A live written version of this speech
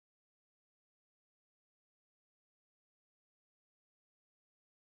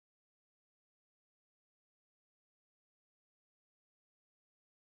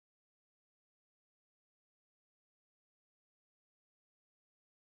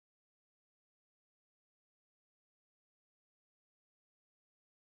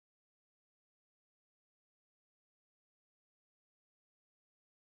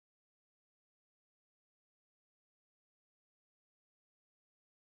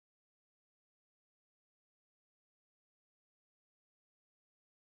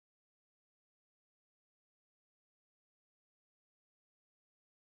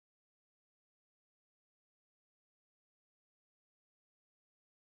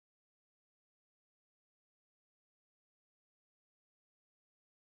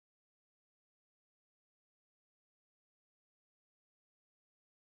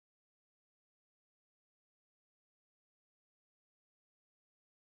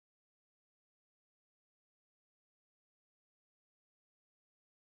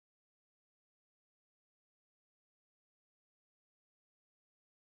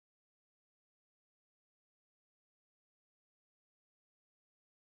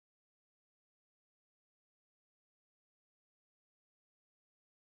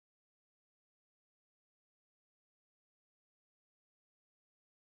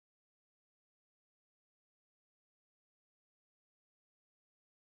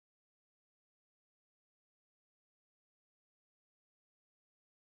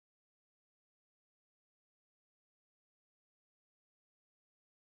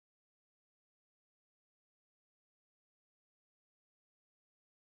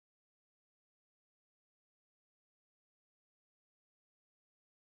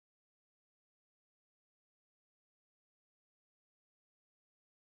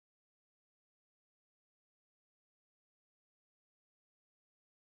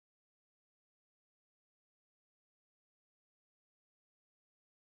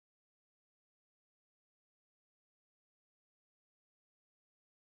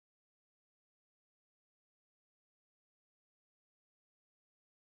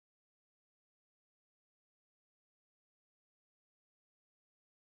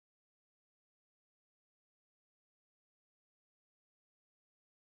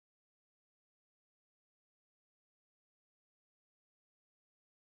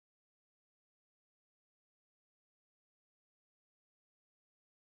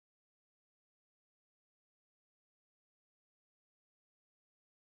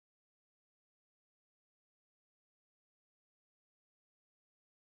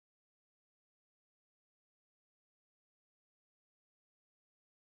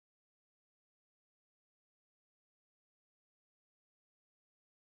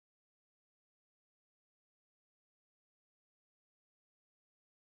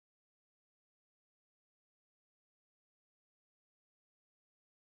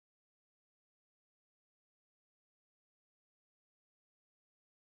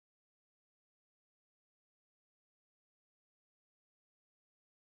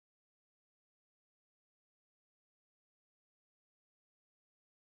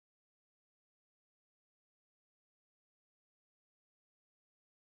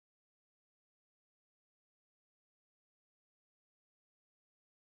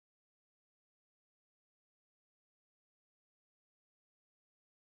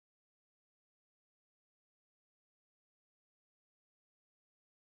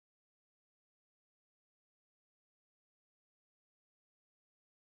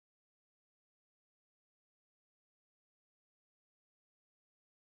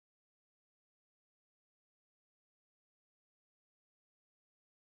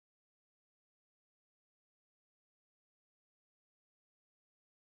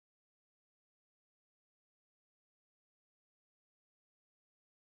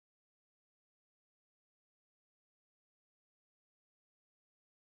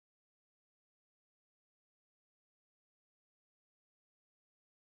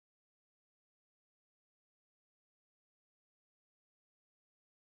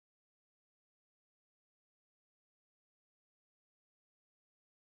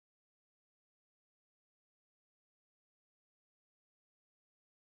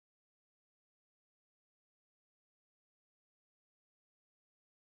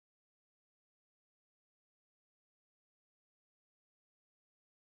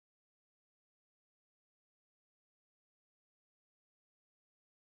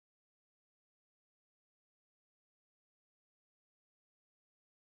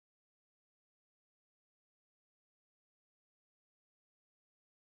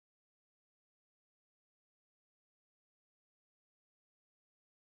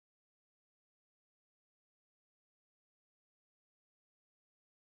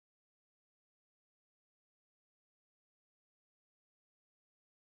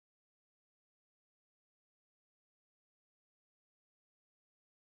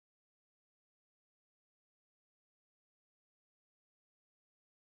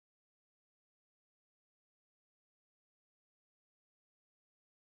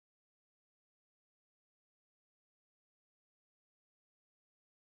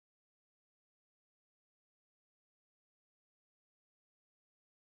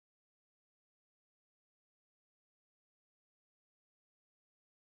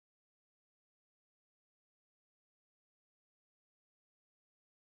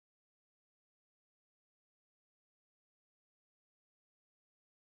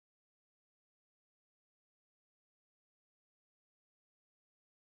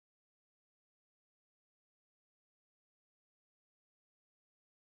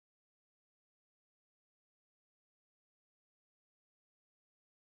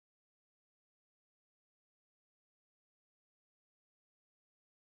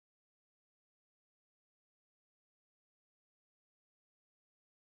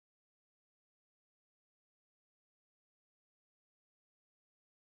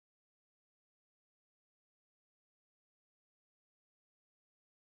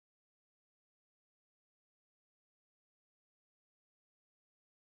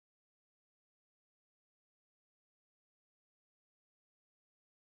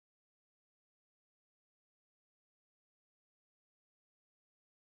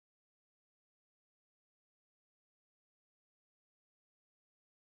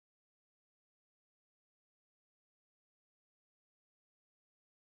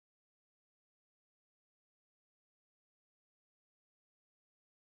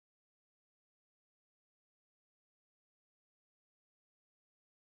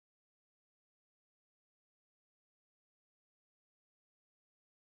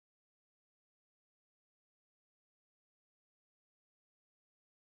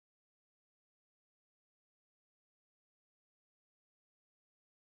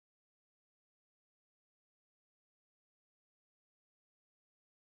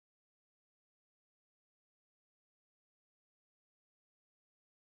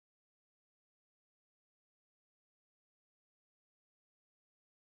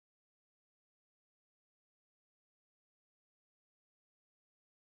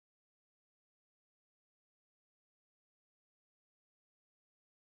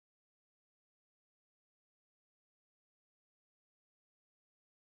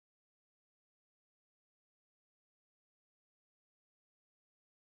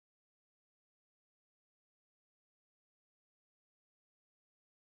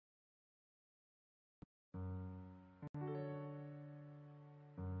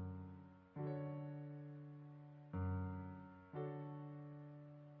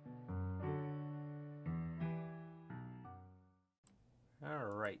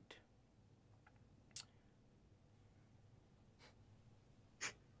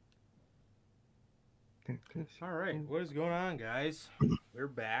All right, what is going on, guys? We're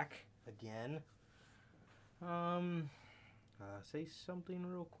back again. Um, say something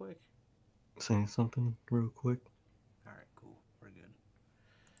real quick. Saying something real quick. All right, cool. We're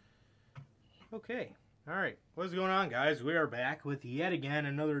good. Okay. All right, what is going on, guys? We are back with yet again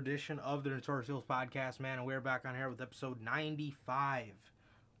another edition of the Notorious podcast, man, and we're back on here with episode 95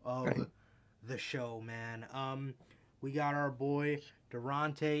 of Right. the show, man. We got our boy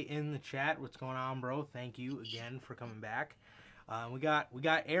Durante in the chat. What's going on, bro? Thank you again for coming back. We got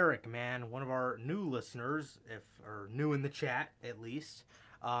Eric, man, one of our new listeners, if or new in the chat at least.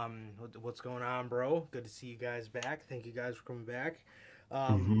 What's going on, bro? Good to see you guys back. Thank you guys for coming back.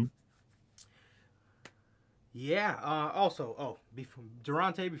 Um, Mm-hmm. yeah.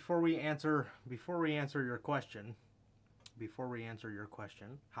 Durante, before we answer your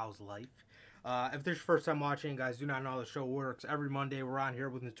question, how's life? If this is your first time watching, guys, do not know how the show works. Every Monday, we're on here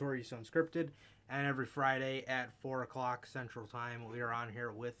with Notorious Unscripted, and every Friday at 4 o'clock Central Time, we are on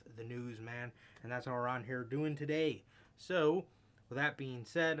here with the news, man, and that's what we're on here doing today. So, with that being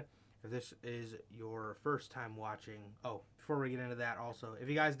said, if this is your first time watching, before we get into that, also, if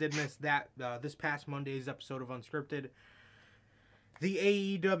you guys did miss that, this past Monday's episode of Unscripted, the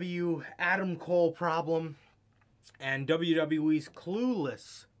AEW Adam Cole problem and WWE's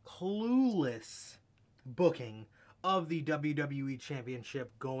clueless booking of the WWE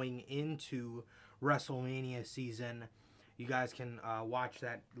Championship going into WrestleMania season. You guys can watch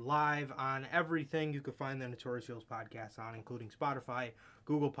that live on everything. You can find the Notorious Heels podcast on, including Spotify,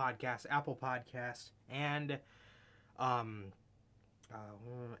 Google Podcasts, Apple Podcasts, and um,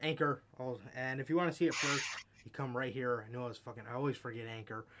 Anchor. And if you want to see it first, you come right here. I always forget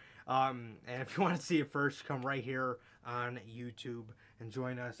Anchor. And if you want to see it first, come right here on YouTube and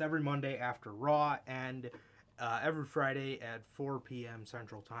join us every Monday after Raw and every Friday at 4 p.m.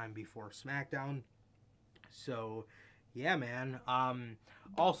 Central Time before SmackDown. So, yeah, man.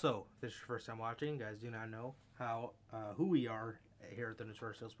 Also, if this is your first time watching, guys do not know who we are here at the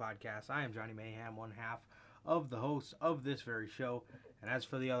Notorious Heels Podcast. I am Johnny Mayhem, one half of the hosts of this very show. And as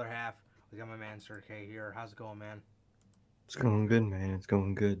for the other half, we got my man Sir K here. How's it going, man? It's going good, man. It's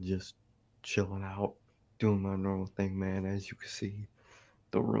going good. Just chilling out, doing my normal thing, man. As you can see,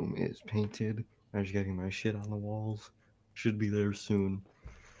 the room is painted. I'm just getting my shit on the walls. Should be there soon.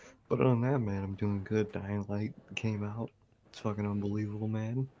 But other than that, man, I'm doing good. Dying Light came out. It's fucking unbelievable,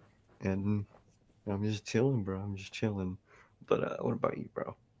 man. And I'm just chilling, bro. I'm just chilling. But what about you,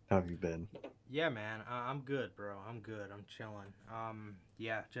 bro? How have you been? Yeah, man. I'm good, bro. I'm good. I'm chilling.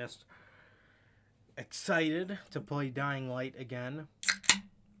 Yeah, just excited to play Dying Light again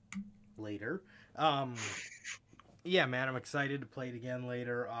later. Um, yeah, man. I'm excited to play it again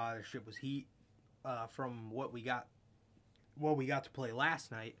later. The shit was heat from what we got to play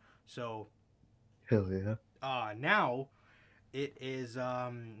last night. So Hell yeah. now it is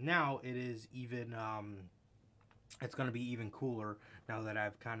even it's gonna be even cooler now that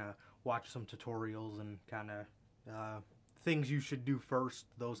I've kind of watched some tutorials and kind of things you should do first,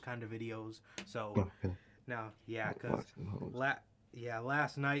 those kind of videos. So Okay. now, yeah, cause Watching those.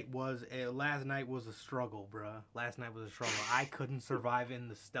 last night was a struggle, bruh. Last night was a struggle. I couldn't survive in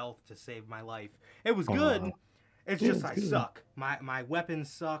the stealth to save my life. It was Aw. good. It's Yeah, just it's I good. suck. My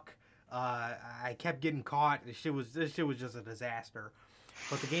weapons suck. I kept getting caught. This shit was just a disaster.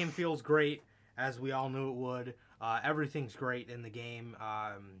 But the game feels great, as we all knew it would. Everything's great in the game.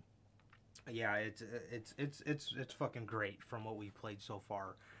 Yeah, it's fucking great from what we've played so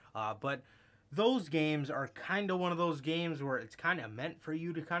far. But those games are kind of one of those games where it's kind of meant for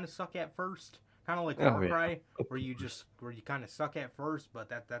you to kind of suck at first, kind of like Oh Far yeah. Cry, Of where you course. kind of suck at first, but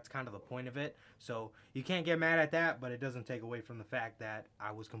that's kind of the point of it. So you can't get mad at that, but it doesn't take away from the fact that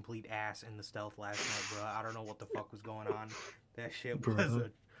I was complete ass in the stealth last night, bro. I don't know what the fuck was going on. That shit was Bruh.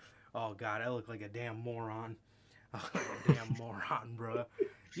 a Oh god, I look like a damn moron. I look like a damn moron, bro.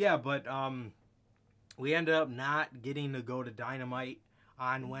 Yeah, but we ended up not getting to go to Dynamite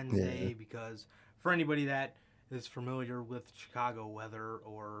on Yeah. Wednesday because for anybody that is familiar with Chicago weather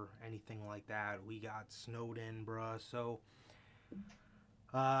or anything like that, we got snowed in, bruh. So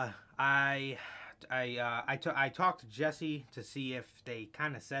uh, I I talked to Jesse to see if they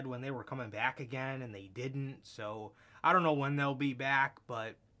kind of said when they were coming back again, and they didn't. So I don't know when they'll be back,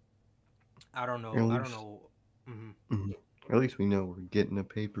 but I don't At know. I don't least, know. Hmm. mm, at least we know we're getting a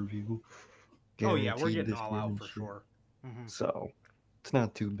pay-per-view, Oh yeah, we're guaranteed getting this all year out and for shit. sure. Hmm. So it's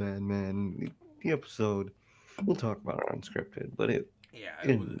not too bad, man. The episode we'll talk about it unscripted, but Yeah,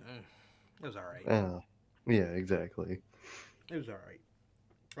 it was. it It was all right. uh yeah, exactly. It was all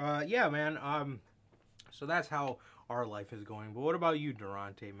right. Yeah, man. So that's how our life is going. But what about you,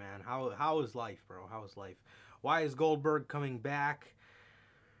 Durante, man? How is life, bro? How is life? Why is Goldberg coming back?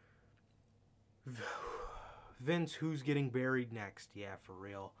 Vince, who's getting buried next? Yeah, for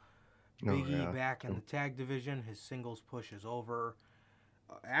real. Oh Big E yeah. back in So, the tag division. His singles push is over.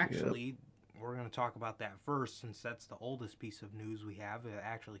 yep. Actually, we're going to talk about that first since that's the oldest piece of news we have. It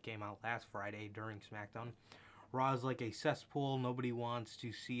actually came out last Friday during SmackDown. Raw is like a cesspool. Nobody wants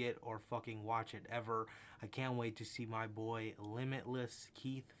to see it or fucking watch it ever. I can't wait to see my boy Limitless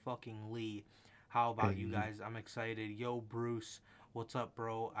Keith fucking Lee. How about you Hey, guys? I'm excited. Yo, Bruce, what's up,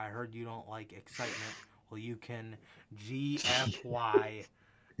 bro? I heard you don't like excitement. Well, you can GFY.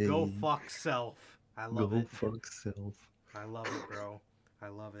 Go hey, fuck self. I love go it. fuck self, I love it, bro. I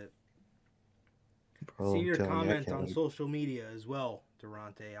love it. bro. Seen I'm your telling you, I comment can't on wait. social media as well,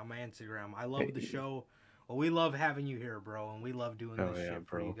 Durante, on my Instagram. I love the Hey, show. Well, we love having you here, bro, and we love doing oh this yeah, shit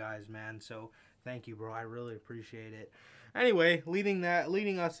for you bro. guys, man. So thank you, bro. I really appreciate it. Anyway, leading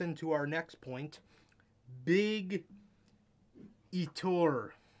us into our next point, Big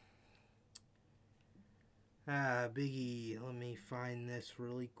Etor. Big E. Let me find this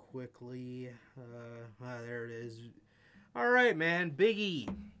really quickly. There it is. All right, man. Big E.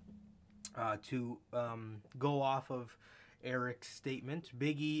 To go off of Eric's statement,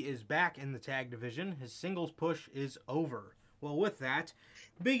 Big E is back in the tag division. His singles push is over. Well, with that,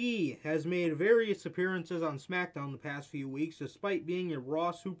 Big E has made various appearances on SmackDown the past few weeks, despite being a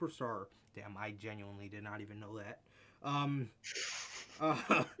Raw superstar. Damn, I genuinely did not even know that. Um,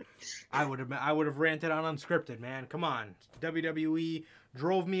 uh, I would have ranted on Unscripted, man. Come on, WWE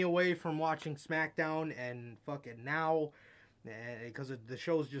drove me away from watching SmackDown, and fucking now because the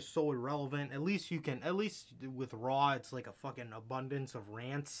show's just so irrelevant. At least with Raw, it's like a fucking abundance of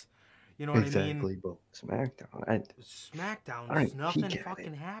rants. You know what I mean? Exactly, but SmackDown, I SmackDown, don't just even peek nothing at it.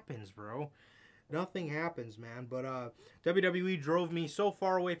 fucking happens, bro. Nothing happens, man. But WWE drove me so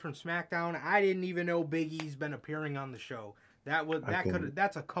far away from SmackDown. I didn't even know Big E's been appearing on the show. I couldn't,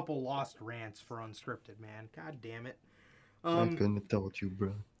 That's a couple lost rants for Unscripted, man. God damn it. I Um, couldn't have told you,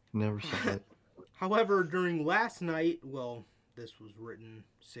 bro. Never saw it. However, during last night, well, this was written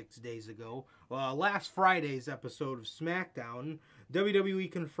 6 days ago, last Friday's episode of SmackDown,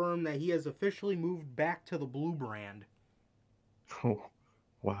 WWE confirmed that he has officially moved back to the Blue brand. Oh,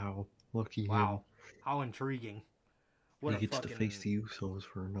 wow. Lucky him. Wow, how intriguing. What He a gets to face fucking. the Usos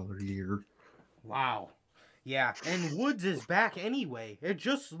for another year. Wow. Yeah, and Woods is back anyway. It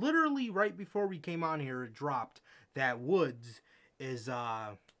just literally right before we came on here, it dropped that Woods is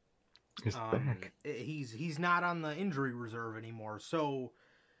He's back. he's not on the injury reserve anymore. So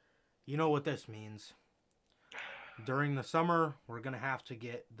you know what this means. During the summer, we're going to have to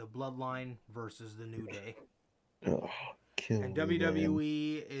get the Bloodline versus the New Day. Oh, kill And me, man.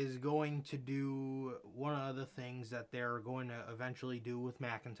 WWE is going to do one of the things that they're going to eventually do with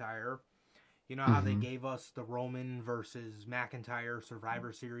McIntyre. You know how they Mm-hmm. gave us the Roman versus McIntyre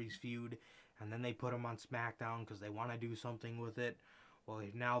Survivor Series feud, and then they put him on SmackDown because they want to do something with it? Well,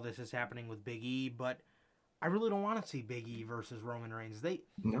 now this is happening with Big E, but I really don't want to see Big E versus Roman Reigns.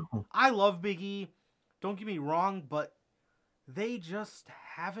 No, I love Big E. Don't get me wrong, but they just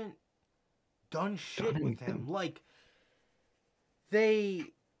haven't done done shit with him. anything. Like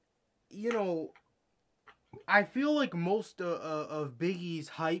they, you know, I feel like most of Biggie's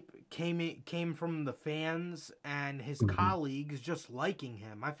hype came from the fans and his Mm-hmm. colleagues just liking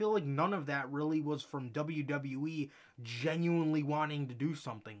him. I feel like none of that really was from WWE genuinely wanting to do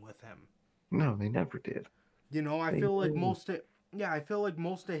something with him. No, they never did. You know, I They feel like literally, I feel like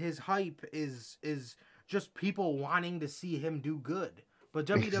most of his hype is just people wanting to see him do good. But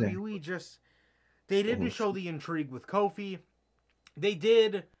WWE exactly. just they And didn't show the intrigue with Kofi. They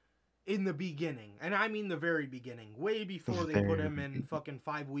did in the beginning, and I mean the very beginning, way before they put very him in fucking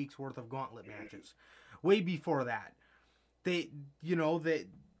 5 weeks worth of gauntlet matches. Way before that, they,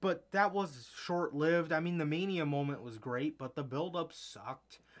 but that was short lived. I mean, the Mania moment was great, but the build up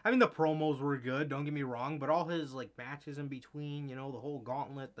sucked. I mean, the promos were good. Don't get me wrong, but all his like matches in between, the whole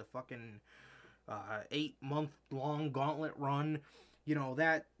gauntlet, the fucking 8 month long gauntlet run,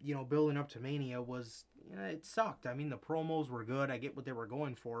 building up to Mania was, it sucked. I mean, the promos were good. I get what they were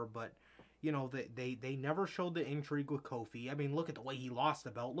going for, but they never showed the intrigue with Kofi. I mean, look at the way he lost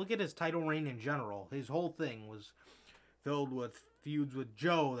the belt. Look at his title reign in general. His whole thing was filled with feuds with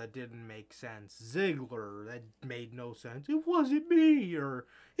Joe that didn't make sense. Ziggler that made no sense. It wasn't me, or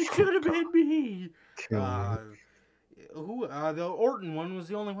it should have been me. kill Uh, me. the Orton one was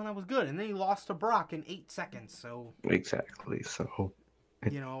the only one that was good, and then he lost to Brock in 8 seconds. So Exactly. So,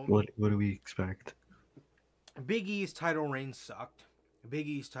 it, you know, what do we expect? Big E's title reign sucked. Big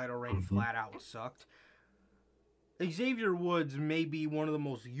E's title reign Mm-hmm. flat out sucked. Xavier Woods may be one of the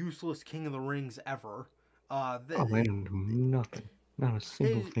most useless King of the Rings ever. Oh, they don't do nothing. Not a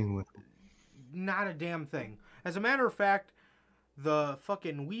single His thing with him. not a damn thing. As a matter of fact, the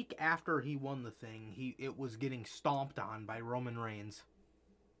fucking week after he won the thing, it was getting stomped on by Roman Reigns.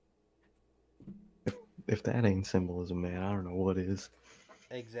 If that ain't symbolism, man, I don't know what is.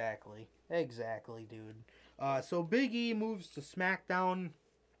 Exactly, dude. So Big E moves to SmackDown.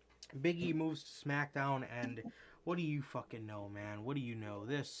 Big E moves to SmackDown, and what do you fucking know, man? What do you know?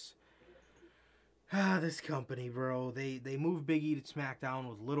 This company, bro. They move Big E to SmackDown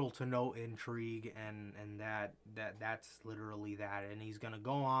with little to no intrigue, and that's literally that. And he's gonna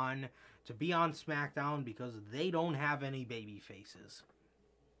go on to be on SmackDown because they don't have any baby faces.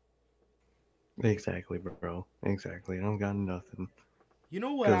 Exactly, bro. Exactly. I don't got nothing. You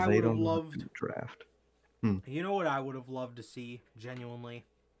know what Because I they would have don't know how to loved? do a draft. Hmm. You know what I would have loved to see, genuinely?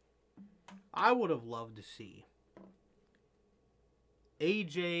 I would have loved to see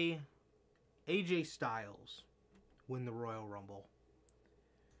AJ AJ Styles win the Royal Rumble.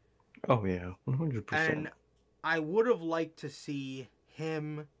 Oh, yeah. 100%. And I would have liked to see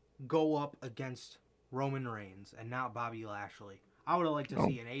him go up against Roman Reigns and not Bobby Lashley. I would have liked to Oh,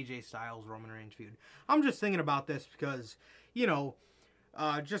 see an AJ Styles Roman Reigns feud. I'm just thinking about this because, you know,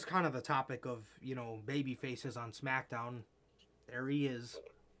 just kind of the topic of, baby faces on SmackDown. There he is.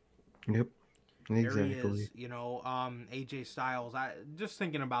 yep. There he Exactly. is. AJ Styles. I just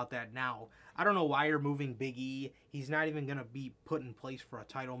thinking about that now. I don't know why you're moving Big E. He's not even gonna be put in place for a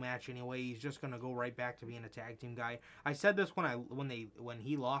title match anyway. He's just gonna go right back to being a tag team guy. I said this when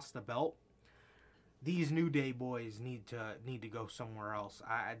he lost the belt. These New Day boys need to go somewhere else.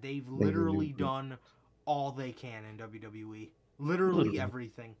 They've They can do literally done all they can in WWE. Literally literally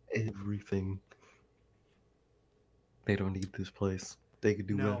everything. everything. They don't need this place. They could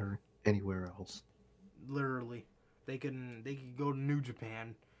do No, better anywhere else. literally, they could go to New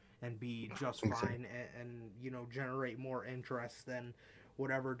Japan and be just Exactly. fine and generate more interest than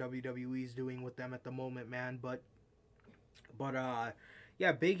whatever WWE is doing with them at the moment, man. But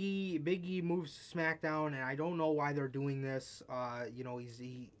yeah, Big E moves to SmackDown, and I don't know why they're doing this.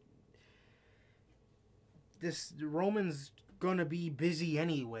 This Roman's gonna be busy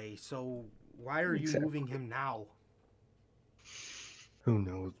anyway, so why are you moving Exactly. him now? Who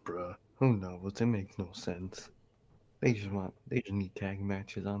knows, bruh? Who knows? It makes no sense. They just need tag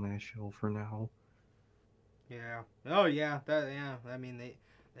matches on that show for now. Yeah. Oh yeah. Yeah. I mean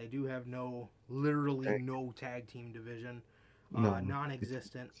they do have literally Tag, no tag team division, none.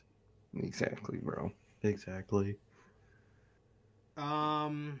 non-existent. Exactly, bro. Exactly.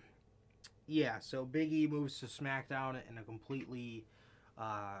 Um. Yeah. So Big E moves to SmackDown in a completely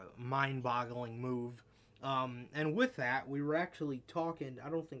mind-boggling move. And with that, we were actually talking. I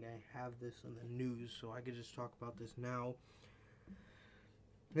don't think I have this in the news, so I could just talk about this now.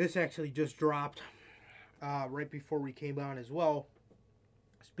 This actually just dropped right before we came on as well.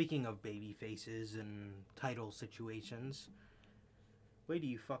 Speaking of baby faces and title situations, wait till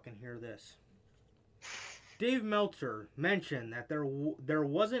you fucking hear this. Dave Meltzer mentioned that there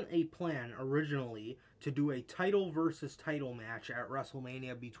wasn't a plan originally to do a title versus title match at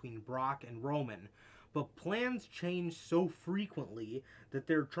WrestleMania between Brock and Roman, but plans change so frequently that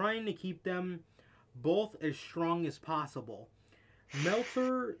they're trying to keep them both as strong as possible.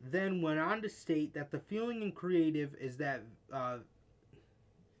 Meltzer then went on to state that the feeling in creative is that I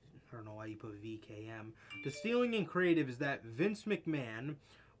don't know why you put VKM. The stealing in creative is that Vince McMahon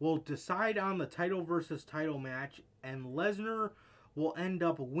will decide on the title versus title match, and Lesnar will end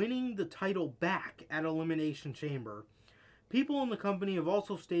up winning the title back at Elimination Chamber. People in the company have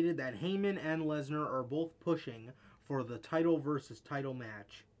also stated that Heyman and Lesnar are both pushing for the title versus title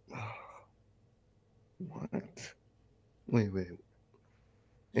match. What? Wait.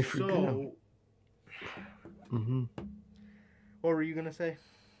 If you're gonna, So, hmm what were you gonna say?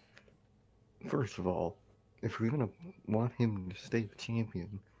 first of all, if you're gonna want him to stay the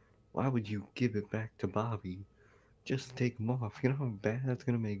champion, why would you give it back to Bobby? Just take him off. You know how bad that's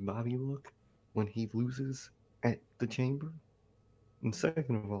gonna make Bobby look when he loses at the chamber? And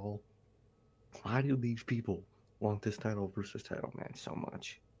second of all, why do these people want this title versus title match so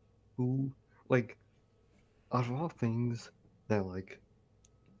much? Who, like, out of all things that, like,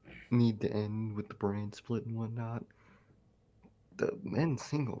 need to end with the brand split and whatnot, the men's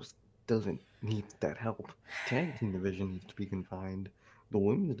singles doesn't need that help. Tag team division needs to be combined. The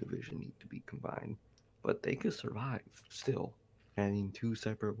women's division need to be combined. But they could survive still having two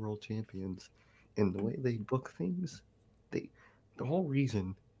separate world champions. And the way they book things, they the whole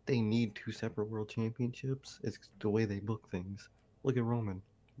reason they need two separate world championships is the way they book things. Look at Roman.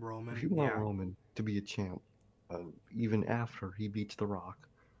 If Roman, you want yeah. Roman to be a champ, even after he beats The Rock,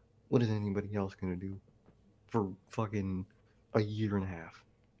 what is anybody else gonna do for fucking a year and a half?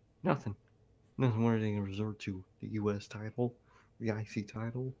 Nothing. Nothing. What are they gonna resort to? The U.S. title, the IC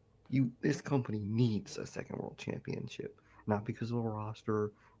title. This company needs a second world championship, not because of the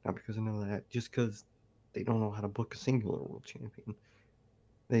roster, not because of none of that, just because they don't know how to book a singular world champion.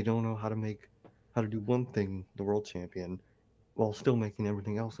 They don't know how to do one thing, the world champion, while still making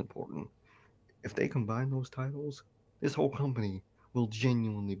everything else important. If they combine those titles, this whole company will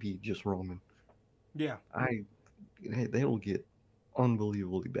genuinely be just Roman. Yeah. I they'll get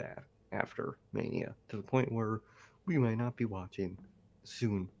unbelievably bad after Mania to the point where we might not be watching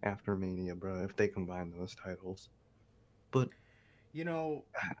soon after Mania, bro. If they combine those titles, but You know,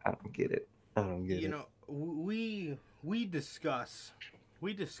 I don't get it. I don't get it. we discuss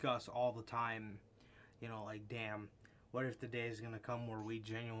all the time, like, damn, what if the day is gonna come where we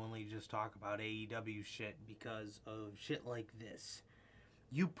genuinely just talk about AEW shit because of shit like this?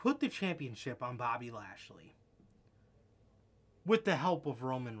 You put the championship on Bobby Lashley with the help of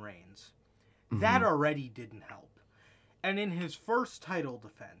Roman Reigns. That Mm-hmm. already didn't help. And in his first title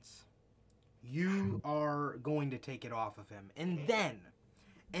defense, you are going to take it off of him. And then,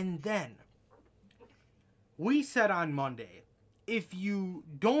 we said on Monday, if you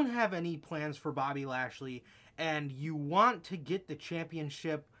don't have any plans for Bobby Lashley and you want to get the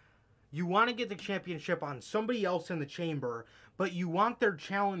championship, on somebody else in the chamber, but you want their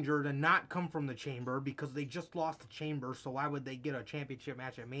challenger to not come from the chamber because they just lost the chamber, so why would they get a championship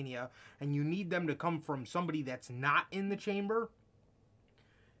match at Mania? And you need them to come from somebody that's not in the chamber,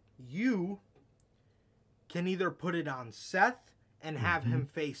 you can either put it on Seth and have Mm-hmm. him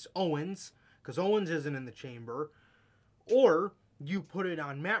face Owens, because Owens isn't in the chamber, or you put it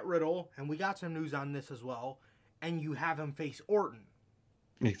on Matt Riddle, and we got some news on this as well, and you have him face Orton.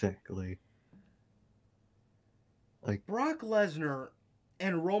 Exactly. Like, Brock Lesnar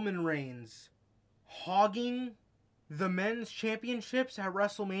and Roman Reigns hogging the men's championships at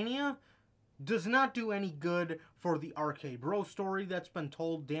WrestleMania does not do any good for the RK Bro story that's been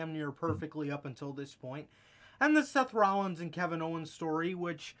told damn near perfectly up until this point, and the Seth Rollins and Kevin Owens story,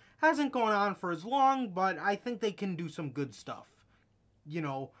 which hasn't gone on for as long, but I think they can do some good stuff.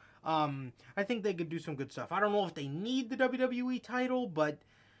 I think they could do some good stuff. I don't know if they need the WWE title, but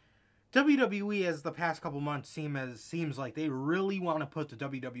WWE, as the past couple months seems like they really want to put the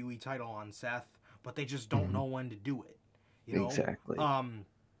WWE title on Seth, but they just don't mm-hmm. know when to do it. Exactly.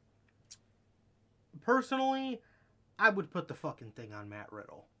 Personally, I would put the fucking thing on Matt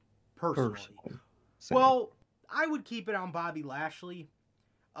Riddle. Personally. Same. Well, I would keep it on Bobby Lashley.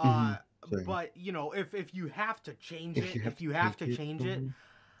 Mm-hmm. Same. But if you have to change If it, you have to take change it, mhm,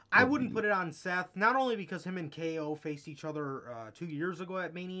 I then wouldn't do put it on Seth. Not only because him and KO faced each other 2 years ago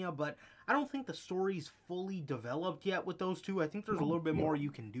at Mania, but I don't think the story's fully developed yet with those two. I think there's a little bit more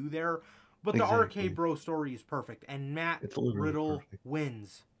you can do there. But the Exactly. RK Bro story is perfect, and Matt It's literally Riddle perfect.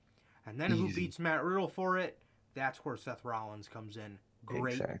 wins. And then who Easy. beats Matt Riddle for it? That's where Seth Rollins comes in.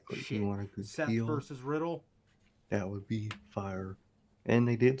 Great Exactly. shit. You want a good Seth heel? versus Riddle. That would be fire. And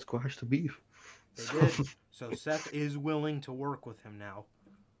they did squash the beef. They did. So Seth is willing to work with him now.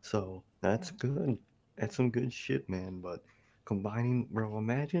 So that's good. That's some good shit, man. But combining, bro,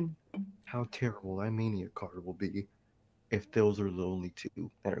 imagine how terrible that Mania card will be if those are the only two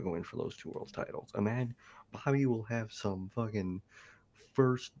that are going for those two world titles. Imagine Bobby will have some fucking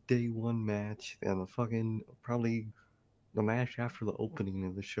first day one match and the fucking probably the match after the opening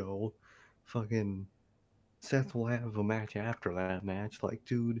of the show. Fucking Seth will have a match after that match. Like,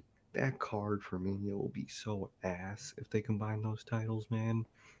 dude, that card for Mania will be so ass if they combine those titles, man.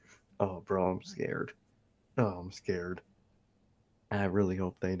 Oh, bro, I'm scared. Oh, I'm scared. I really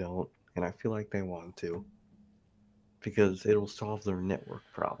hope they don't, and I feel like they want to because it'll solve their network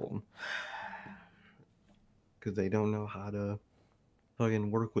problem. Because they don't know how to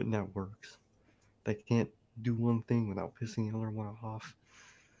fucking work with networks. They can't do one thing without pissing the other one off.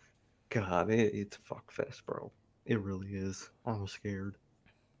 God, it's a fuck fest, bro. It really is. I'm scared.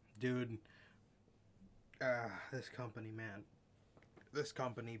 Dude, this company, man. This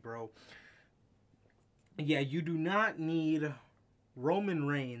company, bro. Yeah, you do not need Roman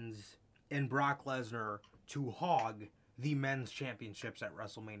Reigns and Brock Lesnar to hog the men's championships at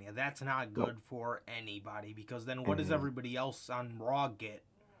WrestleMania. That's not Nope. good for anybody because then what does And everybody else on Raw get?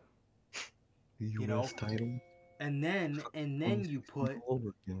 the You know? U.S. title And then you 2016 put all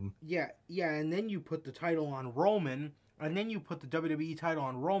over again. and then you put the title on Roman, and then you put the WWE title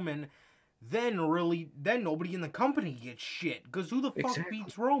on Roman, then nobody in the company gets shit because who the fuck Exactly.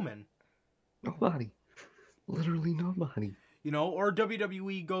 beats Roman? Nobody. Literally nobody. Or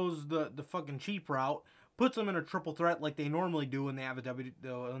WWE goes the fucking cheap route, puts them in a triple threat like they normally do when they have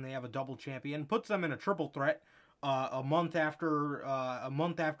a double champion, puts them in a triple threat a month after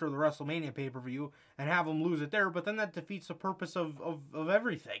the WrestleMania pay-per-view, and have them lose it there. But then that defeats the purpose of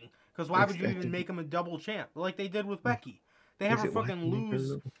everything. Because why would you even make them a double champ like they did with Becky? They have her fucking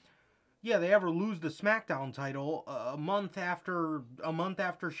lose. Yeah, they ever lose the SmackDown title a month after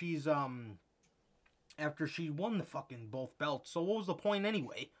she's after she won the fucking both belts. So what was the point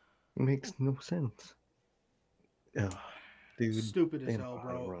anyway? It makes no sense. Ugh, dude, Stupid as they know hell,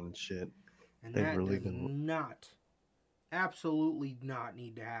 how to bro. run shit. And They that really does don't. not, absolutely not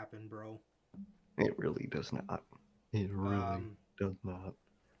need to happen, bro. It really does not. It really does not.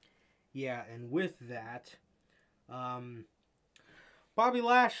 Yeah, and with that, um, Bobby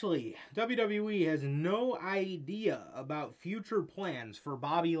Lashley, WWE has no idea about future plans for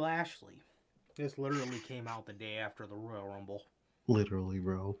Bobby Lashley. This literally came out the day after the Royal Rumble. Literally,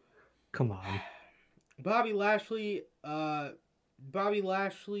 bro. Come on. Bobby Lashley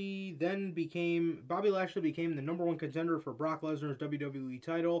became the number one contender for Brock Lesnar's WWE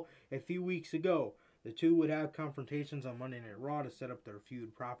title a few weeks ago. The two would have confrontations on Monday Night Raw to set up their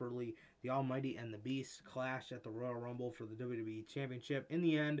feud properly. The Almighty and the Beast clashed at the Royal Rumble for the WWE Championship. In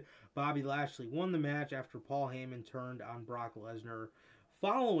the end, Bobby Lashley won the match after Paul Heyman turned on Brock Lesnar.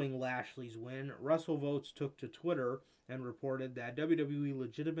 Following Lashley's win, WrestleVotes took to Twitter and reported that WWE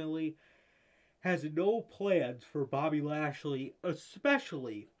legitimately has no plans for Bobby Lashley,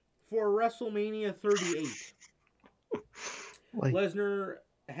 especially for WrestleMania 38. Lesnar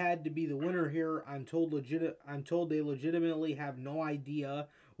had to be the winner here. I'm told they legitimately have no idea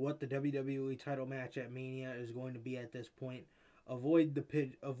what the WWE title match at Mania is going to be at this point. Avoid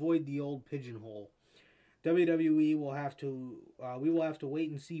the old pigeonhole. WWE will have to we will have to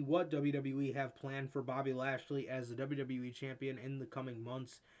wait and see what WWE have planned for Bobby Lashley as the WWE champion in the coming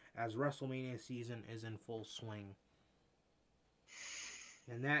months, as WrestleMania season is in full swing.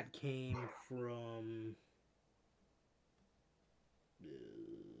 And that came from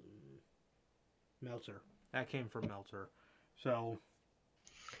Meltzer. That came from Meltzer. So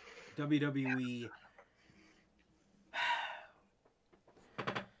WWE,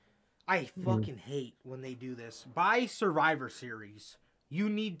 I fucking hate when they do this. By Survivor Series, you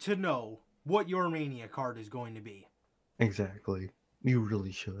need to know what your Mania card is going to be. Exactly. You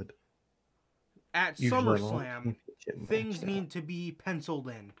really should. At SummerSlam, things need to be penciled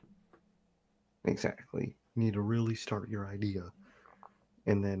in. Exactly. You need to really start your idea.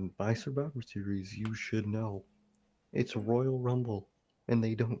 And then by Survivor Series, you should know. It's Royal Rumble, and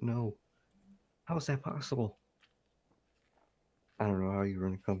they don't know. How is that possible? I don't know how you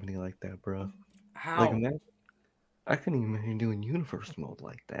run a company like that, bro. Like, How? imagine, I couldn't even imagine doing universe mode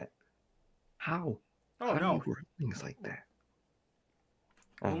like that. How? Oh, How do you no. run things like that?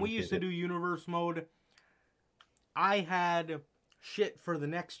 When we used to do universe mode, I had shit for the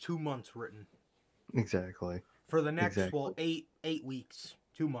next 2 months written. Exactly. For the next, well, eight weeks.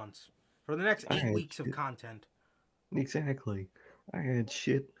 2 months. For the next 8 weeks of content. Exactly. I had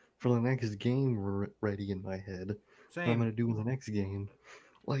shit for the next game ready in my head. Same. What I'm gonna do in the next game.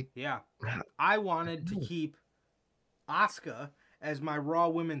 Like, yeah. I wanted to keep Asuka as my Raw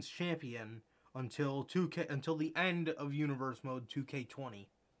Women's Champion until the end of Universe Mode 2K20.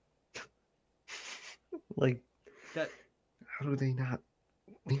 Like, that. How do they not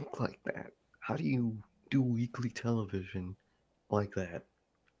think like that? How do you do weekly television like that?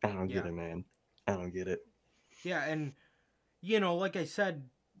 I don't get it, man. I don't get it. Yeah, and like I said,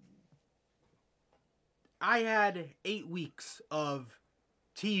 I had 8 weeks of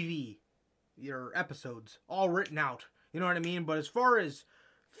TV, your episodes, all written out. You know what I mean? But as far as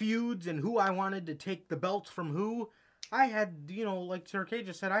feuds and who I wanted to take the belts from who, I had, like Sir K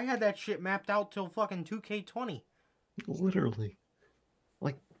just said, I had that shit mapped out till fucking 2K20. Literally.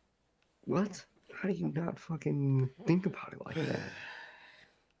 Like, what? How do you not fucking think about it like that?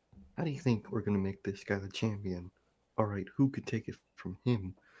 How do you think we're gonna make this guy the champion? Alright, who could take it from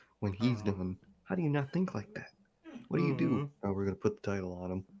him when he's done? How do you not think like that? What do you do? Oh, we're gonna put the title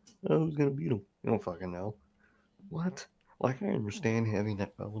on him. Oh, who's gonna beat him? You don't fucking know. What? Like, I understand having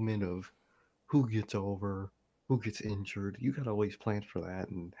that element of who gets over, who gets injured. You gotta always plan for that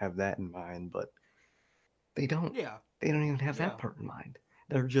and have that in mind, but they don't. Yeah. They don't even have that part in mind.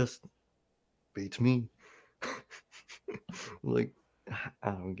 They're just, beats me. Like,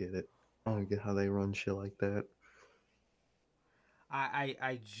 I don't get it. I don't get how they run shit like that.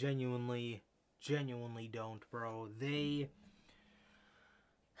 I genuinely don't, bro.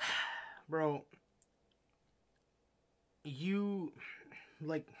 Bro, you,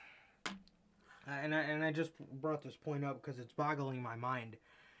 like, and I just brought this point up because it's boggling my mind.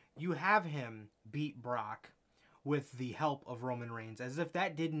 You have him beat Brock with the help of Roman Reigns, as if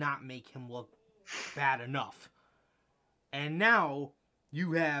that did not make him look bad enough. And now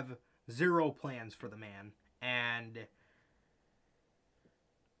you have zero plans for the man. And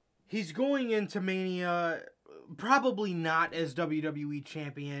he's going into Mania probably not as WWE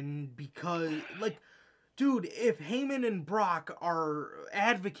champion because, like, dude, if Heyman and Brock are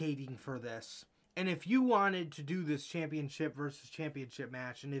advocating for this, and if you wanted to do this championship versus championship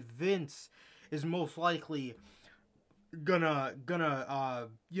match, and if Vince is most likely gonna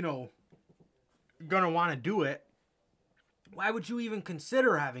want to do it, why would you even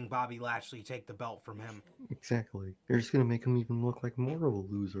consider having Bobby Lashley take the belt from him? Exactly. They're just gonna make him even look like more of a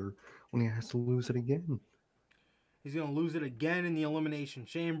loser when he has to lose it again. He's gonna lose it again in the Elimination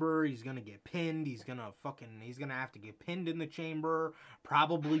Chamber. He's gonna get pinned. He's gonna have to get pinned in the chamber,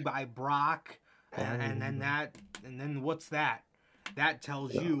 probably by Brock. And then what's that? That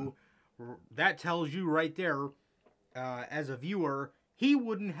tells you, right there, as a viewer, he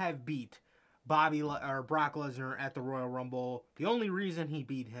wouldn't have beat Brock Lesnar at the Royal Rumble. The only reason he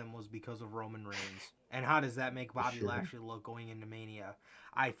beat him was because of Roman Reigns. And how does that make Bobby Lashley look going into Mania?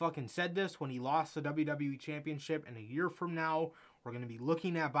 I fucking said this when he lost the WWE Championship, and a year from now, we're going to be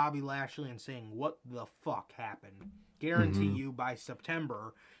looking at Bobby Lashley and saying, what the fuck happened? Guarantee you by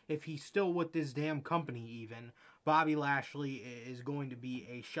September, if he's still with this damn company even, Bobby Lashley is going to be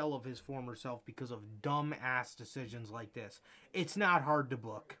a shell of his former self because of dumb ass decisions like this. It's not hard to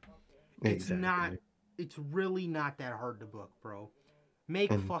book. It's Exactly. not. It's really not that hard to book, bro.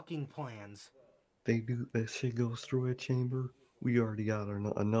 Make And fucking plans. they do that shit goes through a chamber. We already got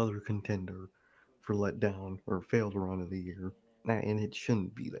another contender for let down or failed run of the year, and it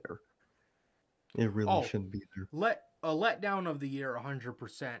shouldn't be there. It really Oh, shouldn't be there. a letdown of the year,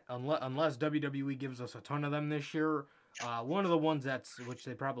 100%. Unless WWE gives us a ton of them this year. One of the ones which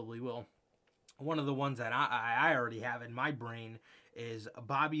they probably will. One of the ones that I already have in my brain is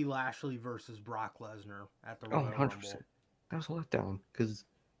Bobby Lashley versus Brock Lesnar at the Oh, Royal 100%. Rumble. That was a letdown because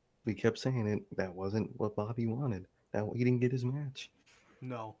we kept saying it. That wasn't what Bobby wanted. That he didn't get his match.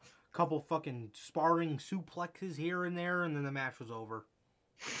 No, couple fucking sparring suplexes here and there, and then the match was over.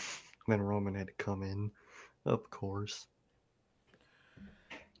 Then Roman had to come in, of course.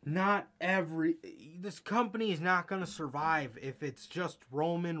 Not every this company is not gonna survive if it's just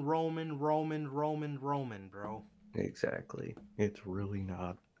Roman, bro. Exactly. It's really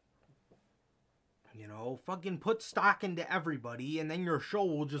not. You know, fucking put stock into everybody, and then your show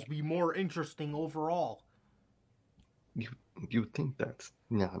will just be more interesting overall. You you think that's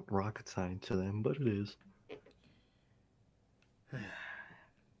not rocket science to them, but it is.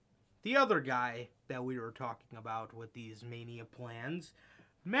 The other guy that we were talking about with these Mania plans,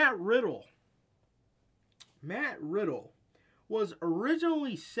 Matt Riddle. Matt Riddle was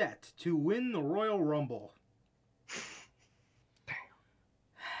originally set to win the Royal Rumble.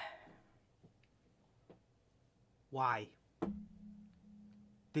 Why?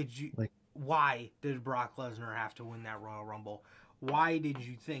 Like, Why did Brock Lesnar have to win that Royal Rumble? Why did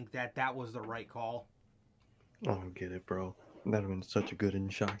you think that was the right call? I don't get it, bro. That'd have been such a good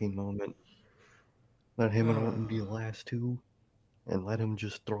and shocking moment. Let him and Orton be the last two, and let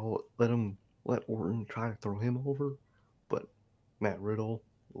Orton try to throw him over. But Matt Riddle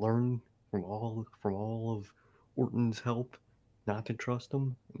learned from all of Orton's help not to trust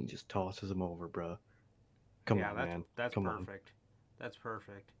him, and he just tosses him over, bro. Come Yeah, on, man. that's Come on. perfect. That's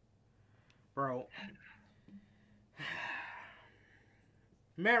perfect. Bro,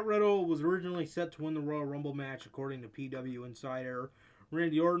 Matt Riddle was originally set to win the Royal Rumble match, according to PW Insider.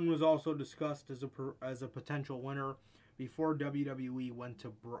 Randy Orton was also discussed as a potential winner before WWE went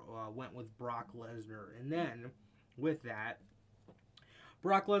with Brock Lesnar, and then with that,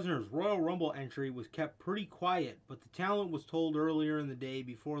 Brock Lesnar's Royal Rumble entry was kept pretty quiet, but the talent was told earlier in the day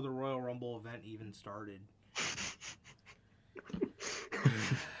before the Royal Rumble event even started.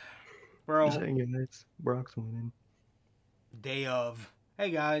 Bro, Just saying, guys, Brock's winning. day of. Hey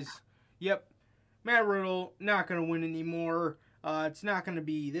guys, yep, Matt Riddle not gonna win anymore. It's not gonna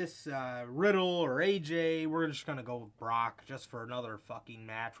be this Riddle or AJ. We're just gonna go with Brock just for another fucking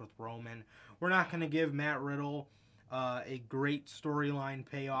match with Roman. We're not gonna give Matt Riddle a great storyline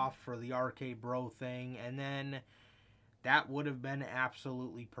payoff for the RK Bro thing, and then that would have been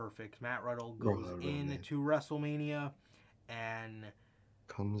absolutely perfect. Matt Riddle goes into WrestleMania and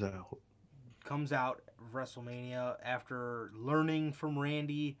Comes out. of WrestleMania after learning from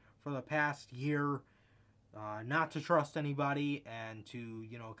Randy for the past year, not to trust anybody and to,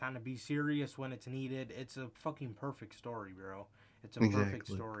 kind of be serious when it's needed. It's a fucking perfect story, bro. It's a perfect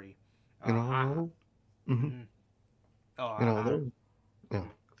Exactly. story. And all, mm-hmm. Mhm. Oh, And although, yeah,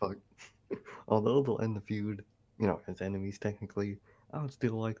 fuck. Although they'll end the feud, as enemies technically, I would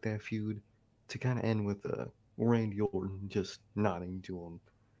still like that feud to kind of end with Randy Orton just nodding to him.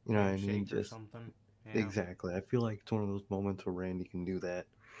 You know what I mean? Handshake or Just something. Yeah. exactly. I feel like it's one of those moments where Randy can do that,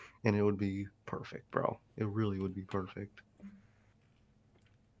 and it would be perfect, bro. It really would be perfect,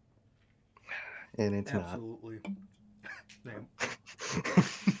 and it's not. Absolutely. Man.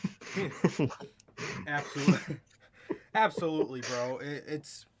 Absolutely. Absolutely, bro.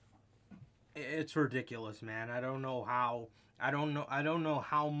 It's ridiculous, man. I don't know how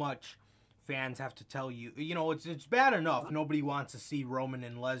much fans have to tell you. You know, it's bad enough nobody wants to see Roman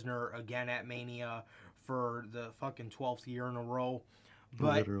and Lesnar again at Mania for the fucking 12th year in a row.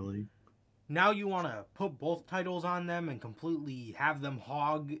 But Literally, now you want to put both titles on them and completely have them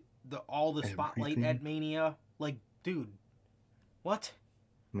hog all the spotlight everything at Mania. Like, dude, what?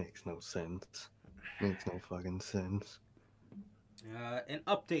 makes no sense. Makes no fucking sense. An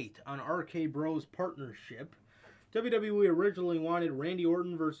update on RK Bros partnership. WWE originally wanted Randy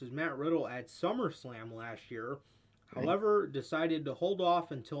Orton versus Matt Riddle at SummerSlam last year, Right? however, decided to hold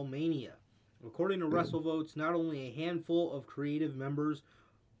off until Mania. According to Good. WrestleVotes, not only a handful of creative members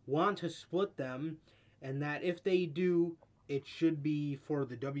want to split them, and that if they do, it should be for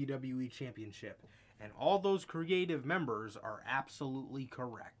the WWE Championship. And all those creative members are absolutely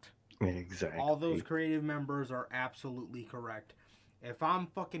correct. All those Exactly. creative members are absolutely correct. If I'm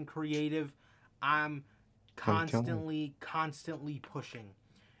fucking creative, I'm I'm telling. constantly pushing.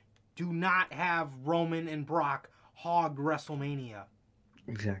 Do not have Roman and Brock hog WrestleMania.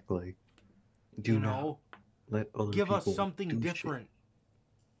 Exactly. Do You not know, let other give us people something do shit. different.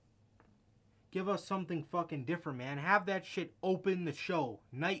 Give us something fucking different, man. Have that shit open the show.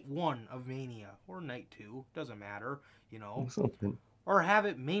 Night one of Mania. Or night two. Doesn't matter, you know. Something. Or have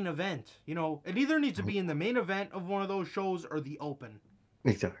it main event. You know, it either needs to be in the main event of one of those shows or the open.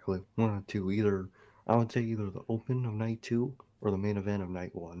 Exactly. One or two. Either I would say either the open of night two or the main event of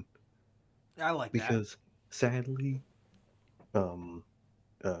night one. I like that. Because sadly, um,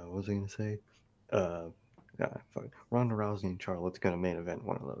 what was I gonna say? Uh, fuck. Ronda Rousey and Charlotte's gonna main event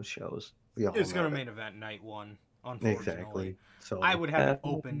one of those shows. We all It's know gonna that. main event night one, unfortunately. Exactly. I So would have it that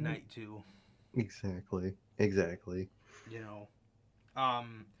will open be night two, exactly. Exactly. you know.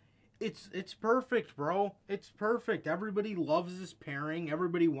 Um it's perfect, bro. It's perfect. Everybody loves this pairing.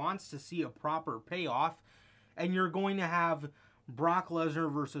 Everybody wants to see a proper payoff. And you're going to have Brock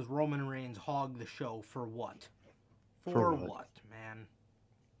Lesnar versus Roman Reigns hog the show for what? For For what? what, man?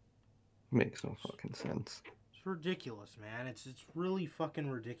 Makes no fucking sense. It's ridiculous, man. It's really fucking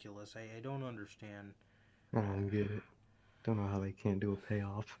ridiculous. I don't understand. I don't get it. Don't know how they can't do a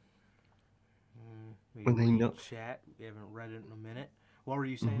payoff We when they read know. chat. We haven't read it in a minute. What were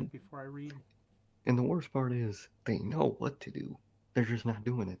you Hmm. saying before I read? And the worst part is they know what to do. They're just not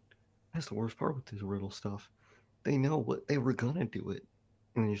doing it. That's the worst part with this riddle stuff. They know what they were gonna do it,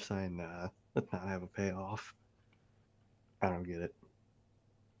 and you're saying, nah, let's not have a payoff. I don't get it.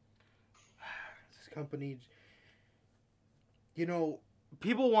 This company, you know,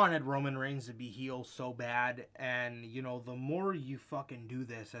 people wanted Roman Reigns to be heel so bad, and you know, the more you fucking do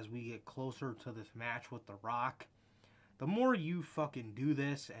this as we get closer to this match with The Rock, the more you fucking do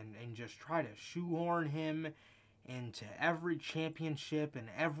this and just try to shoehorn him into every championship and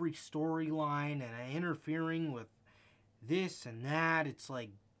every storyline and interfering with this and that, it's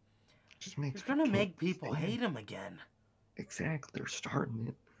like Just makes you're me gonna can't make people stand. hate him again. Exactly, they're starting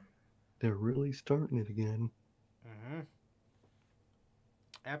it. They're really starting it again. Mm-hmm.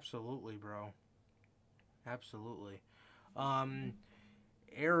 Absolutely, bro. Absolutely. Um,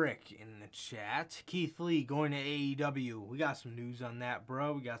 Eric in the chat. Keith Lee going to AEW. We got some news on that,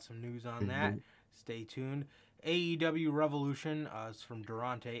 bro. We got some news on that. Mhm. Stay tuned. AEW Revolution is from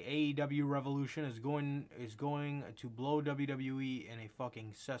Durante. AEW Revolution is going to blow WWE in a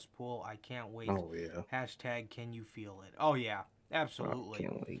fucking cesspool. I can't wait. Oh yeah, Hashtag can you feel it? Oh yeah, I absolutely.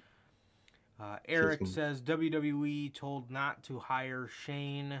 can't wait. Shit's Eric gonna. says WWE told not to hire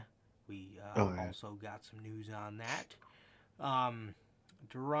Shane. We Oh yeah. also got some news on that. Um,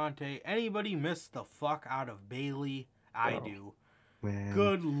 Durante, anybody miss the fuck out of Bailey? I Oh do. man,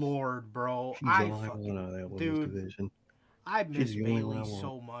 Good lord, bro. she's all I want out of that women's Dude, division. I She's miss the only one I Bailey want.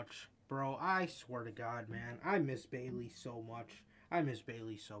 so much, bro. I swear to God, man. I miss Bailey so much. I miss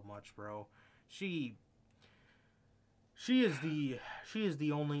Bailey so much, bro. She she is the she is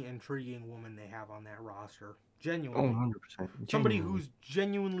the only intriguing woman they have on that roster. Oh, Genuinely. 100%. Somebody Genuinely. who's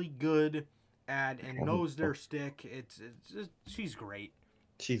genuinely good at and Oh, knows fuck. their stick. She's great.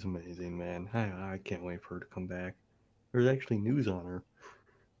 She's amazing, man. I can't wait for her to come back. There's actually news on her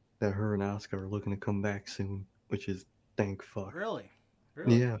that her and Oscar are looking to come back soon, which is thank fuck. Really?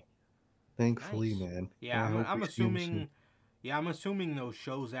 Really? Yeah, thankfully, Nice. man. Yeah, I hope we I'm see him soon. assuming. Yeah, I'm assuming those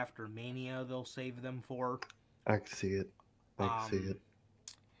shows after Mania they'll save them for. I can see it. I can see Um, it.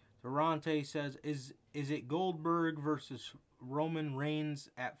 Durante says, "Is it Goldberg versus Roman Reigns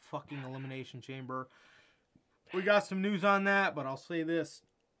at fucking Elimination Chamber?" We got some news on that, but I'll say this: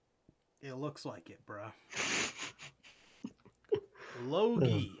 it looks like it, bruh.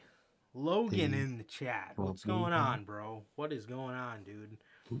 Uh, Logan the in the chat. oh, What's going on, bro? What is going on, dude?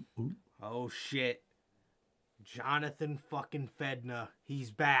 Oh shit. Jonathan fucking Fedna.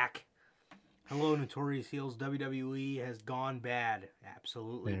 He's back. Hello, Notorious Heels. WWE has gone bad.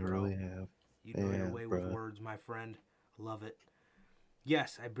 Absolutely, they bro. really have. You They put it have, away with bruh. words, my friend. Love it.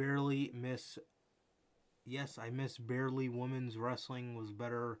 Yes, I barely miss. Yes, I miss barely women's wrestling was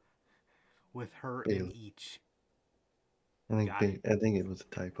better with her in Bailey. each. I think Got I think it was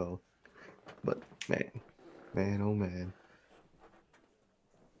a typo. But man, oh man.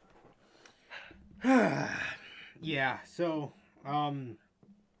 it. Yeah. So, um,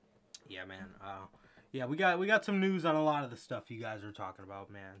 yeah, man. Yeah, we got some news on a lot of the stuff you guys are talking about,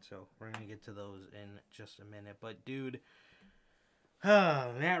 man. So we're gonna get to those in just a minute. But dude,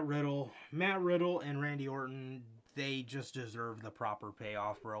 Matt Riddle, and Randy Orton, they just deserve the proper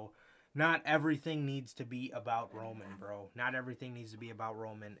payoff, bro. Not everything needs to be about Roman, bro. Not everything needs to be about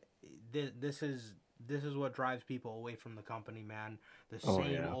Roman. This is what drives people away from the company, man. The Oh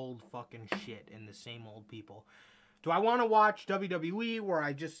same yeah. old fucking shit and the same old people. Do I want to watch WWE where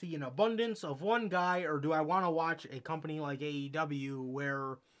I just see an abundance of one guy, or do I want to watch a company like AEW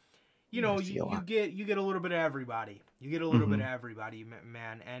where I see a lot. you get a little bit of everybody. You get a little bit Mm-hmm. of everybody,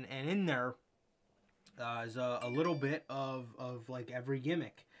 man, and in there is a little bit of like every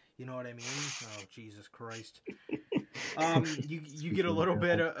gimmick. You know what I mean? Oh Jesus Christ! You get a Speaking of the little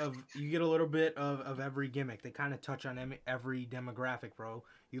bit devil. you get a little bit of every gimmick. They kind of touch on every demographic, bro.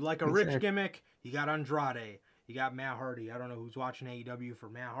 You like a rich Exactly. gimmick? You got Andrade. You got Matt Hardy. I don't know who's watching AEW for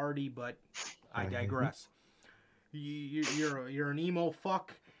Matt Hardy, but I I am. digress. You're an emo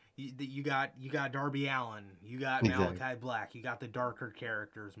fuck. You got Darby Allen. You got Exactly. Malachi Black. You got the darker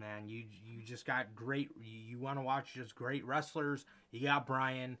characters, man. You just got great. You want to watch just great wrestlers. You got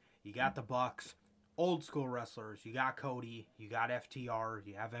Bryan. You got the Bucks. Old school wrestlers. You got Cody. You got FTR.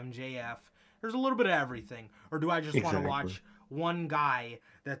 You have MJF. There's a little bit of everything. Or do I just want to Exactly. watch one guy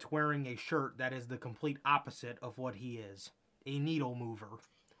that's wearing a shirt that is the complete opposite of what he is? A needle mover.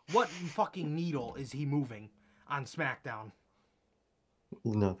 What fucking needle is he moving on SmackDown?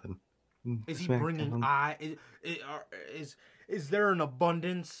 Nothing. Is he bringing SmackDown. is is there an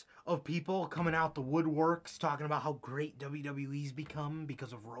abundance of people coming out the woodworks talking about how great WWE's become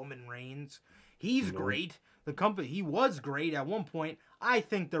because of Roman Reigns? He's Nope. great. The company he was great at one point. I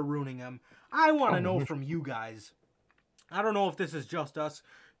think they're ruining him. I want to Oh, know from you guys. I don't know if this is just us.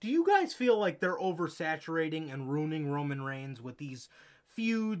 Do you guys feel like they're oversaturating and ruining Roman Reigns with these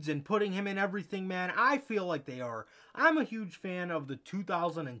feuds and putting him in everything, man? I feel like they are. I'm a huge fan of the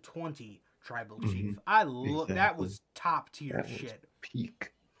 2020 Tribal hmm Chief. That exactly. was top tier That was shit.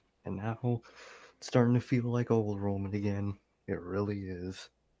 peak. And now it's starting to feel like old Roman again. It really is.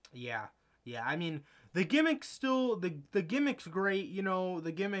 Yeah. Yeah, I mean, the gimmick's still the gimmick's great, you know,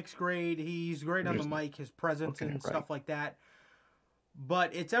 the gimmick's great. He's great on the There's no mic, his presence fucking it and right. stuff like that.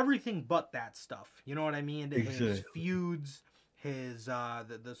 But it's everything but that stuff. You know what I mean? His Exactly. feuds, his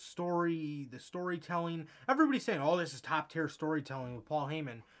the storytelling. Everybody's saying, "Oh, this is top tier storytelling with Paul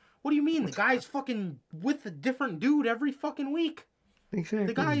Heyman." What do you mean? The What's guy's fucking with a different dude every fucking week. The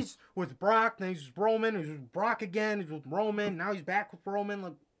exactly? guy's with Brock, then he's with Roman, he's with Brock again, he's with Roman, now he's back with Roman.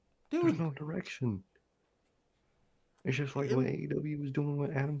 Like, There's dude, no direction. It's just like it, what AEW was doing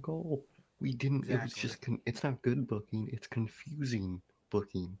with Adam Cole. We didn't. It was exactly. just. It's not good booking. It's confusing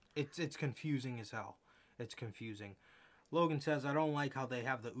booking. It's confusing as hell. It's confusing. Logan says, "I don't like how they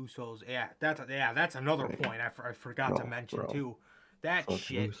have the Usos." That's another Right? point I forgot to No, mention bro. too. That Fucking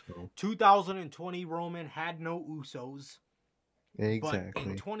shit. Uso. 2020 Roman had no Usos, but in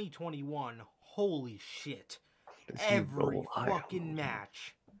Exactly. 2021, holy shit! Does he Every roll high on fucking those ones?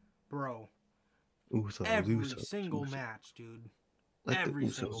 match, bro. Usos, Every Usos, single Usos. match, dude. Let the Every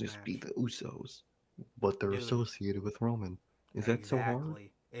Usos single just be match, the Usos. But they're dude. associated with Roman. Is that so hard?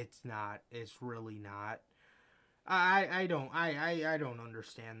 Exactly. It's not. It's really not. I don't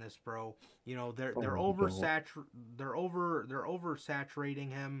understand this, bro. You know Oh, no. they're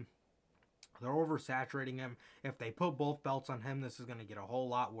oversaturating him. They're oversaturating him. If they put both belts on him, this is gonna get a whole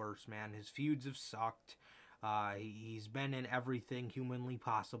lot worse, man. His feuds have sucked. He's been in everything humanly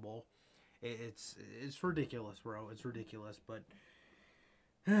possible. It's ridiculous, bro. It's ridiculous, but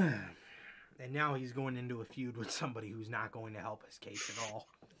And now he's going into a feud with somebody who's not going to help his case at all.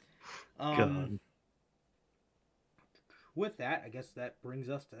 God. With that, I guess that brings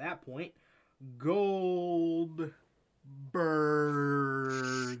us to that point. Goldberg.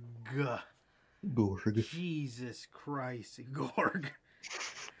 Gorg. Jesus Christ, Gorg.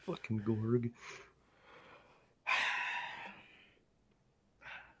 Fucking Gorg.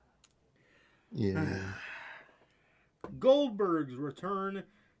 Yeah. Goldberg's return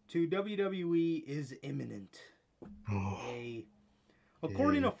to WWE is imminent. Oh,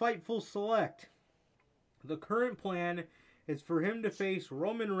 According to Fightful Select, the current plan is for him to face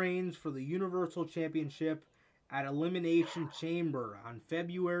Roman Reigns for the Universal Championship at Elimination Chamber on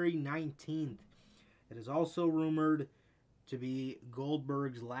February 19th. It is also rumored to be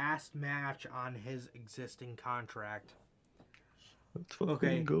Goldberg's last match on his existing contract. let's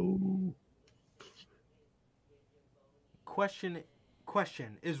fucking go. Question: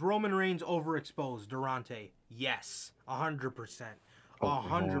 Is Roman Reigns overexposed, Durante? Yes, 100%.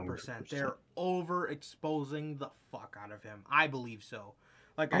 100%. They're overexposing the fuck out of him. I believe so.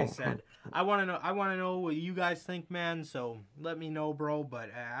 Like I said, I want to know what you guys think, man. So let me know, bro. But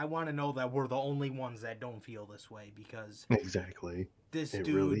I want to know that we're the only ones that don't feel this way, because Exactly. this It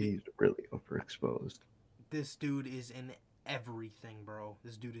dude really overexposed. This dude is in everything, bro.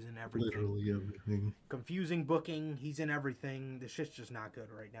 This dude is in everything. Literally everything. Confusing booking. He's in everything. This shit's just not good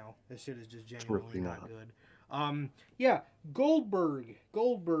right now. This shit is just genuinely really not good. Yeah, Goldberg,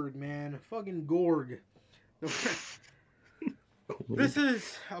 man, fucking Gorg. This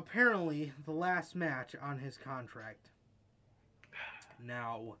is apparently the last match on his contract.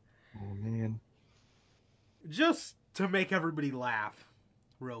 Now, oh man, just to make everybody laugh,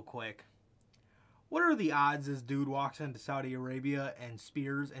 real quick. What are the odds this dude walks into Saudi Arabia and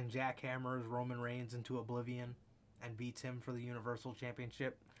spears and jackhammers Roman Reigns into oblivion and beats him for the Universal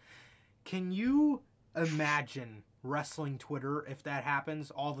Championship? Can you imagine wrestling Twitter if that happens?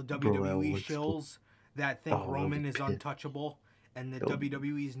 All the WWE shills that think Roman is untouchable and that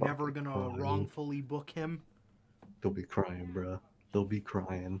WWE is never going to wrongfully book him? They'll be crying, bro. They'll be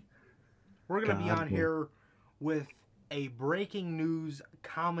crying. We're going to be on here with a breaking news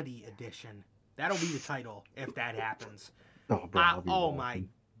comedy edition. That'll be the title if that happens. Oh, bro. Oh my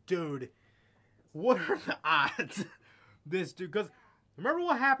dude. What are the odds? This dude, because remember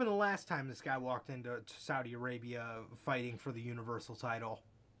what happened the last time this guy walked into Saudi Arabia fighting for the Universal title?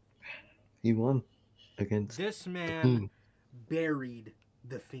 He won against this man. Buried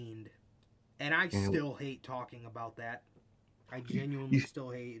the Fiend. And I still hate talking about that. I genuinely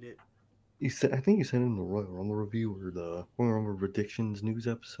still hate it. You said, I think you said in the Royal Rumble review or the Royal Rumble predictions news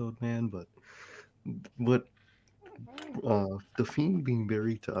episode, man, but what the Fiend being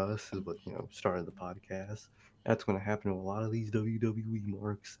buried to us is what, started the podcast. That's going to happen to a lot of these WWE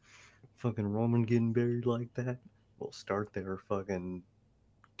marks. Fucking Roman getting buried like that will start their fucking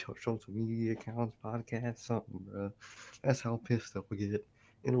social media accounts, podcast, something, bro. That's how pissed they'll get.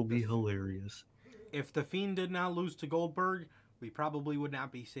 It'll be hilarious. If the Fiend did not lose to Goldberg, we probably would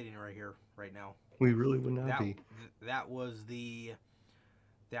not be sitting right here right now. We really would not be. That was the.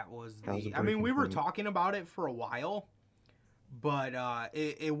 I mean, we were talking about it for a while, but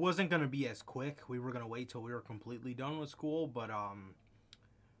it wasn't gonna be as quick. We were gonna wait till we were completely done with school, but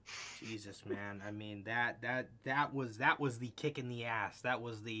Jesus, man. I mean, that was the kick in the ass. That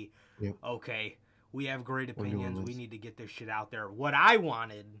was the okay. We have great opinions. We need to get this shit out there. What I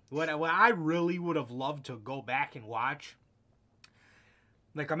wanted, what I really would have loved to go back and watch.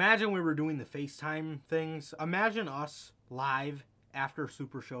 Like, imagine we were doing the FaceTime things. Imagine us live after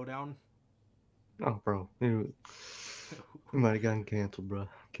Super Showdown. Oh, bro. We might have gotten canceled, bro.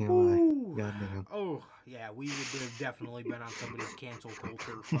 Can't lie. Goddamn. Oh, yeah. We would have definitely been on somebody's cancel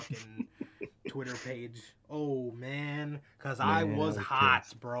culture fucking Twitter page. Oh, man. Because I was hot,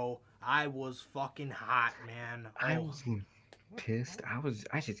 bro. I was fucking hot, man. Oh. I wasn't pissed.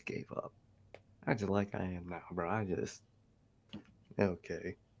 I just gave up. I just like I am now, bro.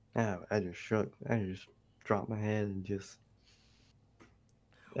 Okay. I just shook. I just dropped my head and just.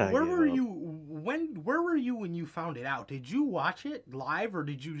 Where were you when you found it out? Did you watch it live or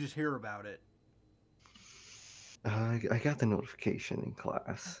did you just hear about it? I got the notification in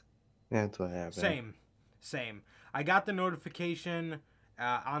class. That's what happened. Same. I got the notification.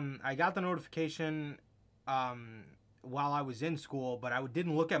 I got the notification while I was in school, but I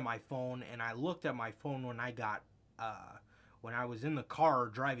didn't look at my phone, and I looked at my phone when I was in the car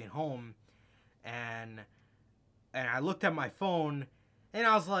driving home, and I looked at my phone, and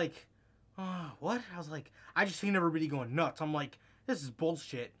I was like, oh, what? I was like, I just seen everybody going nuts. I'm like, this is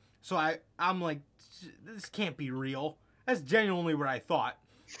bullshit. So I'm like, this can't be real. That's genuinely what I thought.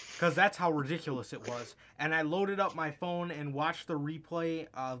 because that's how ridiculous it was. And I loaded up my phone and watched the replay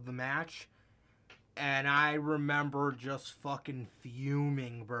of the match, and I remember just fucking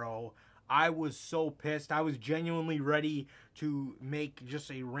fuming, bro. I was so pissed. I was genuinely ready to make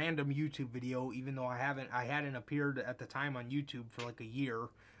just a random YouTube video, even though I hadn't appeared at the time on YouTube for like a year.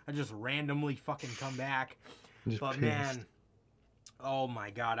 I just randomly fucking come back. Just But pissed. man, oh my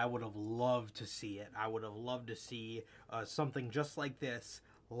god, I would have loved to see it. I would have loved to see something just like this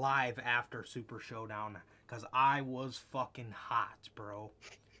live after Super Showdown, because I was fucking hot, bro.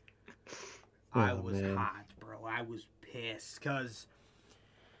 I Oh was man. hot, bro. I was pissed because,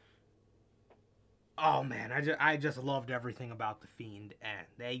 oh man, I just loved everything about the Fiend, and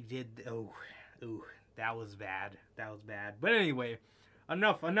they did. Oh, that was bad. That was bad. But anyway,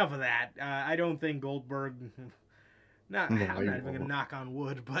 enough of that. I don't think Goldberg. Not, No, I'm he not even gonna won't. knock on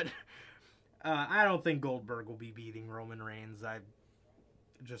wood, but I don't think Goldberg will be beating Roman Reigns. I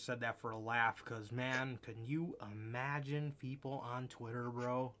just said that for a laugh, because man, can you imagine people on Twitter,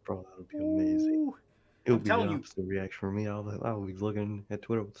 bro? Bro, that would be amazing. Ooh, It I'm would be the telling you. opposite reaction for me. I'll be looking at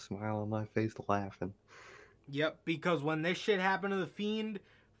Twitter with a smile on my face, laughing. Yep, because when this shit happened to the Fiend,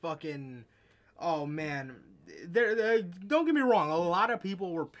 fucking, oh man, don't get me wrong, a lot of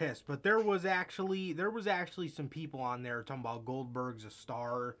people were pissed, but there was actually some people on there talking about Goldberg's a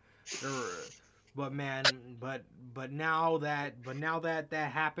star. There were, but man, but now that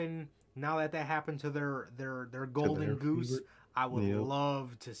happened, now that happened to their To golden their goose, favorite. I would Yep.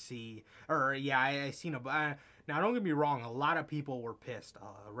 love to see. Or yeah, I seen a. Now, don't get me wrong, a lot of people were pissed,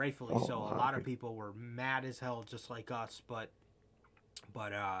 rightfully Oh, so. a A lot of lot of people. people were mad as hell, just like us. But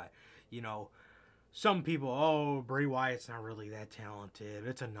you know, some people, oh, Bray Wyatt's not really that talented.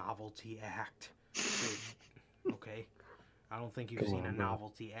 It's a novelty act. Dude, okay, I don't think you've Come seen a on, bro.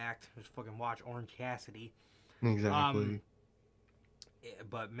 novelty act. Just fucking watch Orange Cassidy. Um, Exactly.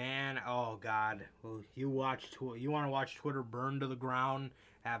 but man, oh god, well, you want to watch Twitter burn to the ground?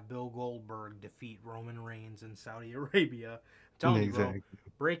 Have Bill Goldberg defeat Roman Reigns in Saudi Arabia. I'm telling you, bro. Exactly.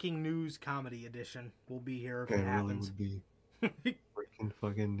 Breaking news comedy edition will be here if It it really happens. would be breaking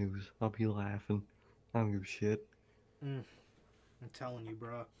fucking news. I'll be laughing. I don't give a shit. I'm telling you,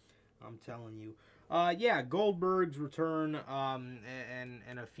 bro. I'm telling you. Yeah, Goldberg's return,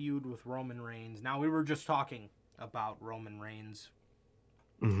 and a feud with Roman Reigns. Now we were just talking about Roman Reigns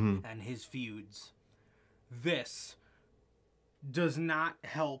Mm-hmm. and his feuds. This does not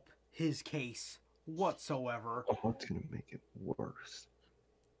help his case whatsoever. Oh, it's gonna make it worse.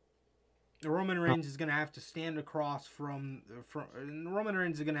 Roman Oh, Reigns is gonna have to stand across from Roman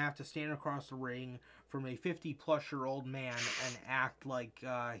Reigns is gonna have to stand across the ring from a 50-plus-year-old man and act like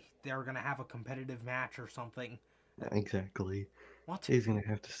they're gonna have a competitive match or something. exactly. What? He's gonna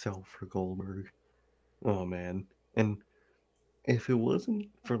have to sell for Goldberg. Oh man. And if it wasn't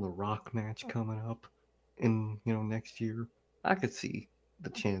for the Rock match coming up in, next year, I could see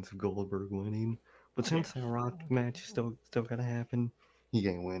the chance of Goldberg winning. But Yeah. since that Rock match is still gotta happen, he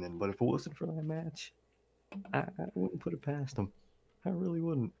ain't winning. But if it wasn't for that match, I wouldn't put it past him. I really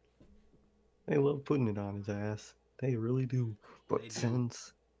wouldn't. They love putting it on his ass. They really do. They But do.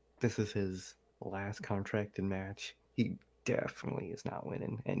 since this is his last contracted match, he definitely is not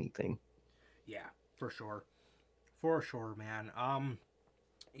winning anything. Yeah, for sure. For sure, man.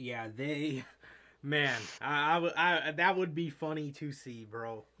 Yeah, they, man, that would be funny to see,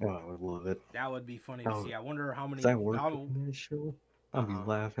 bro. Oh, I would love it. That would be funny to Oh, see. I wonder how cause many. I work How, in that show. I'll be uh-huh.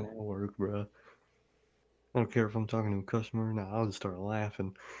 laughing at work, bro. I don't care if I'm talking to a customer. Now I'll just start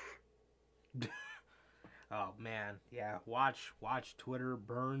laughing. Oh man, yeah. Watch Twitter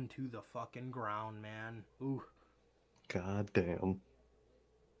burn to the fucking ground, man. Ooh, God damn.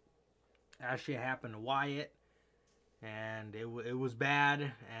 that shit happened to Wyatt, and it was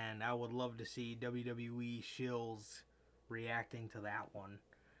bad. And I would love to see WWE shills reacting to that one.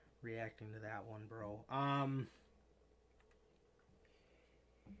 Reacting to that one, bro.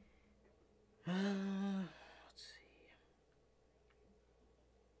 Let's see.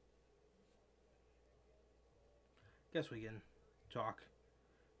 Guess we can talk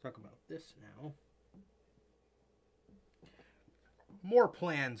about this now. More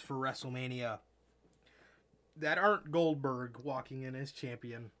plans for WrestleMania that aren't Goldberg walking in as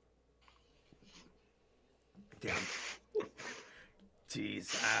champion. Damn.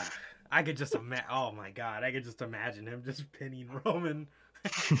 Jeez. I could just imagine. Oh my god. I could just imagine him just pinning Roman.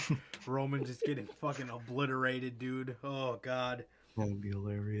 Roman just getting fucking obliterated, dude. Oh god. That would be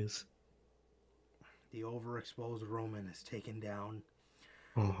hilarious. The overexposed Roman is taken down.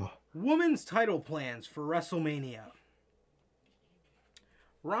 Oh, Women's title plans for WrestleMania.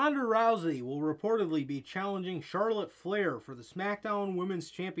 Ronda Rousey will reportedly be challenging Charlotte Flair for the SmackDown Women's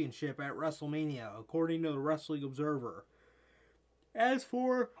Championship at WrestleMania, according to the Wrestling Observer. As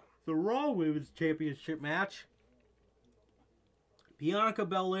for the Raw Women's Championship match, Bianca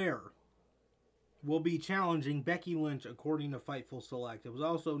Belair will be challenging Becky Lynch, according to Fightful Select. It was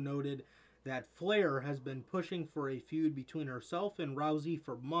also noted that Flair has been pushing for a feud between herself and Rousey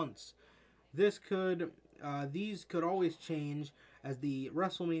for months. These could always change as the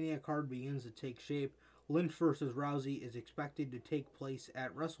WrestleMania card begins to take shape. Lynch versus Rousey is expected to take place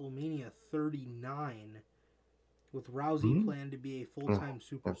at WrestleMania 39, with Rousey Hmm? planned to be a Oh, full-time never mind.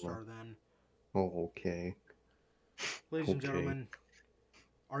 superstar then. Oh, okay. Ladies and Okay. gentlemen,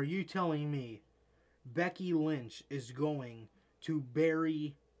 are you telling me Becky Lynch is going to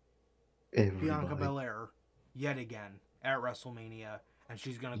bury Bianca Everybody. Belair yet again at WrestleMania, and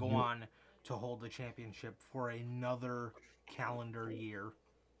she's going to go Yep. on to hold the championship for another calendar year?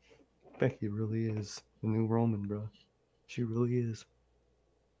 Becky really is the new Roman, bro. She really is.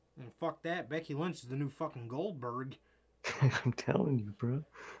 And fuck that, Becky Lynch is the new fucking Goldberg. I'm telling you, bro.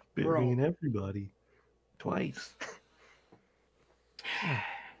 Bro, Burying everybody. Twice. Ah,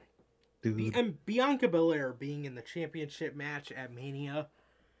 dude, and Bianca Belair being in the championship match at Mania,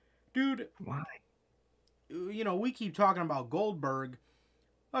 dude. why? We keep talking about Goldberg.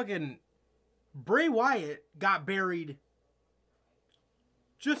 Fucking Bray Wyatt got buried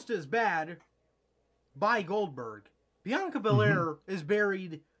just as bad by Goldberg. Bianca Mm-hmm. Belair is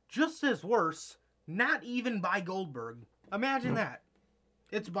buried just as worse, not even by Goldberg. Imagine Nope. that.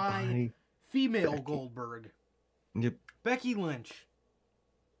 It's by By female Becky. Goldberg. Yep, Becky Lynch.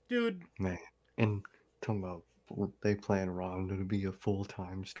 Dude, man. And talking about they plan Ronda to be a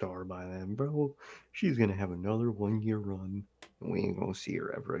full-time star by then, bro. She's gonna have another 1 year run, and we ain't gonna see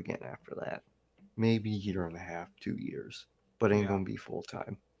her ever again after that. Maybe a year and a half, 2 years, but ain't yeah. gonna be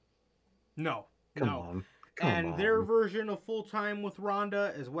full-time. No, Come no. on, come And their on. version of full time with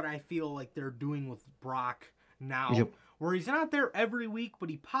Ronda is what I feel like they're doing with Brock now, Yep, where he's not there every week, but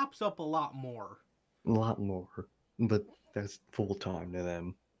he pops up a lot more. a lot more, but that's full-time to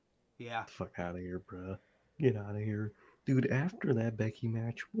them. Yeah. Fuck out of here, bruh. Get out of here. Dude, after that Becky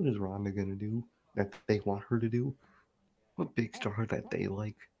match, what is Ronda gonna do that they want her to do? What big star that they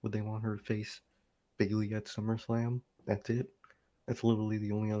like would they want her to face? Bailey at SummerSlam? That's it? That's literally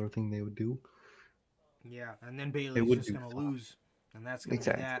the only other thing they would do? Yeah. And then They Bailey's would just do going to something. lose. And that's going to be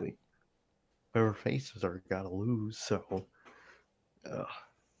that. Exactly. But her faces are gotta lose, so. Ugh,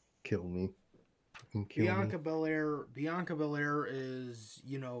 kill me. Fucking kill me. Bianca Belair is,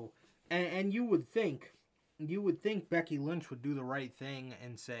 and you would think Becky Lynch would do the right thing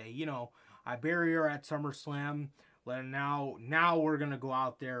and say, I bury her at SummerSlam. Now we're gonna go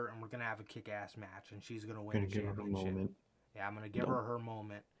out there and we're gonna have a kick-ass match, and she's gonna win Gonna the give her a championship. moment. Yeah, I'm gonna give Nope. her her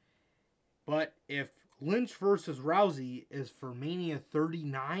moment. But if Lynch versus Rousey is for Mania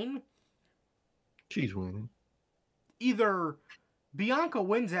 39, She's winning. either Bianca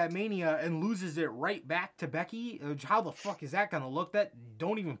wins at Mania and loses it right back to Becky. How the fuck is that gonna look? That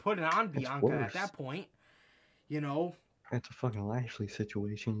don't even put it on That's Bianca at worse. that point. You know, That's a fucking Lashley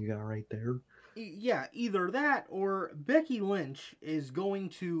situation you got right there. yeah, either that or Becky Lynch is going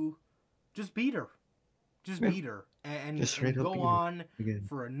to just beat her, just Yeah, beat her, and just straight and up go beat her on again.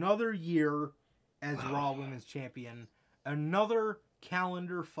 for another year as Raw Women's Champion, another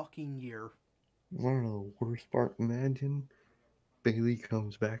calendar fucking year. One of the worst part, imagine Bailey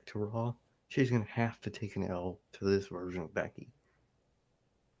comes back to Raw. She's gonna have to take an L to this version of Becky.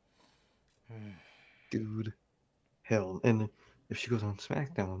 Dude, hell. And if she goes on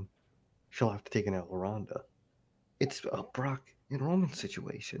SmackDown, she'll have to take an L to Ronda. It's a Brock and Roman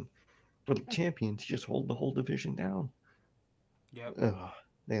situation. For the champions, just hold the whole division down. Yep. Ugh,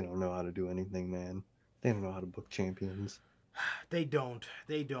 they don't know how to do anything, man. They don't know how to book champions. They don't.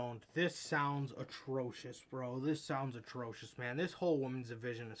 They don't. This sounds atrocious, bro. This sounds atrocious, man. This whole women's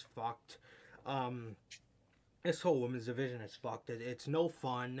division is fucked. Um, this whole women's division is fucked. It's no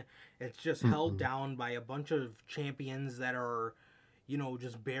fun. It's just held Mm-mm. down by a bunch of champions that are,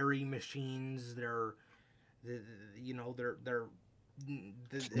 just bury machines. Th- they're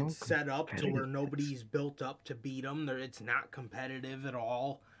It's it's no set up to where competitiveness. nobody's built up to beat them. It's not competitive at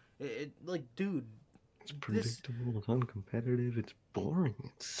all. Like, dude, It's this predictable. It's uncompetitive. It's boring.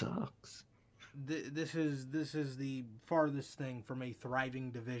 It sucks. this is the farthest thing from a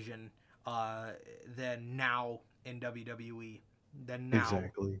thriving division uh, than now in WWE. Than now,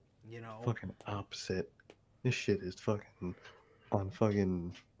 Exactly. you know. Fucking opposite. This shit is fucking on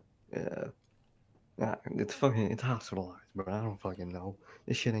fucking. Uh, it's hospitalized, bro. I don't fucking know.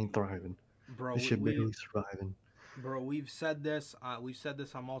 This shit ain't thriving. Bro, This we, shit we barely surviving. Bro, we've said this. We've said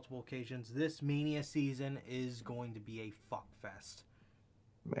this on multiple occasions. This Mania season is going to be a fuck fest.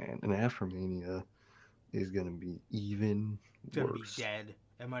 Man, and after Mania is gonna be even It's gonna be worse. dead.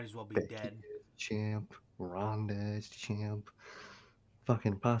 It might as well be Becky dead. as champ, Ronda as champ,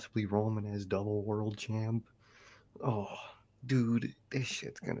 fucking possibly Roman as double world champ. Oh, dude, this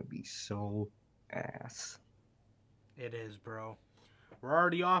shit's gonna be so ass. It is, bro. We're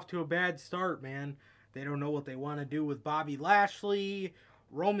already off to a bad start, man. They don't know what they want to do with Bobby Lashley.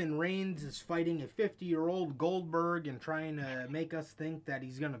 Roman Reigns is fighting a 50-year-old Goldberg and trying to make us think that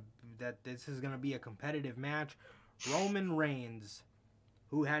this is gonna be a competitive match. Roman Reigns,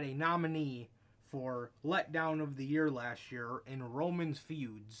 who had a nominee for letdown of the year last year in Roman's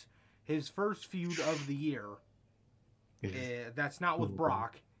feuds, his first feud of the year, Is that's not with Goldberg.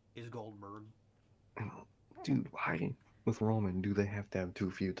 Brock, is Goldberg. Dude, why with Roman do they have to have two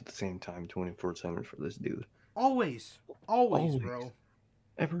feuds at the same time 24/7 for this dude? Always, always, Always. bro.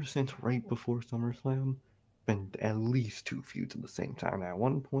 Ever since right before SummerSlam, been at least two feuds at the same time. At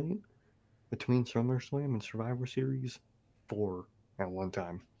one point, between SummerSlam and Survivor Series, four at one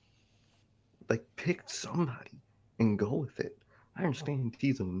time. Like, pick somebody and go with it. I understand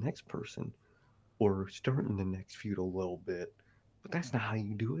teasing the next person or starting the next feud a little bit, but that's not how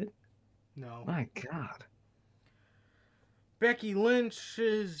you do it. No. My God. Becky Lynch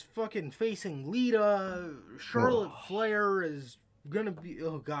is fucking facing Lita. Charlotte Oh, Flair is gonna be.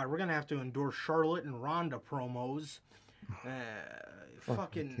 Oh god, we're gonna have to endure Charlotte and Ronda promos. Uh,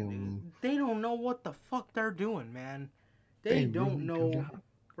 fucking kill me. they don't know what the fuck they're doing, man. They They don't really do know, not.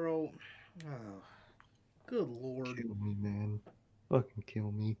 bro. Oh, good lord. Kill me, man. Fucking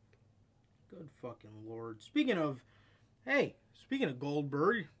kill me. Good fucking lord. Speaking of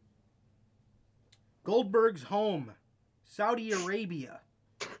Goldberg, Goldberg's home, Saudi Arabia.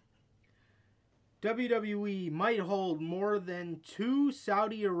 WWE might hold more than 2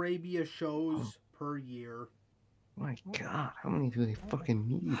 Saudi Arabia shows per year. My God, how many do they fucking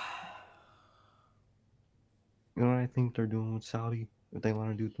need? You know what I think they're doing with Saudi? If they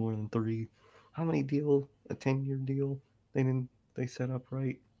want to do more than three, how many deal? A 10-year deal? They didn't. They set up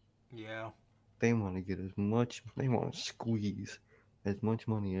right. Yeah. They want to get as much. They want to squeeze as much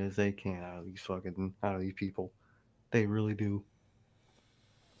money as they can out of these people. They really do.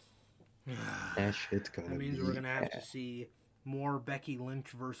 That shit's That gonna means we're be going to have to see more Becky Lynch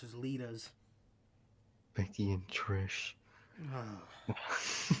versus Lita's. Becky and Trish.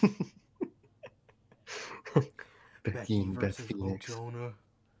 Becky Becky and Beth versus Phoenix. Ochona.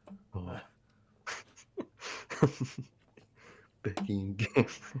 Oh. Becky and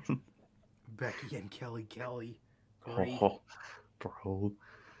Cameron. Becky and Kelly. Great. Oh, bro.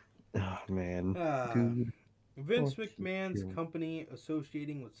 Oh, man. Uh, Dude, Vince fucking McMahon's kill. company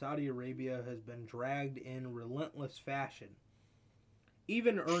associating with Saudi Arabia has been dragged in relentless fashion,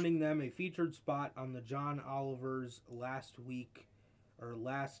 even earning them a featured spot on the John Oliver's last week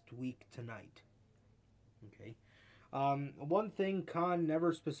tonight. Okay. One thing Khan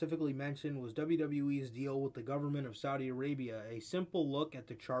never specifically mentioned was WWE's deal with the government of Saudi Arabia. A simple look at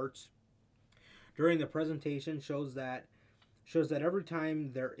the charts during the presentation shows that every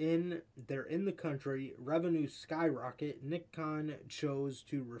time they're in the country, revenues skyrocket. Nick Khan chose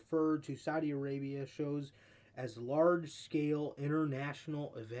to refer to Saudi Arabia shows as large-scale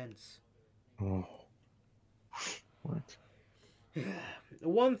international events. Oh, what?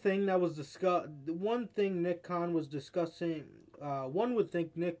 One thing that was discussed. One thing Nick Khan was discussing. One would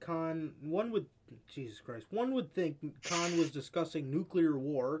think Nick Khan. One would. Jesus Christ. One would think Khan was discussing nuclear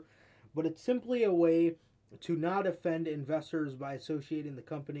war, but it's simply a way to not offend investors by associating the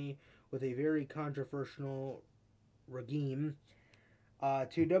company with a very controversial regime.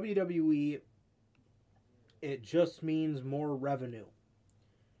 To WWE, it just means more revenue.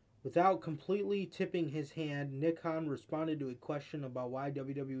 Without completely tipping his hand, Nick Khan responded to a question about why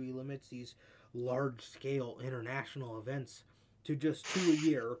WWE limits these large scale international events to just 2 a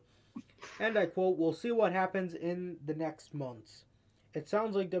year. And I quote, "We'll see what happens in the next months." It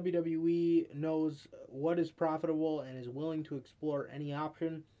sounds like WWE knows what is profitable and is willing to explore any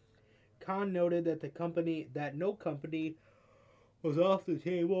option. Khan noted that no company was off the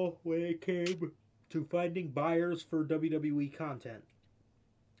table when it came to finding buyers for WWE content.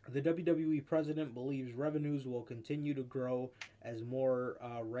 The WWE president believes revenues will continue to grow as more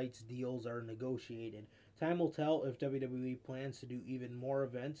rights deals are negotiated. Time will tell if WWE plans to do even more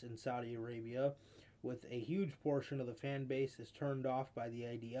events in Saudi Arabia, with a huge portion of the fan base is turned off by the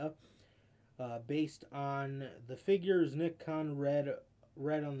idea. Based on the figures Nick Khan read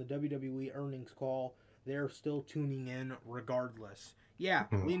on the WWE earnings call, they're still tuning in regardless. Yeah,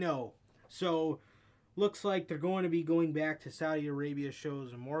 we Oh, know. So looks like they're going to be going back to Saudi Arabia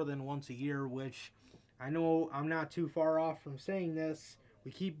shows more than once a year, which I know I'm not too far off from saying this.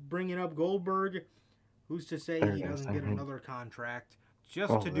 We keep bringing up Goldberg. Who's to say They're he gonna doesn't sign get him. another contract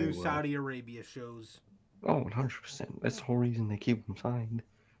just Oh, to they do will. Saudi Arabia shows? Oh, 100%. That's the whole reason they keep him signed.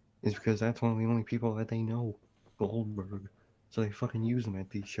 Is because that's one of the only people that they know, Goldberg. So they fucking use him at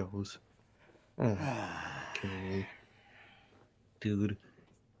these shows. Ah, kill me. Dude.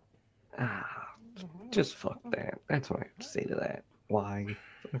 Ah, just fuck that. That's what I have to say to that. Why?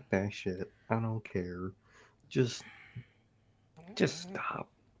 Fuck that shit. I don't care. Just, just stop.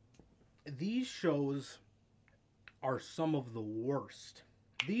 These shows are some of the worst.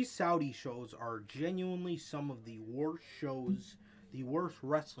 These Saudi shows are genuinely some of the worst shows, the worst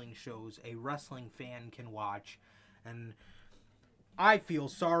wrestling shows a wrestling fan can watch. And I feel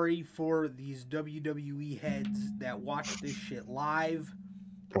sorry for these WWE heads that watch this shit live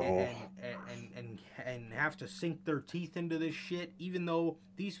Oh, and have to sink their teeth into this shit, even though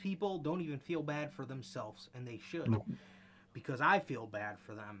these people don't even feel bad for themselves, and they should, no. because I feel bad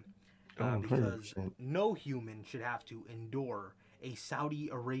for them, Oh, because 100%. no human should have to endure a Saudi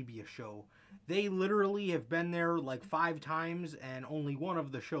Arabia show. They literally have been there like 5 times, and only one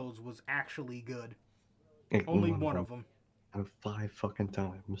of the shows was actually good. Hey, Only one of one them. of them. Out of 5 fucking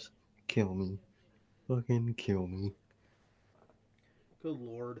times. Kill me. Fucking kill me. Good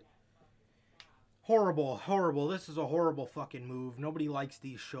lord. Horrible, horrible. This is a horrible fucking move. Nobody likes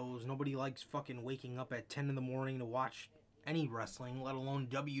these shows. Nobody likes fucking waking up at 10 in the morning to watch any wrestling, let alone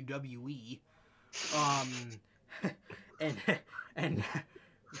WWE. Um, and and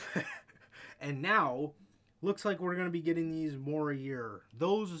and now looks like we're gonna be getting these more a year.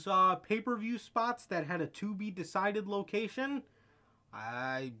 Those pay-per-view spots that had a to be decided location,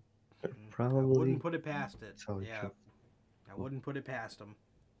 I I wouldn't Probably. put it past it. Sorry, Yeah, Chuck. I wouldn't put it past them.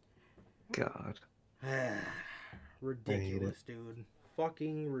 God. I hate it. Ridiculous, dude.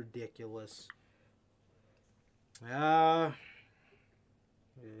 Fucking ridiculous. Uh,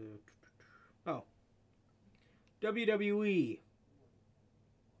 oh, WWE.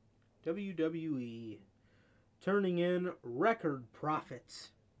 WWE turning in record profits.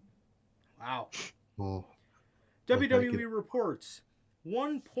 Wow. Oh, like I get. WWE reports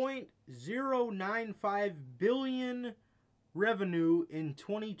 1.095 billion revenue in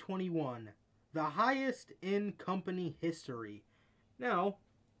 2021, the highest in company history. Now,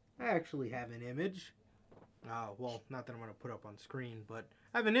 I actually have an image. Well, not that I'm going to put up on screen, but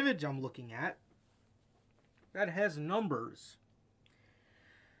I have an image I'm looking at that has numbers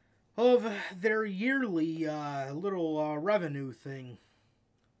of their yearly little revenue thing.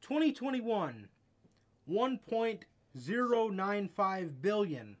 2021, 1.095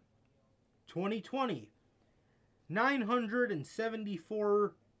 billion. 2020,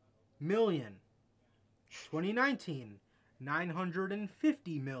 974 million. 2019,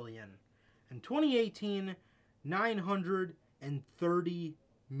 950 million. And 2018, 930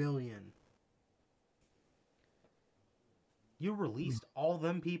 million. You released all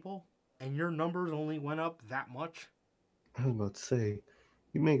them people and your numbers only went up that much? I was about to say,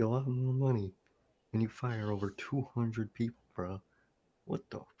 you make a lot more money and you fire over 200 people, bro. What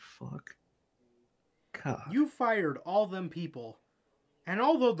the fuck? God. You fired all them people, and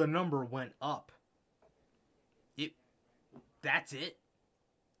although the number went up, it that's it.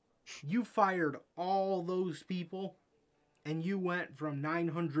 You fired all those people and you went from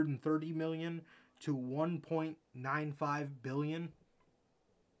 930 million to 1.95 billion.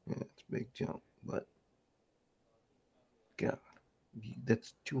 Yeah, it's a big jump, but God,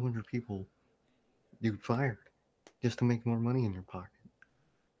 that's 200 people you fired just to make more money in your pocket.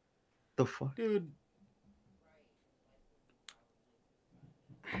 The fuck? Dude,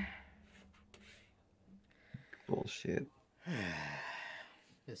 Bullshit.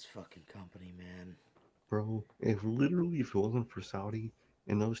 this fucking company, man. Bro, if it wasn't for Saudi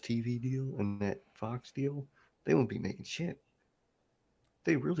and those TV deal and that Fox deal, they wouldn't be making shit.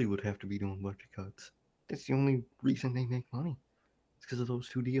 They really would have to be doing budget cuts. That's the only reason they make money. It's because of those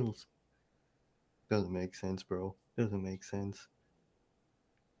two deals. Doesn't make sense, bro. Doesn't make sense.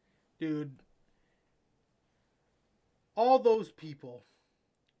 Dude, all those people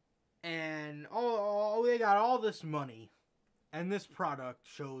and all they got all this money and this product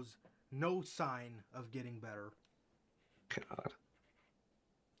shows no sign of getting better. God.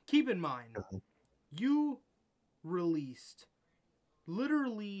 Keep in mind, God. you released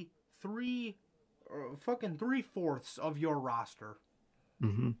literally fucking 3/4 of your roster,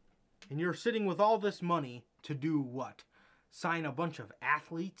 Mm-hmm. and you're sitting with all this money to do what? Sign a bunch of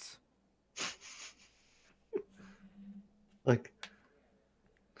athletes? Like,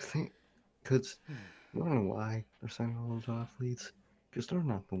 think, because You wanna know why they're signing all those athletes? Because they're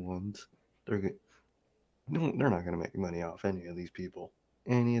not the ones. They're good. No, they're not gonna make money off any of these people.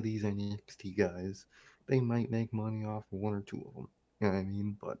 Any of these NXT guys, they might make money off one or two of them. You know what I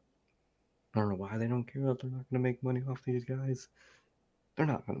mean? But I don't know why they don't care that they're not gonna make money off these guys. They're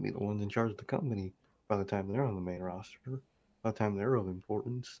not gonna be the ones in charge of the company by the time they're on the main roster. By the time they're of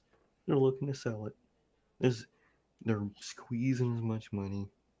importance, they're looking to sell it. There's They're squeezing as much money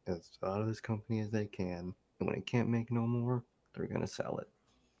as out of this company as they can, and when they can't make no more, they're gonna sell it.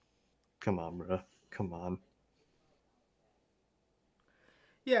 Come on, bruh. Come on.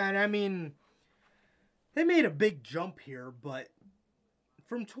 Yeah, and I mean, they made a big jump here, but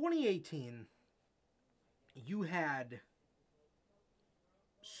from 2018, you had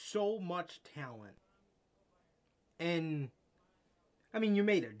so much talent. And, I mean, you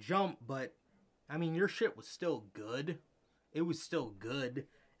made a jump, but, I mean, your shit was still good. It was still good,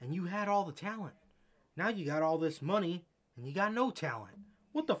 and you had all the talent. Now you got all this money, and you got no talent.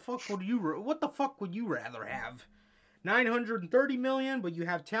 What the fuck would you rather have? 930 million, but you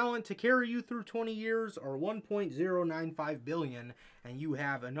have talent to carry you through 20 years, or 1.095 billion, and you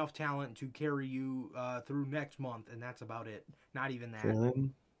have enough talent to carry you through next month, and that's about it. Not even For that.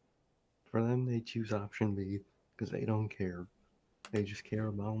 them, for them, they choose option B because they don't care. They just care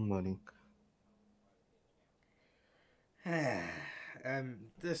about money.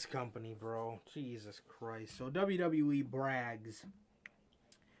 This company, bro. Jesus Christ. So WWE brags.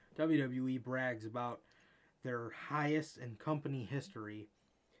 WWE brags about their highest in company history.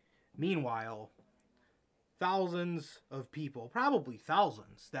 Meanwhile, thousands of people, probably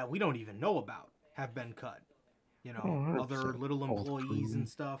thousands that we don't even know about, have been cut. You Oh, know, other 100%. little All the employees crew. and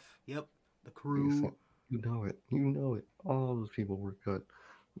stuff. Yep, the Like I crew. said, you know it. You know it. All those people were cut.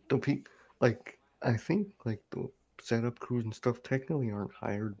 The pe like I think like the setup crews and stuff technically aren't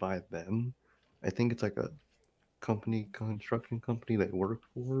hired by them. I think it's like a construction company they work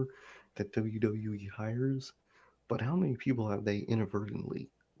for that WWE hires. But how many people have they inadvertently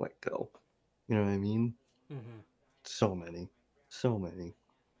let go? You know what I mean? Mm-hmm. So many. So many.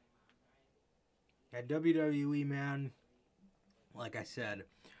 At WWE, man, like I said,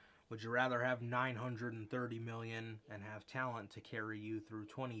 would you rather have 930 million and have talent to carry you through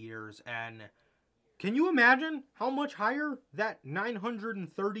 20 years? And can you imagine how much higher that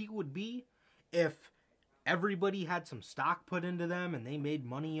 930 would be if everybody had some stock put into them and they made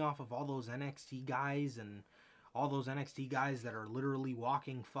money off of all those NXT guys and all those NXT guys that are literally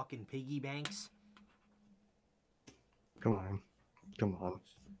walking fucking piggy banks? Come on. Come on.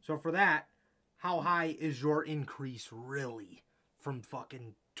 So for that, how high is your increase really from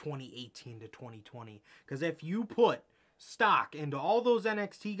fucking 2018 to 2020? Because if you put stock into all those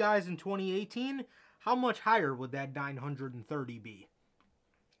NXT guys in 2018, how much higher would that 930 be?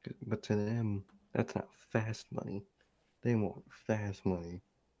 But to them, that's not fast money. They want fast money.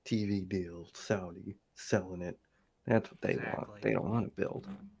 TV deals, Saudi, selling it. That's what they want. Exactly. They don't want to build.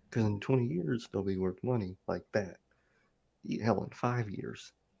 Because in 20 years, they'll be worth money like that. Hell, in 5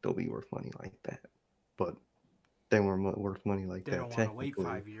 years, they'll be worth money like that. But they weren't worth money like They that don't want to wait technically.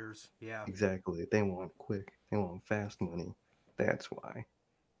 5 years. Yeah. Exactly. They want quick. They want fast money. That's why.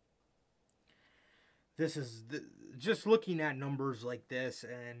 This is just looking at numbers like this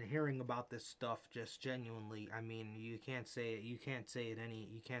and hearing about this stuff just genuinely, I mean, you can't say it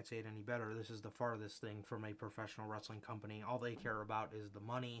any better. This is the farthest thing from a professional wrestling company. All they care about is the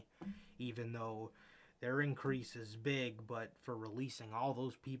money, even though their increase is big, but for releasing all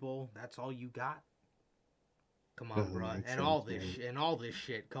those people, that's all you got. Come on, Doesn't bruh. make And sense, man. all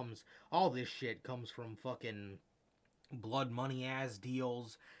this shit comes from fucking blood money ass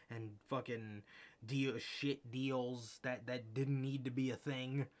deals and fucking deals that didn't need to be a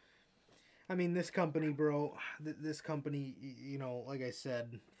thing. I mean, this company, bro, this company, you know, like I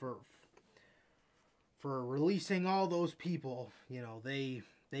said, for releasing all those people, you know, they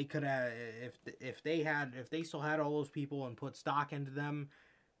could have if they still had all those people and put stock into them,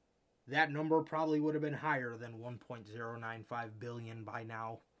 that number probably would have been higher than 1.095 billion by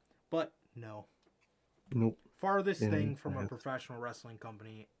now. But no, Nope. farthest It thing ain't from a fast. professional wrestling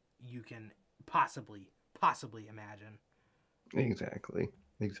company you can possibly imagine. Exactly.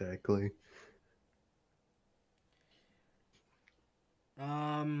 Exactly.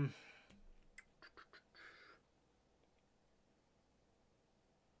 Um,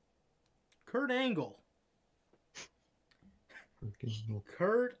 Kurt Angle, Freaking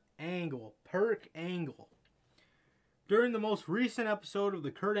Perk Angle. During the most recent episode of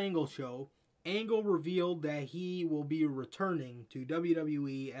the Kurt Angle Show, Angle revealed that he will be returning to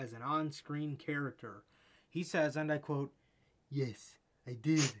WWE as an on-screen character. He says, and I quote, "Yes, I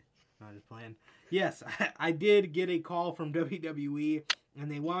did." No, I'm just playing. Yes, I did get a call from WWE,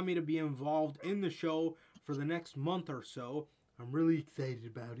 and they want me to be involved in the show for the next month or so. I'm really excited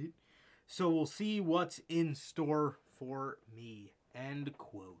about it. So we'll see what's in store for me. End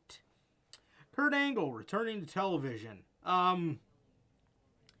quote. Kurt Angle returning to television.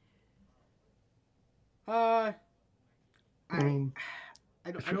 Uh, I I, mean,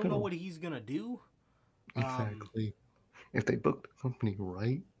 I if you're don't know gonna what he's gonna do. Um, exactly, if they book the company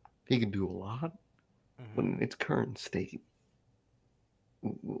right, he can do a lot. But mhm. in its current state,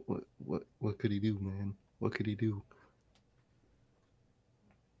 what could he do, man? What could he do?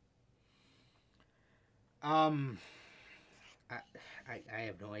 um, I, I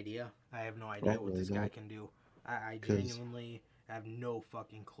have no idea. I have no I idea what really this guy don't, can do. I because genuinely have no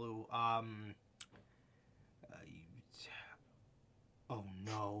fucking clue. Uh, oh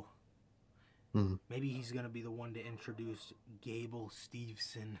no. hmm. Maybe he's gonna be the one to introduce Gable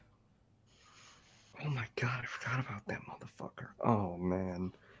Steveson. Oh my god, I forgot about that motherfucker. Oh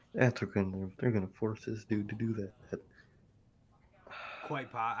man, they're gonna force this dude to do that.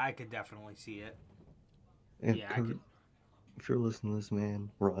 I could definitely see it. And Yeah, I Kurt, could. if you're listening to this,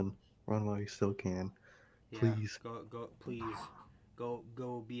 man, run while you still can, Yeah, please. go, please,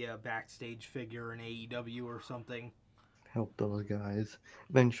 go be a backstage figure in AEW or something. Help those guys.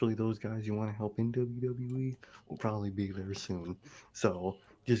 Eventually, those guys you want to help in WWE will probably be there soon. So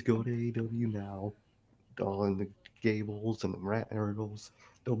just go to AEW now. All in the Gables and the Rat Turtles,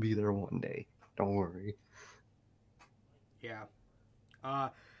 they'll be there one day. Don't worry. Yeah. Uh,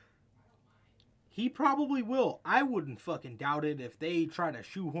 he probably will. I wouldn't fucking doubt it if they try to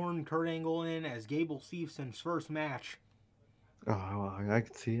shoehorn Kurt Angle in as Gable Stevenson's first match. Oh, I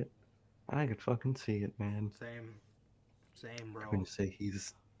could see it. I could fucking see it, man. Same, same, They're bro. gonna say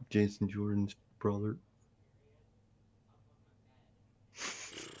he's Jason Jordan's brother.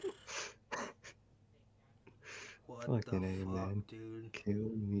 What the Fucking A, fuck, man. dude?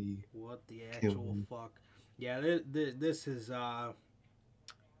 Kill me. What the Kill actual me. fuck? Yeah, this is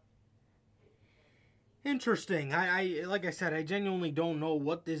interesting. I like I said, I genuinely don't know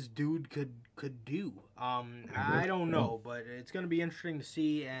what this dude could do. I I really don't don't. know, but it's gonna be interesting to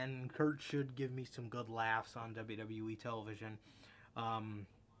see. And Kurt should give me some good laughs on WWE television. Um,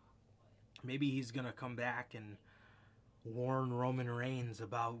 maybe he's gonna come back and warn Roman Reigns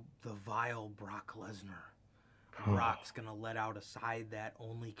about the vile Brock Lesnar. Oh, Brock's gonna let out a side that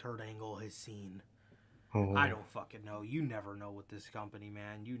only Kurt Angle has seen. I oh. don't fucking know. You never know with this company,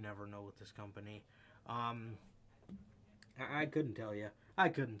 man. You never know with this company. Um, I couldn't tell you. I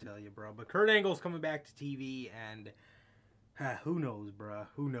couldn't tell you, bro. But Kurt Angle's coming back to TV, and who knows, bro?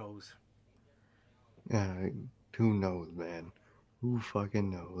 Who knows? Uh, who knows, man? Who fucking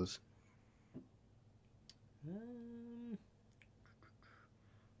knows? Um,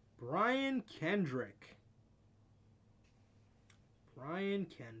 Brian Kendrick. Brian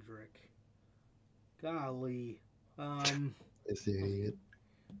Kendrick. Golly. This idiot.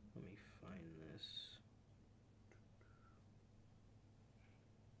 Let me find this.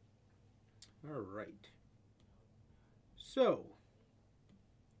 All right. So,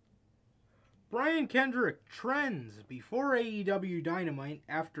 Brian Kendrick trends before AEW Dynamite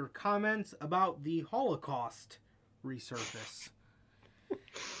after comments about the Holocaust resurface.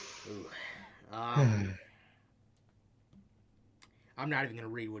 Ooh. I'm not even gonna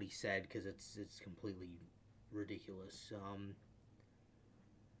read what he said because it's completely ridiculous.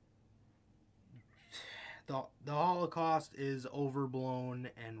 The Holocaust is overblown,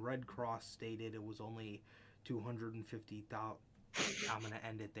 and Red Cross stated it was only 250,000. I'm gonna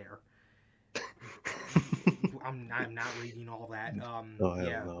end it there. I'm not reading all that. Oh hell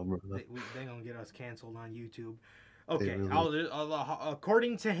Yeah, no, bro. they gonna get us canceled on YouTube. They Okay, really.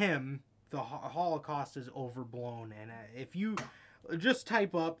 according to him, the Holocaust is overblown, and if you just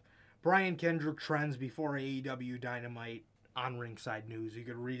type up Brian Kendrick trends before AEW Dynamite on Ringside News, you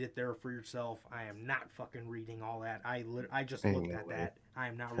could read it there for yourself. I am not fucking reading all that. I just Ain't looked no at way. that. I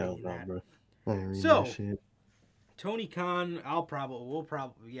am not Hell reading no, that. bro. I ain't reading that So shit. Tony Khan,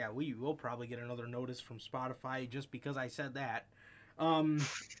 we will probably get another notice from Spotify just because I said that. Um,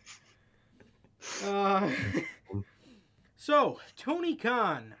 uh, so Tony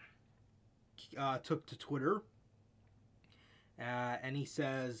Khan took to Twitter, and he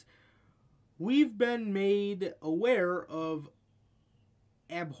says, "We've been made aware of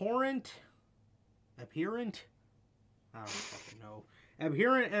abhorrent, abhorrent, I don't fucking know."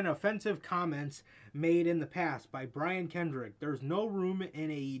 Abhorrent and offensive comments made in the past by Brian Kendrick. There's no room in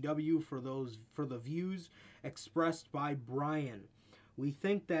AEW for the views expressed by Brian. We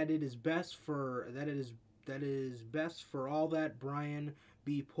think that it is best for all that Brian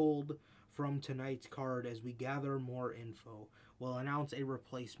be pulled from tonight's card as we gather more info. We'll announce a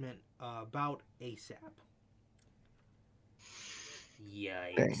replacement bout ASAP. Damn.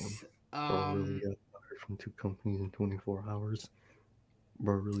 Yikes. Bro really got fired from 2 companies in 24 hours.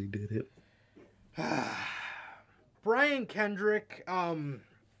 Bro really did it. Brian Kendrick,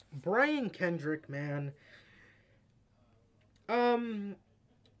 man. Um,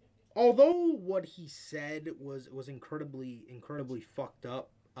 although what he said was incredibly fucked up,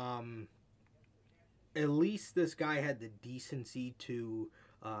 at least this guy had the decency to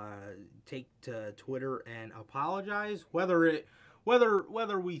take to Twitter and apologize. Whether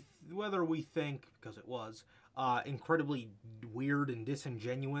we think, because it was incredibly weird and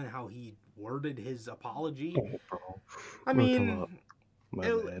disingenuous how he worded his apology. Oh, bro. I We're talking about mean, my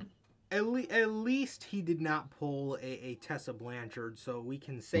at, bad. at least he did not pull a Tessa Blanchard, so we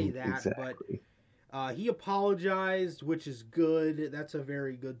can say that. Exactly. But he apologized, which is good. That's a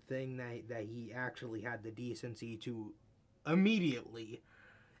very good thing that he actually had the decency to immediately,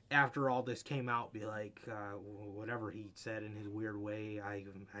 after all this came out, be like, whatever he said in his weird way, I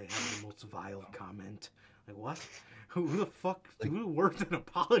have the most vile comment. Like, what? Who the fuck? Who words an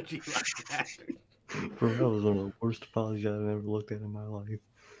apology like that? Bro, that was one of the worst apologies I've ever looked at in my life.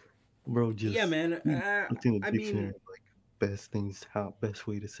 Bro, just Yeah, man. looked in the I dictionary, mean, like, best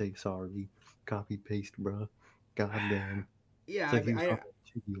way to say sorry. Copy paste, bro. Goddamn. yeah. It's like he was talking about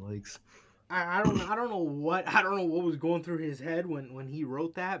shit he likes. I don't know what was going through his head when he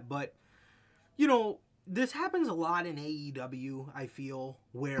wrote that, but this happens a lot in AEW. I feel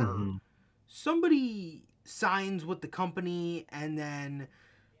where somebody signs with the company and then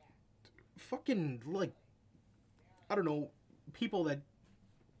fucking, like, I don't know, people that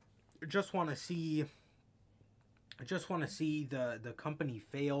just want to see the company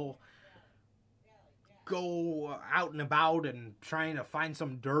fail go out and about and trying to find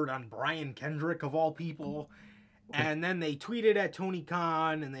some dirt on Brian Kendrick of all people, and then they tweet it at Tony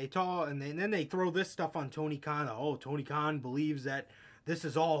Khan and then they throw this stuff on Tony Khan. Oh, Tony Khan believes that this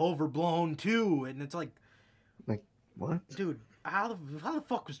is all overblown too, and it's like what, dude? How the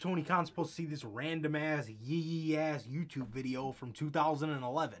fuck was Tony Khan supposed to see this random ass yee ass YouTube video from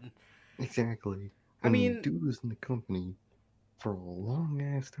 2011? Exactly. I mean, dude was in the company for a long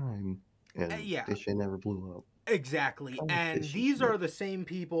ass time, and yeah, this shit never blew up. exactly. And these are the same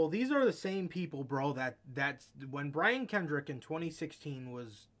people. These are the same people, bro. That's when Brian Kendrick in 2016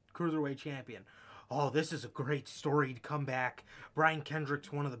 was Cruiserweight champion. Oh, this is a great storied comeback. Brian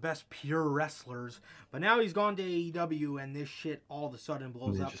Kendrick's one of the best pure wrestlers, but now he's gone to AEW, and this shit all of a sudden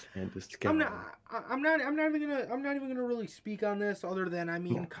blows up. Just had this I'm not even gonna really speak on this, other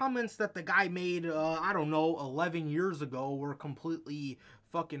than comments that the guy made I don't know 11 years ago were completely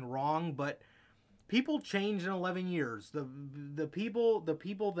fucking wrong, but people change in 11 years. The people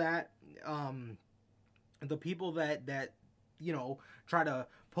that try to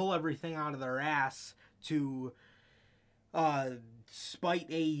pull everything out of their ass to spite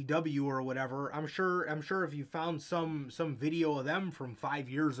AEW or whatever. I'm sure if you found some video of them from 5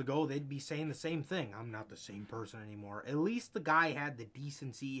 years ago, they'd be saying the same thing. I'm not the same person anymore. At least the guy had the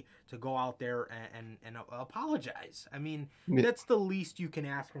decency to go out there and apologize. I mean, that's the least you can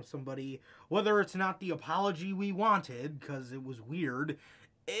ask from somebody. Whether it's not the apology we wanted because it was weird,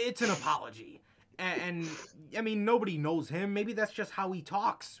 it's an apology. And I mean, nobody knows him. Maybe that's just how he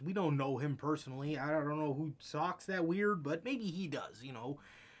talks. We don't know him personally. I don't know who talks that weird, but maybe he does,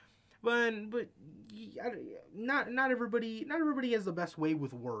 But not everybody has the best way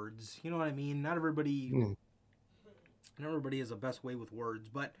with words. You know what I mean? Not everybody has the best way with words.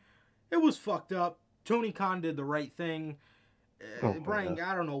 But it was fucked up. Tony Khan did the right thing. Brian,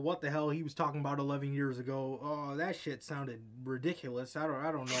 I don't know what the hell he was talking about 11 years ago. Oh, that shit sounded ridiculous. I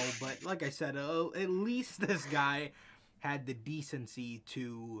don't know, but like I said, at least this guy had the decency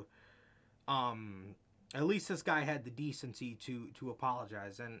to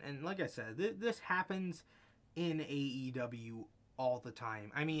apologize. And like I said, this happens in AEW all the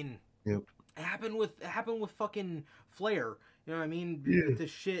time. I mean, it happened with fucking Flair. You know what I mean? Yeah.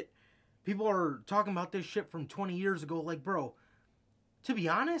 This shit, people are talking about this shit from 20 years ago. Like, bro, to be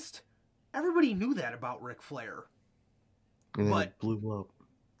honest, everybody knew that about Ric Flair. And then it blew up.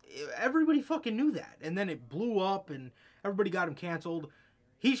 Everybody fucking knew that. And then it blew up and everybody got him canceled.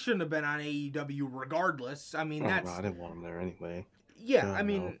 He shouldn't have been on AEW regardless. I mean, I didn't want him there anyway. Yeah, I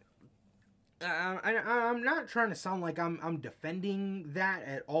mean, I'm not trying to sound like I'm defending that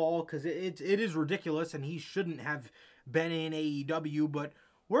at all, because it is ridiculous and he shouldn't have been in AEW, but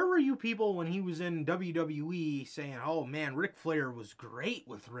where were you people when he was in WWE saying, oh man, Ric Flair was great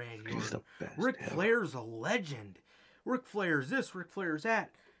with Randy Orton. Ric Flair's a legend. Ric Flair's this, Ric Flair's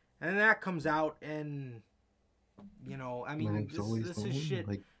that. And that comes out, and you know, I And mean, it was always this is known, shit.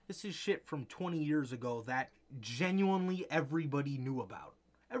 like, This is shit from 20 years ago that genuinely everybody knew about.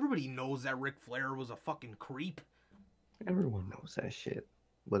 Everybody knows that Ric Flair was a fucking creep. everyone knows that shit.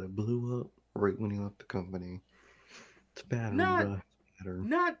 But it blew up right when he left the company. It's a pattern, Not, bruh. It's a pattern.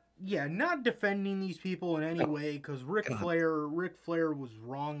 not defending these people in any Oh, way, because God. Ric Flair was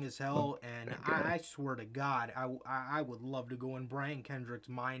wrong as Oh, hell, and thank God. I swear to God, I would love to go in Brian Kendrick's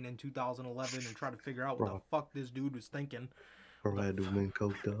mind in 2011 and try to figure out what the Bro, fuck this dude was thinking. bro The had to have been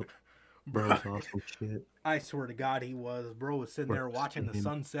coked up. Bro bro, saw some shit. I swear to God, he was. Bro was sitting Bro there was watching the spinning.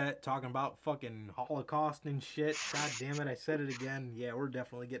 sunset, talking about fucking Holocaust and shit. God damn it, I said it again. Yeah, we're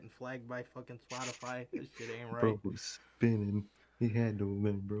definitely getting flagged by fucking Spotify. This shit ain't right. Bro was spinning. He had to have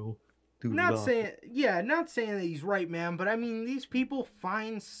been, bro. Dude was Not awesome. saying, yeah, not saying that he's right, man, but I mean, these people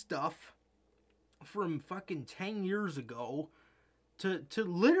find stuff from fucking 10 years ago to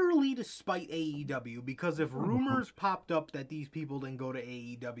literally to spite AEW, because if Uh-huh. rumors popped up that these people didn't go to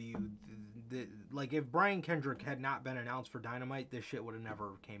AEW, like if Brian Kendrick had not been announced for Dynamite, this shit would have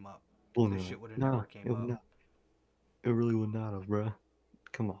never came up. Well, This no. shit would have never No, it came would up. not. It really would not have, bro.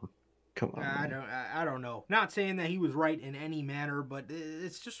 Come on. Come on, man. I don't know. Not saying that he was right in any manner, but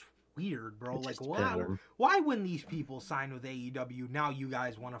it's just weird, bro. It's Like just a pattern. why when these people sign with AEW, now you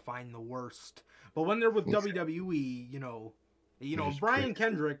guys want to find the worst. But when they're with Exactly. WWE, They're just Brian pricks.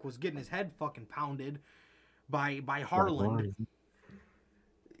 Kendrick was getting his head fucking pounded by By Harland. lying.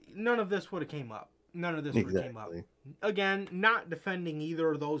 None of this would have came up. None of this would have came up. Exactly. Again, not defending either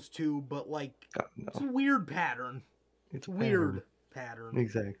of those two, but like God, it's a no. weird pattern. It's a Weird pattern. pattern.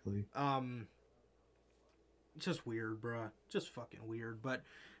 Exactly. Just weird, bruh. Just fucking weird. But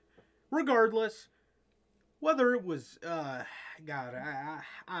regardless, whether it was, God,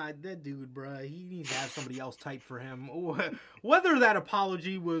 that dude, bruh, he needs to have somebody else type for him. Whether that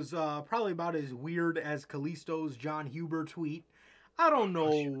apology was probably about as weird as Kalisto's John Huber tweet, I don't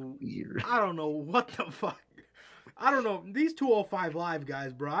know. Weird. I don't know what the fuck. I don't know. These 205 Live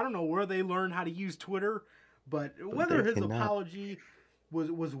guys, bro, I don't know where they learned how to use Twitter, but But whether they his cannot. apology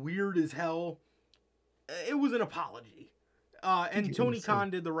was weird as hell, it was an apology. And It Tony was so. Khan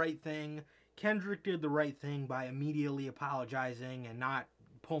did the right thing. Kendrick did the right thing by immediately apologizing and not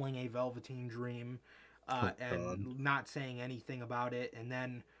pulling a Velveteen Dream, Oh, God. and not saying anything about it. And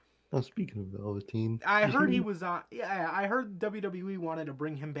then Now, speaking of Velveteen, I did you heard hear he me? was on. Yeah, I heard WWE wanted to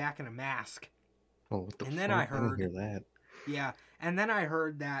bring him back in a mask. Oh, what the And then I fuck? I didn't heard, hear that. yeah, and then I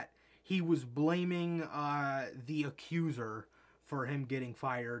heard that he was blaming the accuser for him getting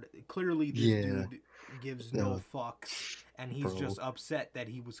fired. Clearly, this Yeah. dude gives no Uh, fucks, and he's bro. just upset that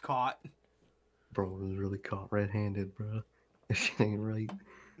he was caught. Bro was really caught red-handed, bro. That shit ain't right.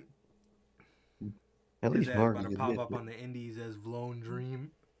 At His least ass about to Marty pop admitted up on the indies as Vlone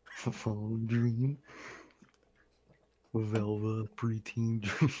Dream. it. Phone dream. Velva preteen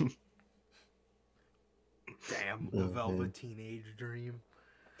dream. Damn, the Oh, Velvet man. Teenage Dream.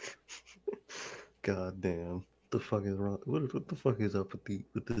 God damn. The fuck is wrong? What the fuck is up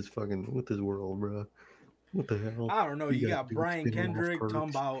with this world, bro? What the hell? I don't know. You You got got dudes Brian spinning off Kendrick talking perks.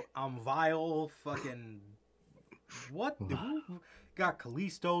 about I'm vile. Fucking what? Who got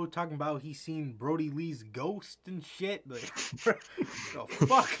Kalisto talking about he seen Brody Lee's ghost and shit? Like, the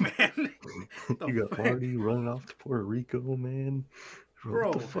fuck, man? The You got fuck? Marty running off to Puerto Rico, man. Bro,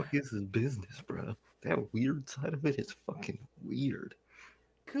 what the Bro, fuck is his business, bro? That weird side of it is fucking weird.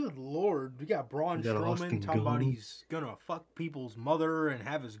 good lord. We got Braun You got Strowman Austin talking about Gunn. he's gonna fuck people's mother and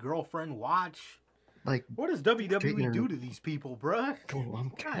have his girlfriend watch. Like, What does taking WWE her. do to these people, bruh? Oh, I'm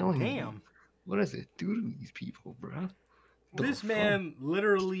God telling you. damn. What does it do to these people, bro? The This fuck? man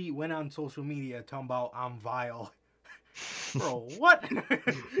literally went on social media talking about I'm vile. Bro, what?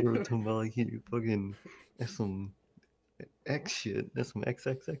 We're talking about like you fucking. That's some X shit. That's some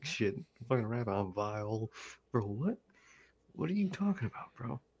XXX shit. Fucking rap on vile. Bro, what? What are you talking about,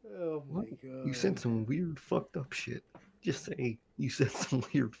 bro? Oh What? my You said god. some weird fucked up shit. Just say you said some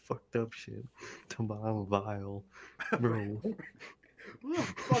weird fucked up shit. Talking about I'm vile. Bro, what? Who the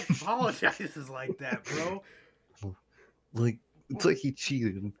fuck apologizes like that, bro? Like, it's like he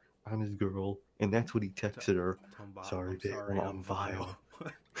cheated on his girl, and that's what he texted her. Sorry, I'm babe, sorry, I'm I'm vile.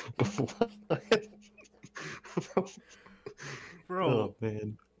 vile. What? Bro, Oh,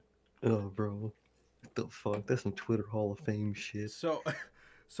 man. Oh, bro. What the fuck? That's some Twitter Hall of Fame shit. so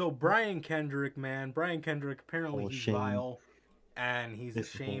so Brian Kendrick, man, Brian Kendrick apparently Hall of he's Shame. vile and he's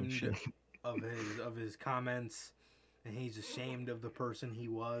It's a Hall of ashamed Shame. of his comments and he's ashamed of the person he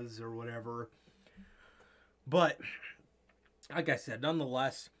was or whatever. But like I said,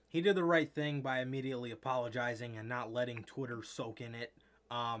 nonetheless, he did the right thing by immediately apologizing and not letting Twitter soak in it.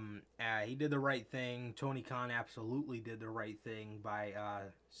 He did the right thing. Tony Khan absolutely did the right thing by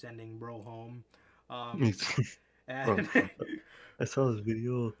sending Bro home. Um, Bro, and I saw this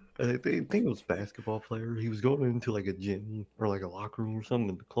video. I think it was a basketball player. He was going into like a gym or like a locker room or something,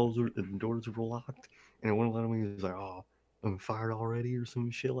 and the doors were locked, and it wouldn't let him. He was like, "Oh, I'm fired already," or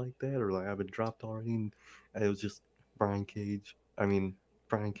some shit like that, or like I've been dropped already. And it was just Brian Cage. I mean,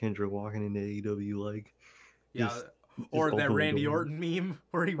 Brian Kendrick walking into AEW like yeah, just just or that open the Randy door. Orton meme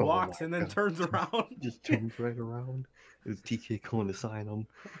where he Oh my walks and then god, turns around. just turns right around. It was TK going to sign him.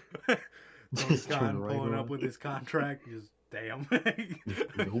 Tony Just turn Khan right pulling up around. with his contract. Just damn.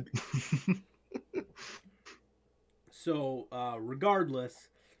 Just nope. So, regardless,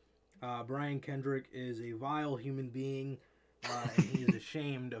 Brian Kendrick is a vile human being, and he is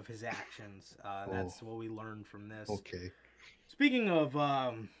ashamed of his actions. Oh, That's what we learned from this. okay. Speaking of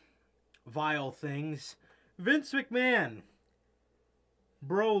vile things, Vince McMahon,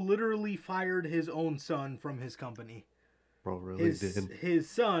 bro, literally fired his own son from his company. Bro really His did. his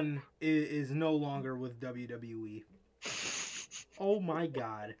son is no longer with WWE. Oh my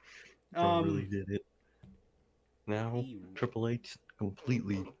god. Bro really Um, did it. Now he Triple H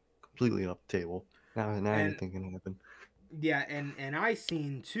completely off the table. Now and anything can happen. yeah, and I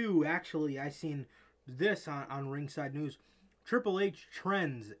seen too. Actually, I seen this on Ringside News. Triple H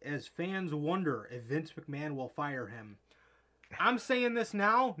trends as fans wonder if Vince McMahon will fire him. I'm saying this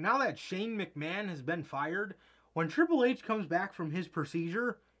now. Now that Shane McMahon has been fired, when Triple H comes back from his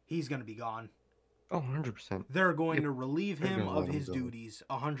procedure, he's gonna be gone. Oh, 100%. They're going Yep, to relieve they're him gonna of let him his go. duties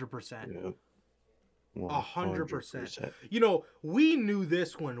 100%. Yeah, A hundred percent. 100%. You know, we knew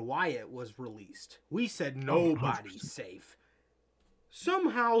this when Wyatt was released. We said Oh, nobody's 100%. safe.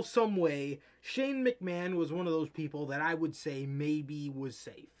 Somehow, some way, Shane McMahon was one of those people that I would say maybe was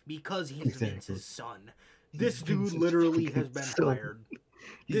safe because he's Exactly. Vince's son. He's This dude Vince's literally fucking has been son. fired.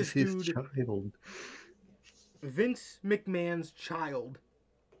 He's This his dude, child. Vince McMahon's child.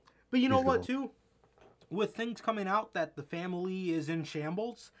 But you know He's what, gone. too? With things coming out that the family is in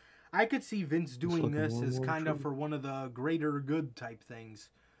shambles, I could see Vince It's doing looking this more and as more kind of true. for one of the greater good type things.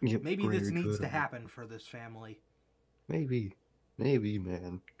 Yep, Maybe this greater needs good. to happen for this family. Maybe, maybe,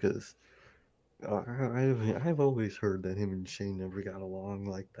 man. Because I've always heard that him and Shane never got along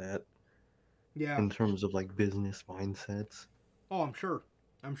like that Yeah. in terms of like business mindsets. Oh, I'm sure.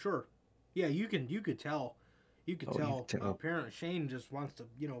 I'm sure. Yeah, you could tell. You could Oh, you tell. can tell. Apparently, Shane just wants to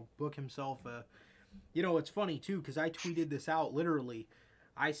book himself a. It's funny too because I tweeted this out literally.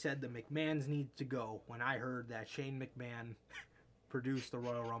 I said the McMahons need to go when I heard that Shane McMahon produced the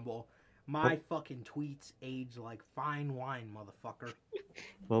Royal Rumble. My Well, fucking tweets age like fine wine, motherfucker.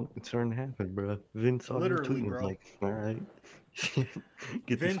 it's starting to happen, bro. Vince saw your tweet Literally, and was bro. like, "All right,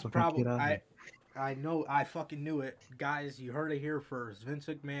 get this Vince fucking probably kid out of here." I know I fucking knew it. Guys, you heard it here first. Vince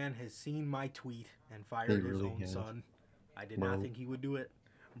McMahon has seen my tweet and He fired his really own has, son. I did not bro. think he would do it.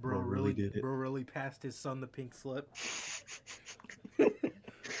 Bro, really did it. Bro really passed his son the pink slip.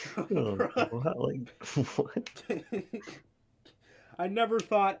 Oh, bro, like what? I never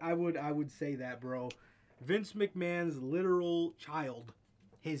thought I would say that, bro. Vince McMahon's literal child,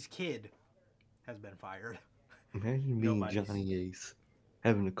 his kid, has been fired. Imagine being Nobody's. Johnny Ace,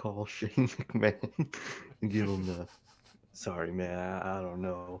 having to call Shane McMahon and give him the, "Sorry, man, I don't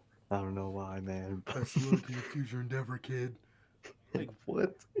know. I don't know why, man." Best of luck in your future endeavor, kid. Like,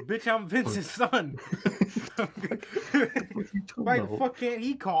 What? bitch, I'm What Vince's son. the fuck are you talking Why the about? fuck can't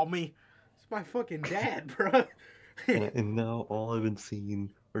he call me? It's my fucking dad, bro. And now all I've been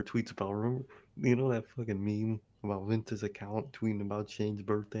seeing are tweets about, remember, you know that fucking meme about Vince's account tweeting about Shane's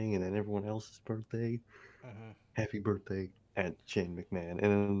birthday and then everyone else's birthday? Mhm. Happy birthday at Shane McMahon. And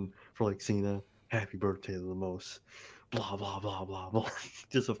then for like Cena, happy birthday to the most. Blah, blah, blah, blah, blah.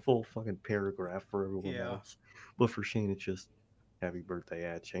 Just a full fucking paragraph for everyone Yeah. else. But for Shane, it's just happy birthday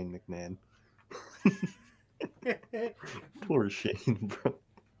at Shane McMahon. Poor Shane, bro.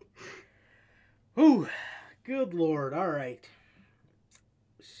 Whew. Good lord. All right.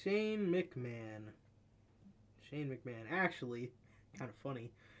 Shane McMahon. Shane McMahon. Actually, kind of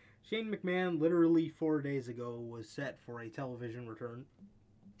funny. Shane McMahon literally 4 days ago was set for a television return.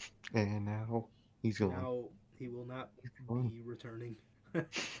 And now he's gone. Now he will not He's gone. be returning.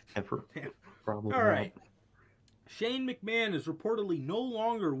 Ever. Damn. Probably All not. right. Shane McMahon is reportedly no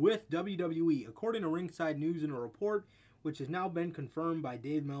longer with WWE. According to Ringside News in a report, which has now been confirmed by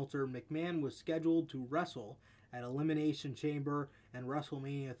Dave Meltzer, McMahon was scheduled to wrestle at Elimination Chamber and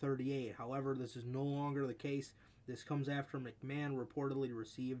WrestleMania 38. However, this is no longer the case. This comes after McMahon reportedly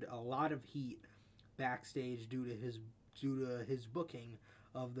received a lot of heat backstage due to his booking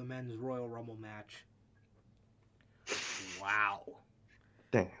of the men's Royal Rumble match. Wow.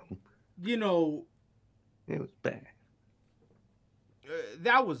 Damn, You know, it was bad.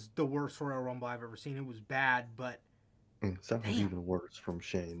 that was the worst Royal Rumble I've ever seen. It was bad, but And it sounds damn, even worse from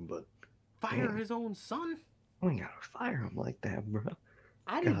Shane, but fire damn, his own son? I ain't gotta fire him like that, bro.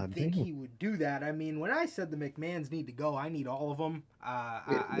 I didn't God think damn. he would do that. I mean, when I said the McMahons need to go, I need all of them.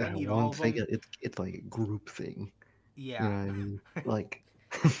 I That need one all of thing, them. it's like a group thing. You Yeah. know what I mean? Like,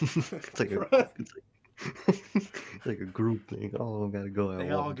 it's like a, Bro, it's it's like a group thing. All of them gotta go at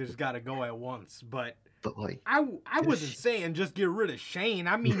they all once. just got to go at once. But But like, I wasn't just saying just get rid of Shane.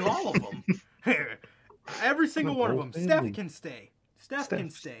 I mean all of them. Every I single mean, the one of whole them. Steph family. can stay. Steph can Steph,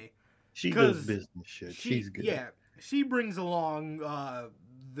 stay. she does Because business shit. She's good. she brings along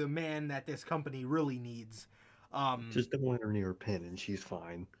the man that this company really needs. Um, Just don't let her near a pen, and she's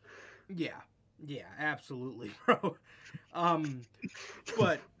fine. yeah, yeah, absolutely, bro. Um,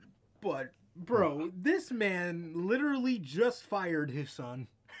 but bro, this man literally just fired his son.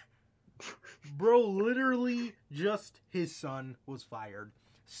 Bro, literally just his son was fired.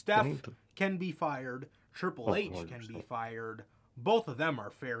 That Steph ain't the can be fired. Triple oh, H can be 100%. fired. Both of them are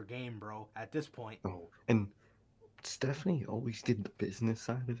fair game, bro, at this point. Oh, and Stephanie always did the business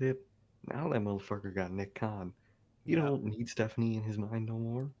side of it. Now that motherfucker got Nick Khan. You Yep. don't need Stephanie in his mind no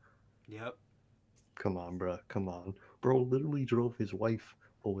more. Yep. Come on, bruh. Come on. Bro literally drove his wife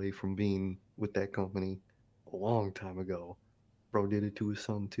away from being with that company a long time ago. Bro did it to his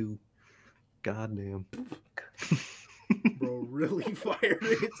son too. Goddamn. Bro, really fired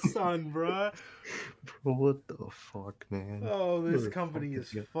his son, bro. Bro, what the fuck, man? Oh, this What the fuck company this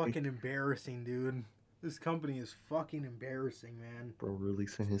is guy? fucking embarrassing, dude. This company is fucking embarrassing, man. Bro really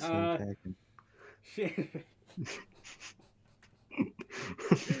sent his son Uh, packing. Shane,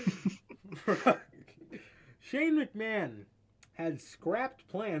 Shane McMahon had scrapped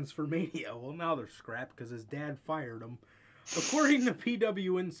plans for Mania. Well, now they're scrapped because his dad fired him. According to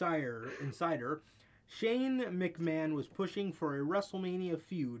PW Insider, Shane McMahon was pushing for a WrestleMania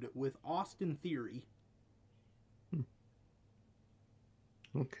feud with Austin Theory.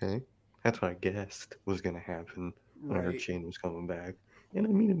 Okay. That's what I guessed was gonna happen when I heard Right. Shane was coming back. And I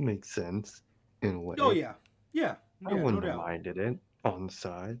mean, it makes sense in a Oh way. yeah, yeah, I yeah, no wouldn't have doubt. minded it on the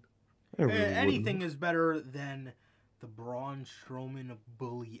side. I really wouldn't Anything have. is better than the Braun Strowman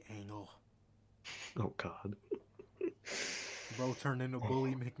bully angle. Oh, God. Bro turned into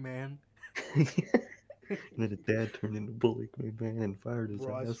Bully Oh. McMahon. And then his dad turned into Bully McMahon and fired his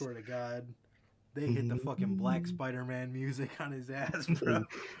Bro, I ass. sure to God, they hit the fucking Black Spider-Man music on his ass, bro.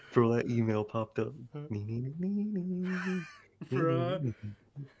 Bro, that email popped up. Bro.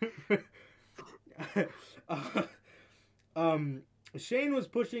 uh, um, Shane was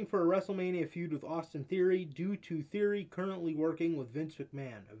pushing for a WrestleMania feud with Austin Theory due to Theory currently working with Vince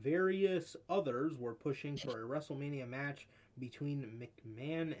McMahon. Various others were pushing for a WrestleMania match between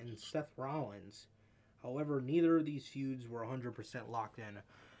McMahon and Seth Rollins. However, neither of these feuds were 100% locked in.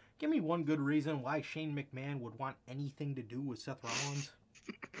 Give me one good reason why Shane McMahon would want anything to do with Seth Rollins.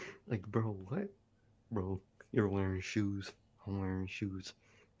 Like, bro, what? Bro, you're wearing shoes. I'm wearing shoes.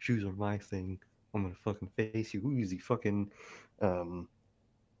 Shoes are my thing. I'm gonna fucking face you. Who is he? Fucking, um,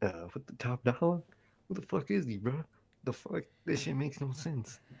 what the top dollar? Who the fuck is he, bro? The fuck? This shit makes no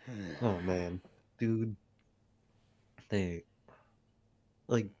sense. Oh man, dude, they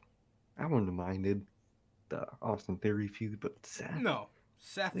like I wouldn't have minded the Austin Theory feud, but Seth, No,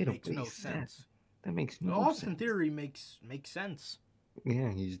 Seth way to makes no waste Seth. sense. That makes no Austin sense. Theory makes sense.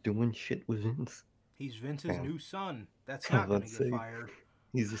 Yeah, he's doing shit with Vince. He's Vince's Man, new son. That's I was not about gonna to get say fired.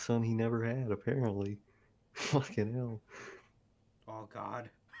 he's the son he never had, apparently. Fucking hell. Oh God,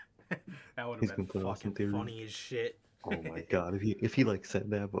 that would have He's been gonna put Austin fucking Theory. funny as shit. Oh my god, if he like said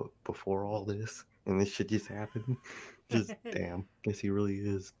that but before all this and this shit just happened, just damn. Guess he really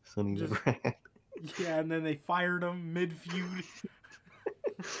is the son he never Just had. yeah, and then they fired him mid feud.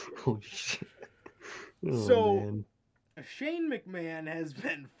 Holy shit. Oh So man. Shane McMahon has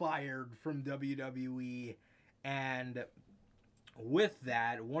been fired from WWE, and with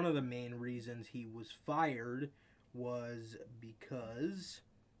that, one of the main reasons he was fired was because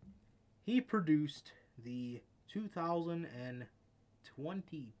he produced the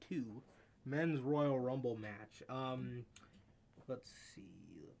 2022 Men's Royal Rumble match. Let's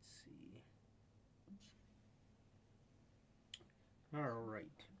see. All right.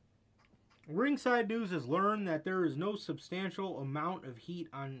 Ringside News has learned that there is a substantial amount of heat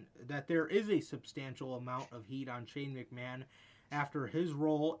on Shane McMahon after his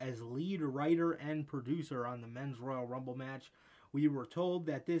role as lead writer and producer on the Men's Royal Rumble match. We were told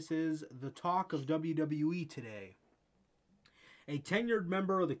that this is the talk of WWE today. A tenured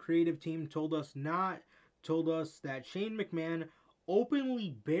member of the creative team told us that Shane McMahon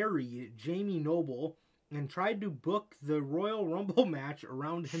openly buried Jamie Noble and tried to book the Royal Rumble match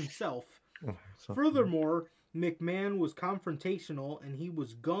around himself. Furthermore, McMahon was confrontational and he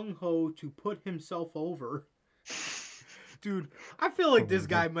was gung-ho to put himself over. Dude, I feel like this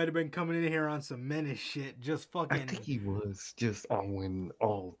guy might have been coming in here on some menace shit, just I fucking... think he was just on when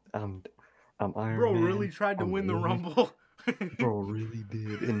I'm Iron Bro Man. really tried to I'm win the Hulk. Rumble. Bro really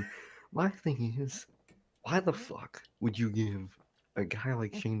did. And my thing is, why the fuck would you give a guy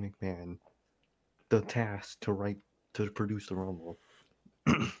like Shane McMahon the task to produce the Rumble?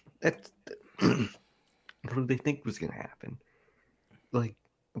 That's what do they think was gonna happen? Like,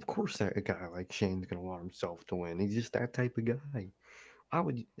 of course that a guy like Shane's gonna want himself to win. He's just that type of guy. Why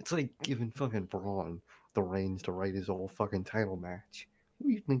would you, it's like giving fucking Braun the reins to write his whole fucking title match. What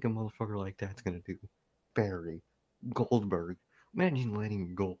do you think a motherfucker like that's gonna do? Barry, Goldberg. Imagine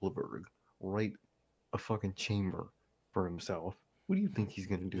letting Goldberg write a fucking chamber for himself. What do you think he's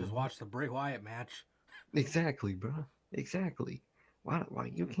gonna Just do? watch the Bray Wyatt match. Exactly, bro. Exactly.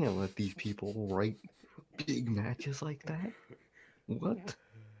 Why you can't let these people write big matches like that? What?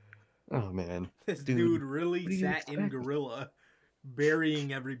 Oh man, This dude, dude really what do you sat in expect? Gorilla,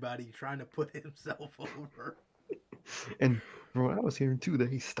 burying everybody, trying to put himself over. And from what I was hearing too,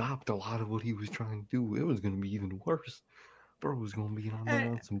 they stopped a lot of what he was trying to do. It was gonna be even worse. Bro was gonna be on there And,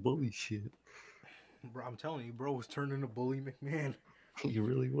 on some bully shit. bro, I'm telling you, bro was turning into Bully McMahon. He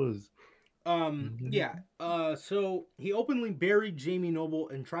really was. Yeah. So he openly buried Jamie Noble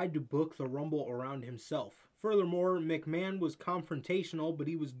and tried to book the Rumble around himself. Furthermore, McMahon was confrontational, but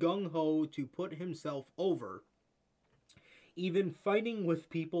he was gung ho to put himself over, even fighting with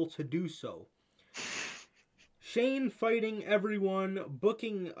people to do so. Shane fighting everyone,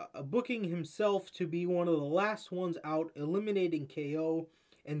 booking himself to be one of the last ones out, eliminating KO,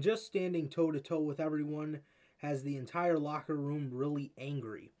 and just standing toe to toe with everyone has the entire locker room really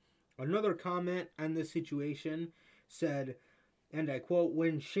angry. Another comment on this situation said, and I quote,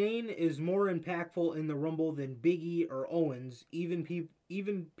 "When Shane is more impactful in the Rumble than Big E or Owens, even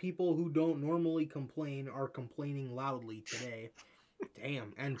people who don't normally complain are complaining loudly today."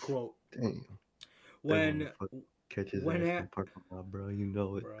 Damn, end quote. Damn. When Catch his when ass in at the parking lot, bro. You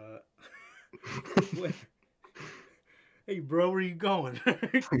know it. bruh. When, hey, bro, where you going? Where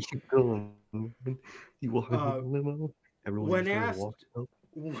you going, man? You walking in uh, the limo? Everyone when just started asked walking up.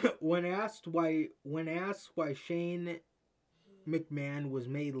 when asked why Shane McMahon was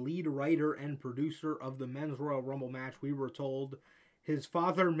made lead writer and producer of the Men's Royal Rumble match, we were told his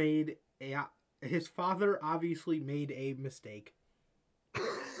father obviously made a mistake.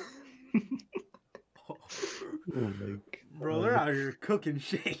 Oh my Bro, they're god. out here cooking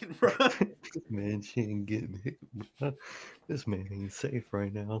Shane, bro. This man, she ain't getting hit, bro. This man ain't safe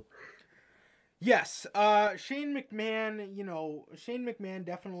right now. Yes, Shane McMahon, Shane McMahon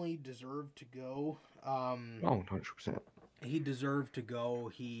definitely deserved to go. Oh, 100%. He deserved to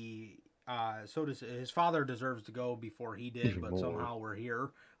go. So does his father deserves to go before he did, Even but more. somehow we're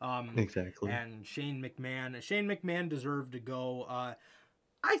here. Exactly. And Shane McMahon deserved to go.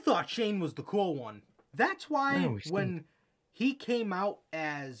 I thought Shane was the cool one. That's I why always did. when he came out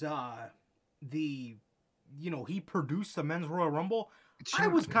as he produced the Men's Royal Rumble, It I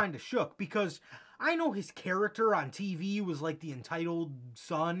was shocked me. kind of shook because I know his character on TV was like the entitled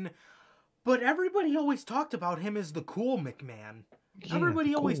son, but everybody always talked about him as the cool McMahon. Yeah, the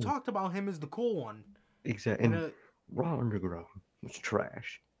Everybody always cool. talked about him as the cool one. Exactly. And And Raw Underground was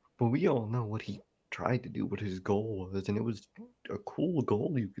trash. But we all know what he tried to do, what his goal was, and it was a cool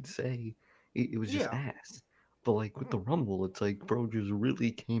goal, you could say. It was just yeah, ass. But like with the Rumble, it's like bro just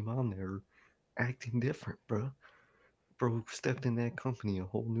really came on there acting different, bro. Bro stepped in that company a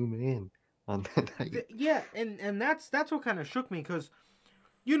whole new man on that night. yeah, and that's what kind of shook me because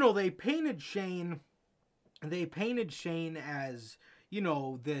they painted Shane as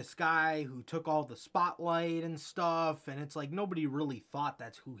this guy who took all the spotlight and stuff, and it's like nobody really thought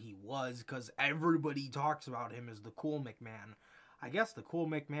that's who he was because everybody talks about him as the cool McMahon. I guess the cool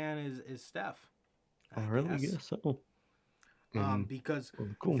McMahon is Steph. I I really guess guess so. And because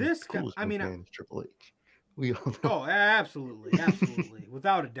well, the this guy, coolest I mean, McMahon is Triple H. We all know. oh, absolutely,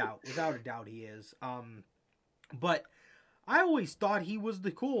 without a doubt, he is. But I always thought he was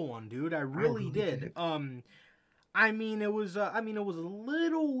the cool one, dude. I I really really did. did. It was a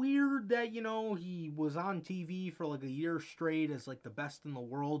little weird that he was on TV for like a year straight as like the best in the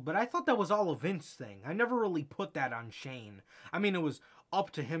world, but I thought that was all a Vince thing. I never really put that on Shane. I mean, it was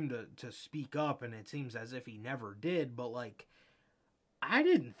up to him to speak up, and it seems as if he never did. But like, I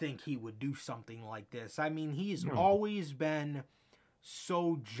didn't think he would do something like this. I mean, he's No, always been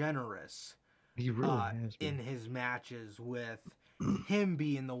so generous he really has in been. his matches with him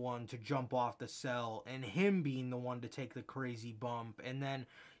being the one to jump off the cell and him being the one to take the crazy bump. And then,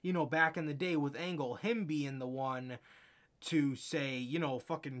 back in the day with Angle, him being the one to say,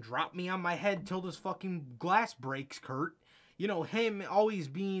 fucking drop me on my head till this fucking glass breaks, Kurt. Him always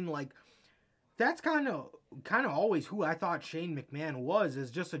being like, that's kind of always who I thought Shane McMahon was,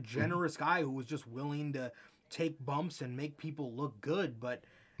 is just a generous guy who was just willing to take bumps and make people look good. But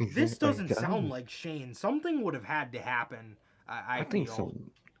this Exactly. doesn't sound like Shane. Something would have had to happen. I I think feel. so.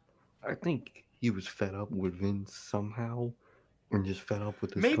 I think he was fed up with Vince somehow, and just fed up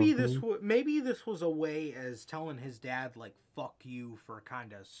with his company. Maybe this was a way as telling his dad like fuck you for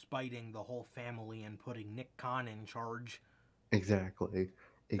kind of spiting the whole family and putting Nick Khan in charge. Exactly.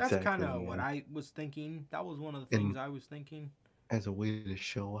 That's kind Exactly, of what man. I was thinking. That was one of the things And I was thinking. as a way to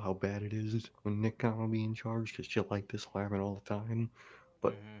show how bad it is when Nick Khan will be in charge, because shit like this will happen all the time,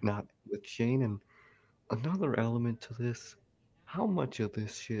 but Hmm. not with Shane. And another element to this, how much of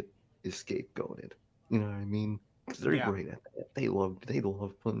this shit is scapegoated? You know what I mean? Because they're Yeah. great at that. They love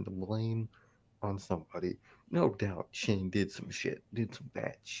putting the blame on somebody. No doubt Shane did some shit, did some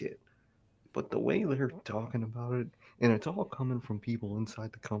bad shit. But the way they're talking about it, and it's all coming from people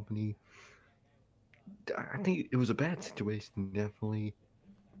inside the company, I think it was a bad situation, definitely.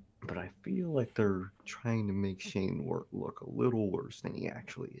 But I feel like they're trying to make Shane look a little worse than he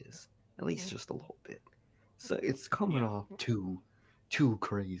actually is, at least just a little bit. So it's coming Yeah. off too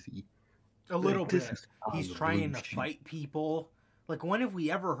crazy. A little Like this bit. is out of He's the blue trying to shit. fight people. Like, when have we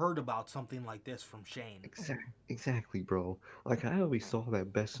ever heard about something like this from Shane? Exactly, bro. Like I always saw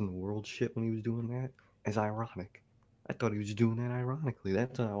that best in the world shit when he was doing that as ironic. I thought he was doing that ironically.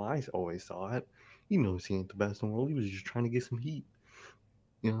 That's how I always saw it. He knows he ain't the best in the world. He was just trying to get some heat.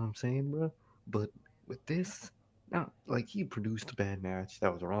 You know what I'm saying, bro? But with this, not like he produced a bad match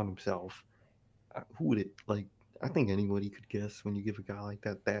that was around himself. Who would it like? I think anybody could guess when you give a guy like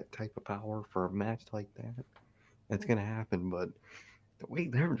that type of power for a match like that, that's gonna happen. But the way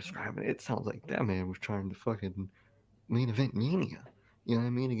they're describing it, it sounds like that man was trying to fucking main event Mania. You know what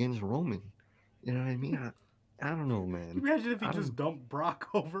I mean? Against Roman. You know what I mean? I don't know, Can man. you imagine if he I just don't. dumped Brock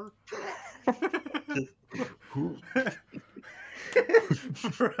over? Just, who?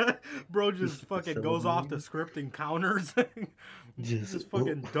 Bro just Just fucking goes off the celebrating. script and counters. Just Just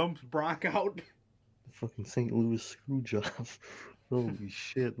fucking dumps Brock out. fucking St. Louis screw job. Holy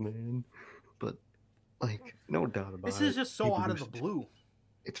shit, man. But like, no doubt This about is it. just He so out of the produced. blue.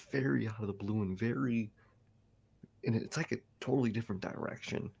 It's very out of the blue and very, and it's like a totally different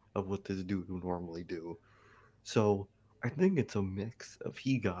direction of what this dude would normally do. So I think it's a mix of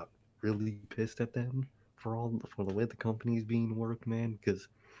he got really pissed at them for the way the company's being worked, man, because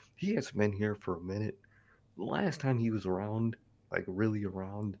he has been here for a minute. The last time he was around, like really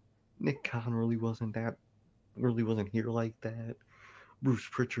around, Nick Khan really wasn't here like that. Bruce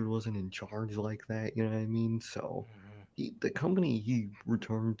Pritchard wasn't in charge like that, you know what I mean? So the company he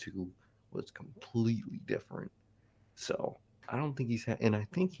returned to was completely different. So I don't think and I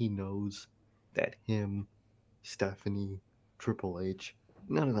think he knows that him, Stephanie, Triple H,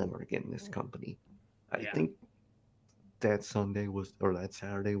 none of them are getting this company. I Yeah. think that Sunday was, or that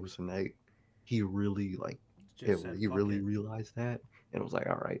Saturday was the night he really Just said he fuck really it. realized that and was like,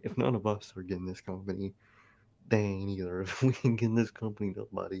 all right, if none of us are getting this company, they ain't either. If we ain't getting this company,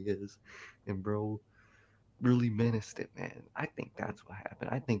 nobody is. And bro, really menaced it, man. I think that's what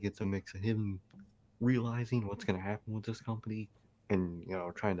happened. I think it's a mix of him realizing what's gonna happen with this company and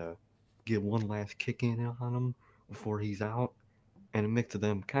trying to get one last kick in on him before he's out, and a mix of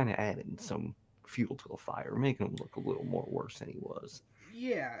them kind of adding some fuel to the fire, making him look a little more worse than he was.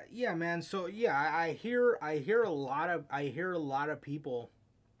 Yeah, yeah, man. So yeah, I hear a lot of people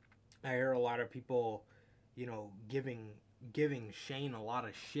I hear a lot of people, giving Shane a lot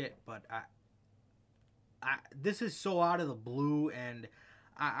of shit, but this is so out of the blue, and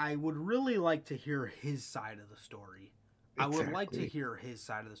I would really like to hear his side of the story. I would like to Exactly. hear his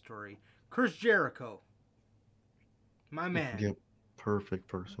side of the story. Chris Jericho, my man, Yep. Perfect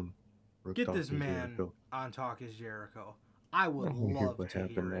person. Rip get Talk this is man Jericho. on Talk is Jericho. I I would want to hear love what to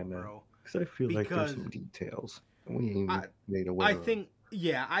happened hear that it, night. bro, Because I feel like there's because some details we ain't I made I aware of. think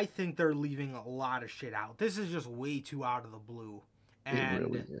yeah, I think they're leaving a lot of shit out. This is just way too out of the blue. It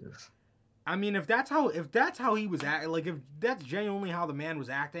really And is. I mean, if that's how he was act, like if that's genuinely how the man was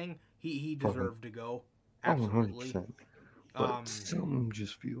acting, he Oh, deserved to go. oh, Absolutely. 100%. But Um, something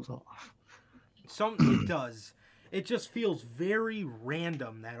just feels off. it does. It just feels very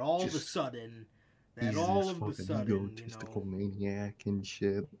random Just that he's this all of the fucking sudden, egotistical maniac and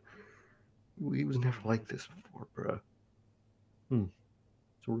shit. He was never mhm. like this before, bruh. Hmm.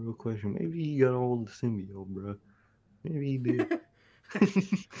 It's a real question. Maybe he got all the symbiote, bruh. Maybe he did.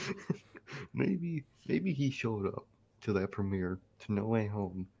 Maybe he showed up to that premiere to No Way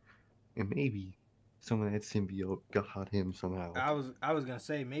Home, and maybe some of that symbiote got him somehow. I was gonna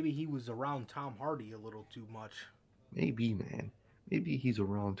say maybe he was around Tom Hardy a little too much. Maybe, man. Maybe he's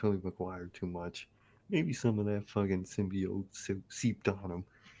around Tony McGuire too much. Maybe some of that fucking symbiote seeped on him.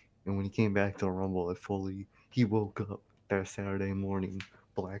 And when he came back to Rumble at Foley, he woke up that Saturday morning,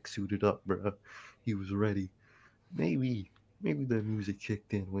 black suited up, bruh. He was ready. Maybe, maybe the music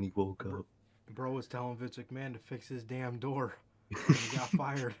kicked in when he woke Bro, up. bro was telling Vince McMahon to fix his damn door when he got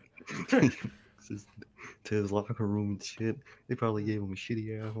fired. To his locker room and shit. They probably gave him a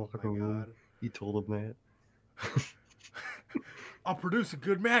shitty ass Oh my locker room. god. He told him that. I'll produce a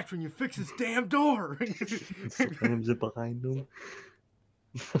good match when you fix this damn door. Slams it behind him.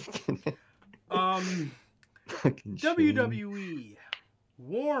 um, Fucking Shane. WWE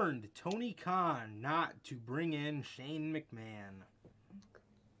warned Tony Khan not to bring in Shane McMahon.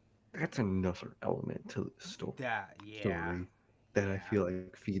 That's another element to the Yeah, story that I yeah. feel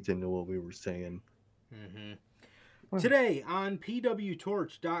like feeds into what we were saying. hmm Well, Today on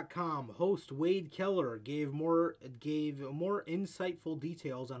PWTorch.com, host Wade Keller gave more insightful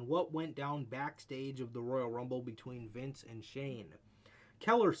details on what went down backstage of the Royal Rumble between Vince and Shane.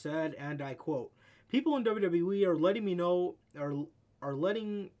 Keller said, and I quote, "People in WWE are letting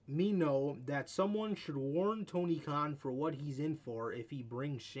me know that someone should warn Tony Khan for what he's in for if he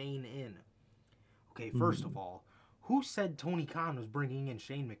brings Shane in." Okay, first of hmm, all, who said Tony Khan was bringing in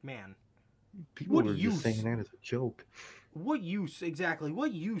Shane McMahon? people What were just saying use? that as a joke. What use exactly?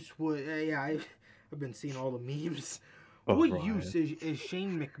 What use would? I've been seeing all the memes. Oh, What right. use is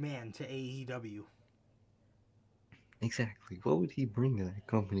Shane McMahon to AEW? Exactly. What would he bring to that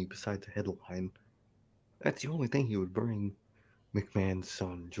company besides a headline? That's the only thing he would bring. McMahon's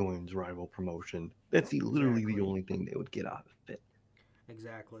son joins rival promotion. That's literally the Exactly. only thing they would get out of it.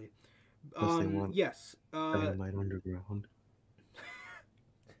 Exactly. Unless they want Yes. Dynamite Underground,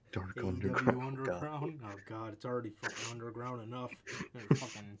 Dark Underground. AEW God, Underground. Oh God, it's already fucking underground enough. They're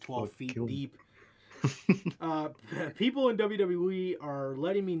fucking 12 fuck, feet kill me. deep. Uh, People in WWE are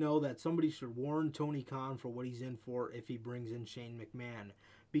letting me know that somebody should warn Tony Khan for what he's in for if he brings in Shane McMahon.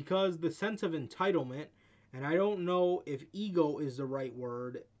 Because the sense of entitlement, and I don't know if ego is the right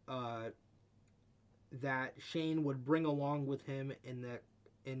word, that Shane would bring along with him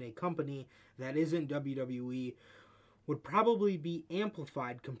in a company that isn't WWE would probably be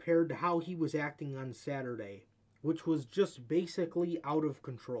amplified compared to how he was acting on Saturday, which was just basically out of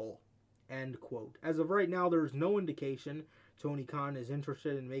control. End quote. As of right now, there's no indication Tony Khan is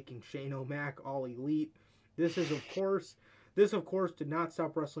interested in making Shane O'Mac all elite. This is of course did not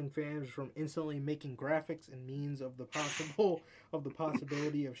stop wrestling fans from instantly making graphics and memes of the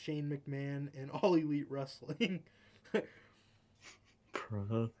possibility of Shane McMahon in all elite wrestling.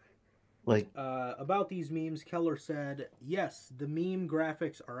 Bruh. Like, About these memes, Keller said, "Yes, the meme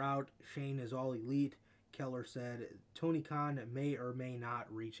graphics are out. Shane is all elite." Keller said, "Tony Khan may or may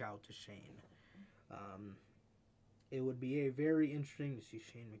not reach out to Shane. Um, it would be a very interesting to see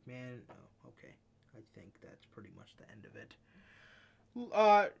Shane McMahon." Oh, okay. I think that's pretty much the end of it.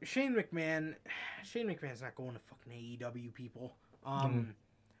 Shane McMahon, Shane McMahon's not going to fucking AEW, people. uh,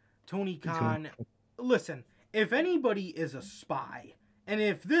 Tony he's gonna. Khan, listen, if anybody is a spy, and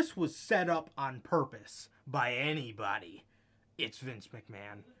if this was set up on purpose by anybody, it's Vince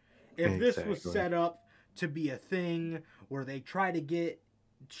McMahon. If this was Exactly. set up to be a thing where they try to get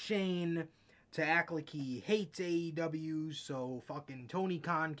Shane to act like he hates AEW, so fucking Tony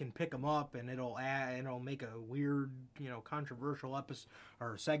Khan can pick him up, and it'll make a weird, controversial episode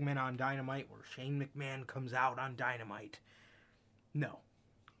or segment on Dynamite where Shane McMahon comes out on Dynamite. No,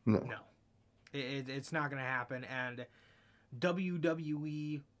 No, no, it's not gonna happen. And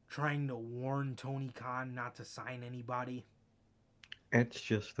WWE trying to warn Tony Khan not to sign anybody. that's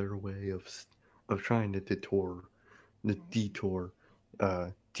just their way of trying to detour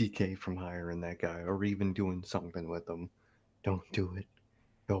TK from hiring that guy or even doing something with him. Don't do it.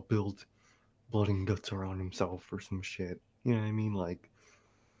 He'll build blood and guts around himself or some shit. You know what I mean? Like,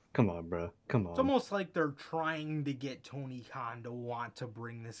 come on, bruh. Come It's on. almost like they're trying to get Tony Khan to want to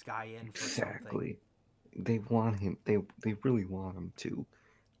bring this guy in for something. Exactly. They want him. They really want him to,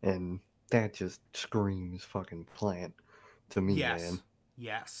 and that just screams fucking plant to me, man. Yes,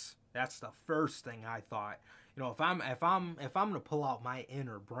 yes, that's the first thing I thought. If I'm gonna pull out my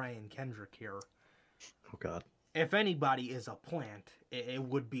inner Brian Kendrick here, Oh God. if anybody is a plant, it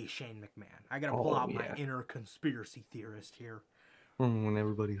would be Shane McMahon. I gotta pull Oh out my yeah. inner conspiracy theorist here. Remember when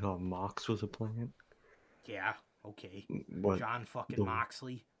everybody thought Mox was a plant? Yeah, okay, What John fucking the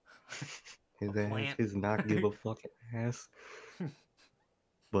Moxley, a his ass, plant. his not give a fucking ass.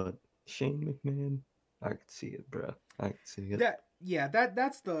 But Shane McMahon, I could see it, bro. I could see it.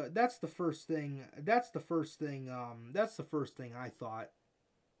 That's the first thing. That's the first thing I thought.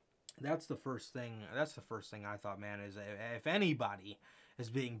 That's the first thing. That's the first thing I thought, man. Is if anybody is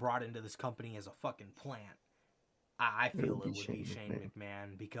being brought into this company as a fucking plant, I It would feel be it would be Shane Shane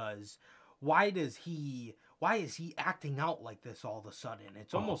McMahon. McMahon because why is he acting out like this all of a sudden?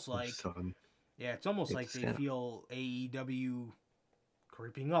 It's All almost of a like sudden, it's almost like it's they gonna. feel AEW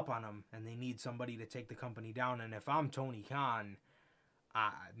creeping up on them and they need somebody to take the company down. And if I'm Tony Khan,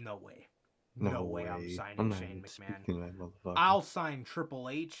 no way. No No way I'm way. I'm signing not Shane even McMahon. speaking to that motherfucker. I'll sign Triple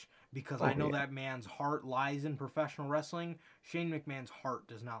H because I Oh know yeah. that man's heart lies in professional wrestling. Shane McMahon's heart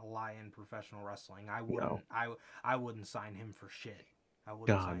does not lie in professional wrestling. I No. wouldn't I wouldn't sign him for shit. I wouldn't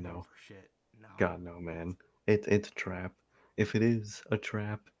God sign him no. for shit. No. God no, man. It's a trap. If it is a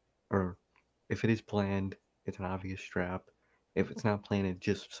trap, or if it is planned, it's an obvious trap. If it's not planned, it's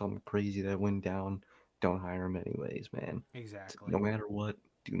just something crazy that went down. Don't hire him anyways, man. No Exactly. matter what,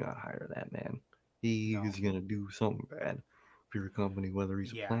 do not hire that man. He No. is gonna do something bad for your company, whether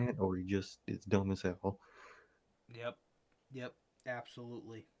he's a Yeah. plant or he just is dumb as hell. Yep. Yep.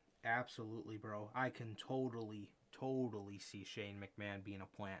 Absolutely. Absolutely, bro. I can totally see Shane McMahon being a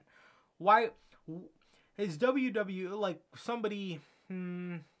plant. Why is WWE like somebody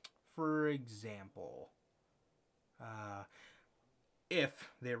for example, uh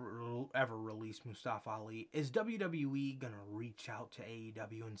if they ever release Mustafa Ali, is WWE gonna reach out to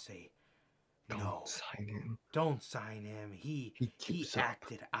AEW and say, Don't "No, sign him. don't sign him. He He he gives up.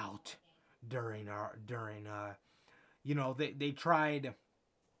 acted out during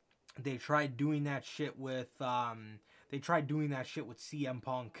they tried doing that shit with CM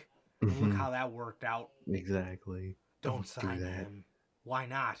Punk, and look Hmm. how that worked out. Exactly. Don't Don't do sign that. him. Why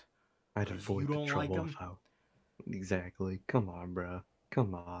not? I'd Because you avoid the don't like trouble him. if I. Exactly. Come on, bruh.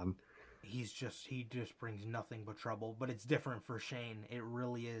 Come on. He just brings nothing but trouble. But it's different for Shane. It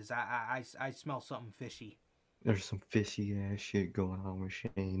really is. I smell something fishy. There's some fishy ass shit going on with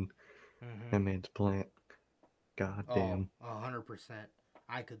Shane. That Mm-hmm. man's plant. Oh, Goddamn. 100%.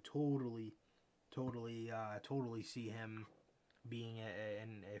 I could totally see him being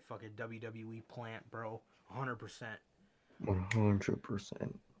a fucking WWE plant, bro. 100%.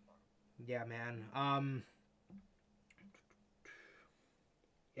 100%. Yeah, man.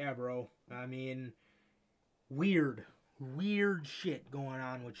 Yeah, bro. I mean, weird shit going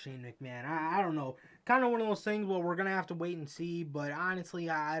on with Shane McMahon. I don't know. Kind of one of those things. Well, we're gonna have to wait and see. But honestly,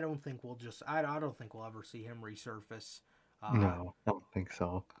 I don't think we'll just. I don't think we'll ever see him resurface. Uh, No, I don't think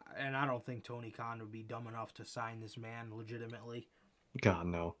so. and I don't think Tony Khan would be dumb enough to sign this man legitimately. God,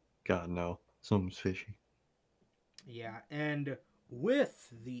 no. God, no. Something's fishy. Yeah, and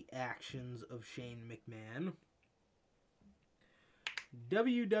with the actions of Shane McMahon,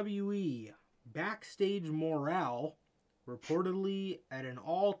 WWE backstage morale reportedly at an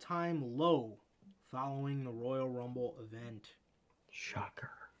all-time low following the Royal Rumble event.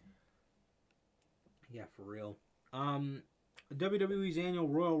 Shocker. Yeah, for real. WWE's annual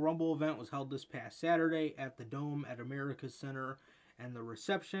Royal Rumble event was held this past Saturday at the Dome at America's Center, and the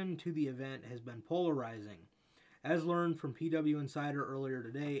reception to the event has been polarizing. As learned from PW Insider earlier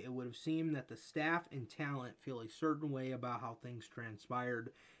today, it would have seemed that the staff and talent feel a certain way about how things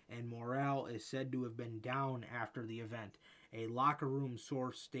transpired, and morale is said to have been down after the event. A locker room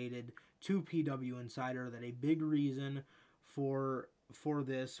source stated to PW Insider that a big reason for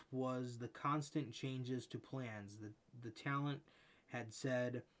this was the constant changes to plans. The talent had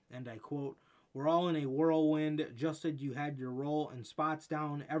said, and I quote, "We're all in a whirlwind. Just as you had your role and spots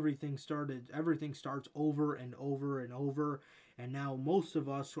down, everything starts over and over and over, and now most of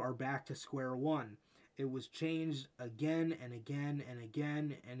us are back to square one. It was changed again and again and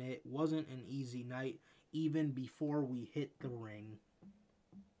again, and it wasn't an easy night even before we hit the ring."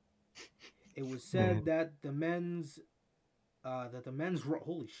 It was said Man, that the men's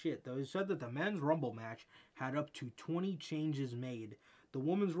holy shit though, it said that the men's rumble match had up to 20 changes made. The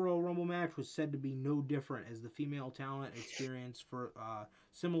women's Royal Rumble match was said to be no different, as the female talent experienced for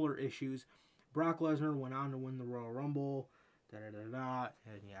similar issues. Brock Lesnar went on to win the Royal Rumble. Da da da da.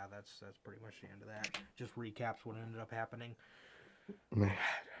 And yeah, that's pretty much the end of that. Just recaps what ended up happening. man.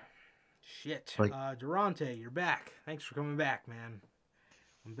 Shit. Like, Durante, you're back. Thanks for coming back, man.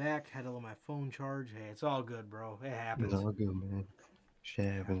 I'm back. Had to let my phone charge. Hey, it's all good, bro. It it's happens. all good, man. Shit It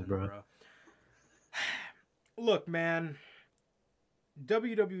happens, happens, bro. bro. Look, man,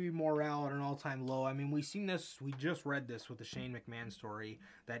 WWE morale at an all-time low. I mean, we seen this. We just read this with the Shane McMahon story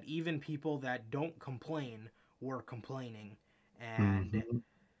that even people that don't complain were complaining, and Mm-hmm.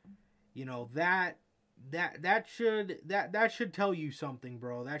 you know that that should tell you something,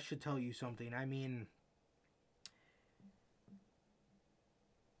 bro. That should tell you something. I mean,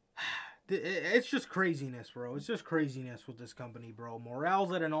 it's just craziness, bro. It's just craziness with this company, bro.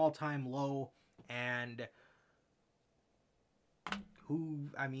 Morale's at an all-time low, and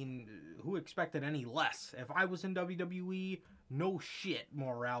who expected any less? If I was in WWE, no shit,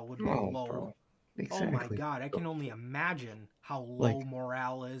 morale would be Oh, low. bro. Oh my Exactly. god, I can only imagine how low Like,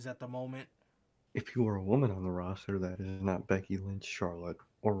 morale is at the moment. if you were a woman on the roster that is not Becky Lynch, Charlotte,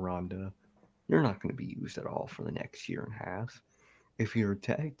 or Ronda, you're not going to be used at all for the next year and a half. If you're a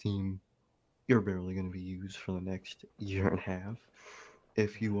tag team, you're barely going to be used for the next year and a half.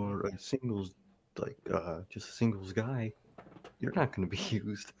 If you Hmm. are a singles, just a singles guy, you're not going to be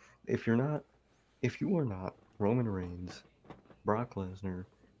used. If you're not, if you are not Roman Reigns, Brock Lesnar,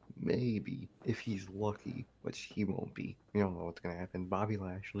 maybe if he's lucky, which he won't be. You don't know what's going to happen. Bobby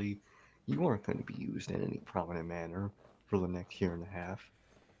Lashley, you aren't going to be used in any prominent manner for the next year and a half.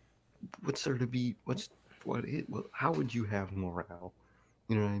 What's there to be? How would you have morale?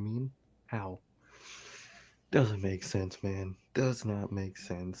 You know what I mean? How? Doesn't make sense, man. Does not make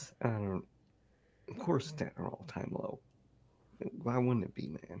sense. I don't. Of course, it's at an all-time low. Why wouldn't it be,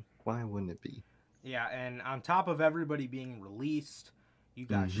 man? Why wouldn't it be? Yeah, and on top of everybody being released, you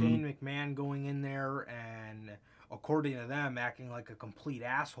got Mm-hmm. Shane McMahon going in there and, according to them, acting like a complete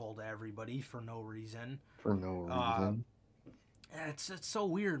asshole to everybody for no reason. For no Uh, reason. it's so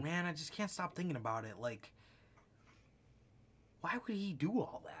weird, man. I just can't stop thinking about it. Like, why would he do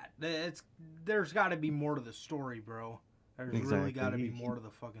all that? There's got to be more to the story, bro. There's really got Exactly. to be more to the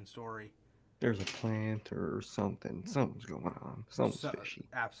fucking story. There's a plant or something. Something's going on. Something's So, fishy.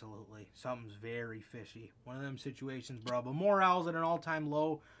 absolutely, something's very fishy. One of them situations, bro. But morale's at an all-time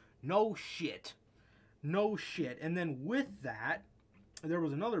low. No shit. No shit. And then with that, there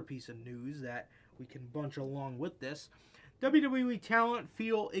was another piece of news that we can bunch along with this. WWE talent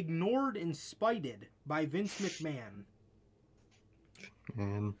feel ignored and spited by Vince McMahon.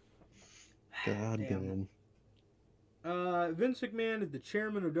 And god Damn. damn. Vince McMahon is the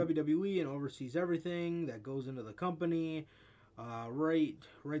chairman of WWE and oversees everything that goes into the company.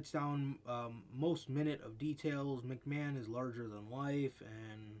 Writes down most minute of details. McMahon is larger than life,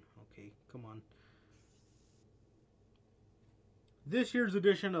 and okay, come on. This year's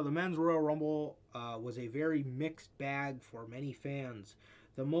edition of the Men's Royal Rumble was a very mixed bag for many fans.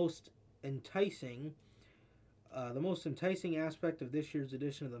 The most enticing, the most enticing aspect of this year's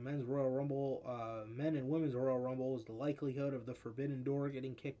edition of the Men's Royal Rumble, Men and Women's Royal Rumble, is the likelihood of the Forbidden Door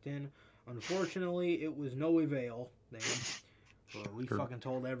getting kicked in. Unfortunately, it was no avail. Damn. Well, we Sure. fucking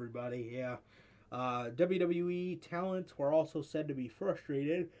told everybody, yeah. WWE talents were also said to be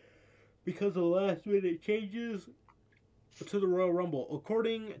frustrated because of the last minute changes to the Royal Rumble.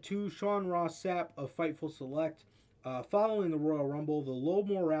 According to Sean Ross Sapp of Fightful Select, following the Royal Rumble, the low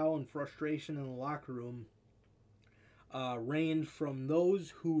morale and frustration in the locker room range from those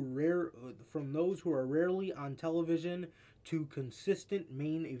who are rarely on television to consistent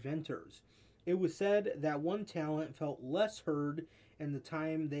main eventers. It was said that one talent felt less heard in the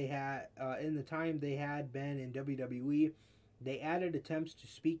time they had been in WWE. They added attempts to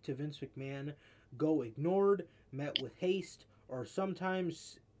speak to Vince McMahon, go ignored, met with haste, or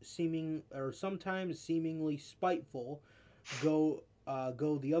sometimes seemingly spiteful, go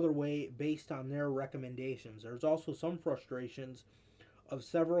the other way based on their recommendations. There's also some frustrations of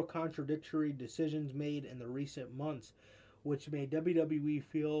several contradictory decisions made in the recent months, which made WWE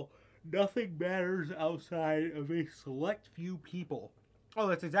feel nothing matters outside of a select few people. Oh,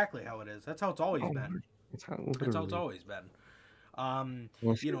 that's exactly how it is. That's how it's always Oh, been. it's how That's how it's literally. always been. Um,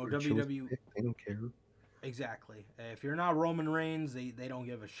 Unless you know, you're a chosen WWE. pick, they don't care. Exactly. If you're not Roman Reigns, they don't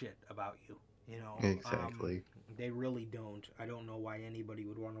give a shit about you. You know, Exactly. they really don't. I don't know why anybody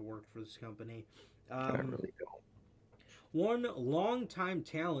would want to work for this company. I Um, really don't. One longtime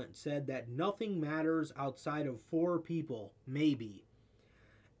talent said that nothing matters outside of four people, maybe,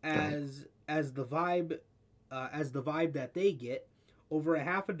 Damn. as the vibe that they get. Over a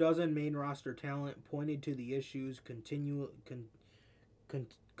half a dozen main roster talent pointed to the issues continue.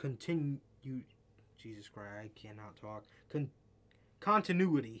 Jesus Christ, I cannot talk.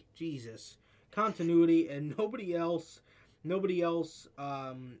 Continuity, Jesus, continuity, and nobody else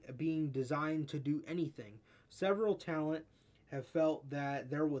being designed to do anything. Several talent have felt that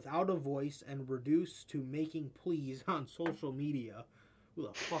they're without a voice and reduced to making pleas on social media. Who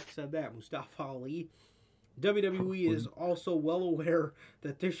the fuck said that? Mustafa Ali? WWE is Probably. also well aware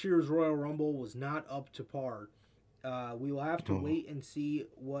that this year's Royal Rumble was not up to par. We will have to Oh, wait and see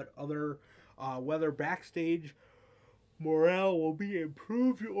whether backstage morale will be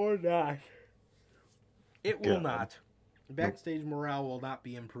improved or not. It will God. not. Backstage morale will not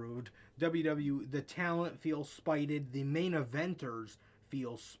be improved. The talent feels spited. The main eventers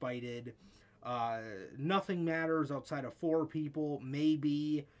feel spited. Nothing matters outside of 4 people,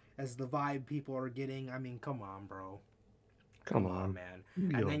 maybe, as the vibe people are getting. I mean, come on, bro. Come Come on, on. man.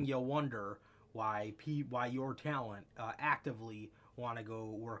 And then Yo. you'll wonder why your talent actively want to go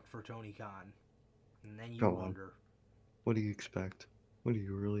work for Tony Khan. And then you Come on. wonder. What do you expect? What do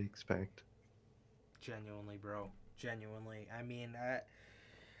you really expect? Genuinely, bro. Genuinely. I mean,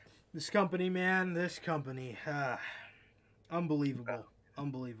 this company, man, this company. Unbelievable.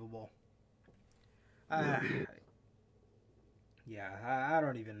 Unbelievable. Uh, Really is. yeah, I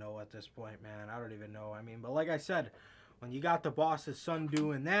don't even know at this point, man. I don't even know. I mean, but like I said, when you got the boss's son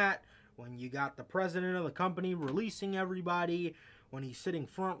doing that, when you got the president of the company releasing everybody, when he's sitting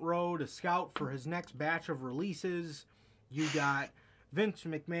front row to scout for his next batch of releases, you got Vince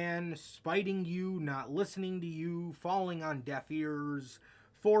McMahon spiting you, not listening to you, falling on deaf ears.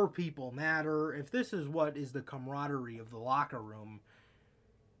 4 people matter. If this is what is the camaraderie of the locker room,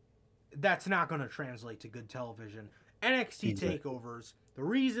 that's not going to translate to good television. NXT Exactly. takeovers, the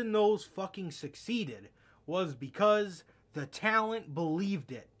reason those fucking succeeded was because the talent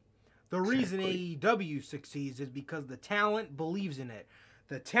believed it. The reason Exactly. AEW succeeds is because the talent believes in it.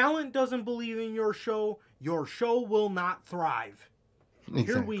 The talent doesn't believe in your show will not thrive.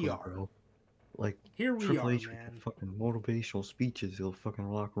 Here we Exactly, are. bro. Like Here we Triple are, H would give man. fucking motivational speeches in the fucking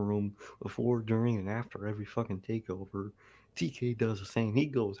locker room before, during, and after every fucking takeover. TK does the same. He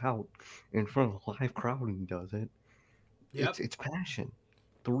goes out in front of a live crowd and does it. Yep. It's passion.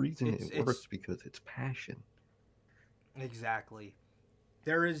 The reason It's it works it's because it's passion. exactly.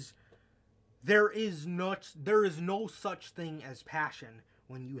 There is there is no such thing as passion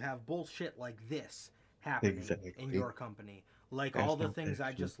when you have bullshit like this happening in Exactly. your company. Like all That's the not things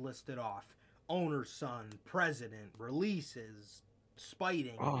I passion. just listed off. Owner's son, president, releases,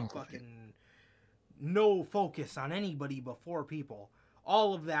 spiting, All of it. fucking no focus on anybody before people.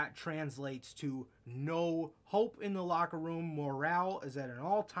 All of that translates to no hope in the locker room. Morale is at an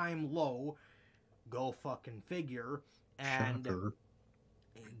all-time low. Go fucking figure. And Shocker.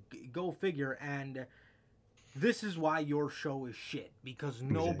 go figure. And this is why your show is shit, because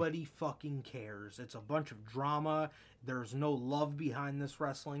Exactly. nobody fucking cares. It's a bunch of drama. There's no love behind this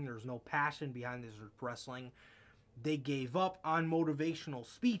wrestling. There's no passion behind this wrestling. They gave up on motivational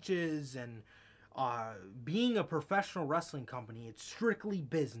speeches and being a professional wrestling company. It's strictly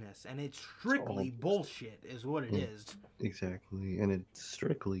business, and it's It's all strictly business. bullshit is what it Yeah, is. exactly. And it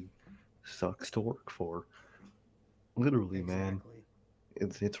strictly sucks to work for. Literally, man.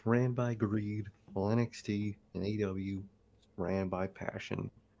 Exactly. It's ran by greed, while NXT and AEW ran by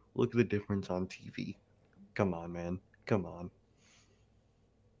passion. Look at the difference on TV. Come on, man. Come on.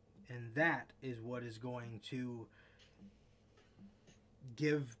 And that is what is going to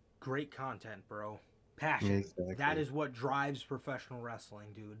give great content, bro. Passion. That Exactly. is what drives professional wrestling,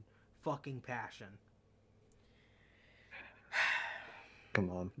 dude. Fucking passion. Come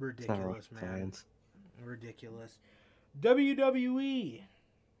on. It's not rocket Ridiculous, man. science. Ridiculous. WWE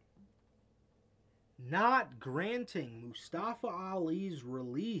not granting Mustafa Ali's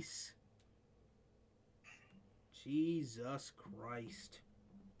release. Jesus Christ.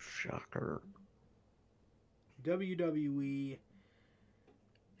 Shocker. WWE.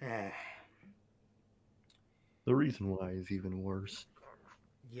 eh, The reason why is even worse.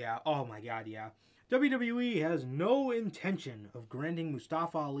 yeah, oh my god, yeah. WWE has no intention of granting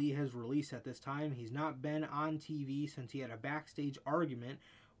Mustafa Ali his release at this time. He's not been on TV since he had a backstage argument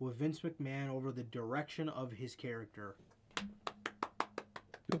with Vince McMahon over the direction of his character.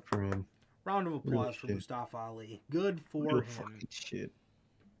 Good for him. Round of Real applause for shit. Mustafa Ali. Good for Real him. fucking shit.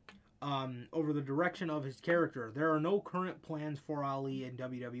 Over the direction of his character. There are no current plans for Ali in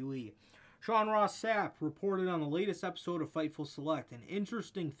WWE. Sean Ross Sapp reported on the latest episode of Fightful Select. An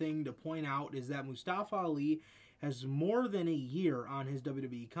interesting thing to point out is that Mustafa Ali has more than a year on his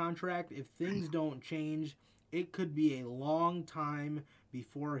WWE contract. If things don't change, it could be a long time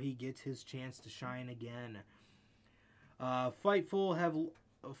before he gets his chance to shine again. Fightful have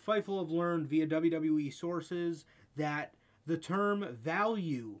learned via WWE sources that the term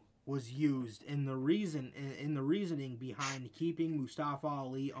value was used in the reasoning behind keeping Mustafa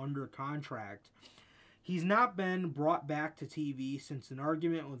Ali under contract. He's not been brought back to TV since an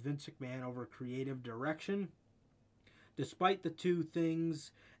argument with Vince McMahon over creative direction. Despite the two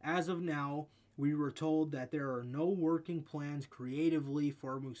things, as of now, we were told that there are no working plans creatively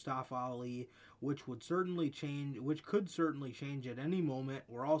for Mustafa Ali, which could certainly change at any moment.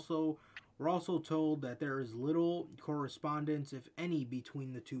 We're also told that there is little correspondence, if any,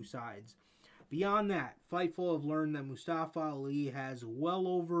 between the two sides. Beyond that, Fightful have learned that Mustafa Ali has well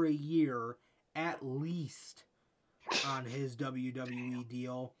over a year, at least, on his WWE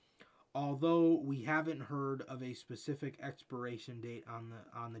deal. Although we haven't heard of a specific expiration date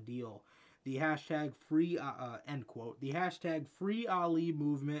on the deal. The hashtag free end quote. The hashtag free Ali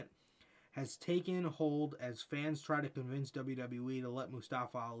movement has taken hold as fans try to convince WWE to let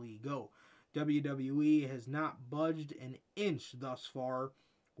Mustafa Ali go. WWE has not budged an inch thus far.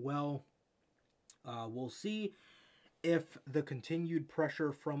 Well, we'll see if the continued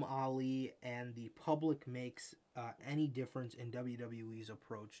pressure from Ali and the public makes any difference in WWE's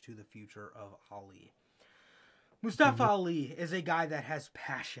approach to the future of Ali. Mustafa Yep, Ali is a guy that has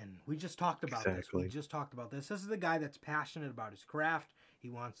passion. We just talked about this. exactly. This is the guy that's passionate about his craft. He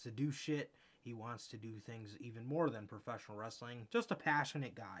wants to do shit. He wants to do things even more than professional wrestling. Just a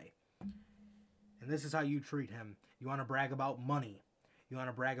passionate guy. And this is how you treat him. You want to brag about money. You want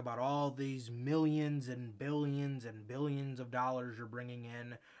to brag about all these millions and billions of dollars you're bringing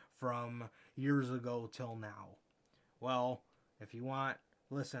in from years ago till now. Well, if you want,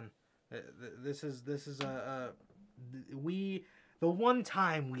 listen. This is the one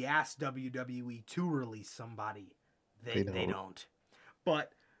time we asked WWE to release somebody, they don't.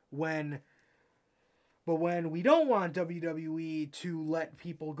 But when we don't want WWE to let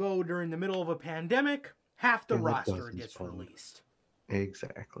people go during the middle of a pandemic, half the roster gets released.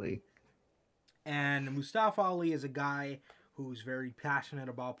 Exactly. And Mustafa Ali is a guy who's very passionate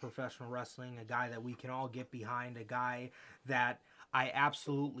about professional wrestling, a guy that we can all get behind, a guy that I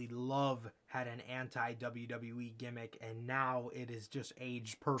absolutely love had an anti-WWE gimmick, and now it is just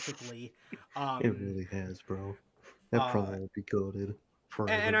aged perfectly. It really has, bro. That promo will be goated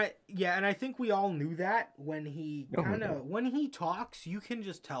forever. And I think we all knew that when he Oh yeah, when he talks, you can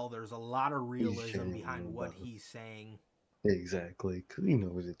just tell there's a lot of he's realism genuine behind what about it. he's saying. Exactly, because he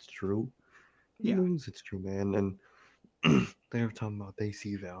knows it's true. He Yeah, knows it's true, man. And they were talking about they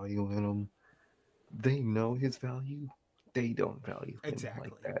see value in him. They know his value. They don't value him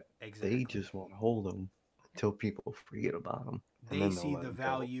like exactly. that. They Exactly. just want to hold him until people forget about him, and They then they'll see let the him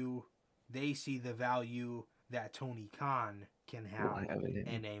go. value that Tony Khan can Will have have it in.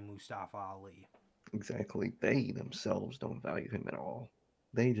 in a Mustafa Ali. Exactly. They themselves don't value him at all.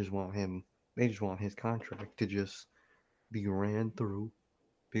 They just want him. They just want his contract to just be ran through.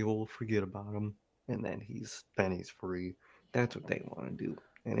 People will forget about him, and then he's free. That's what they want to do,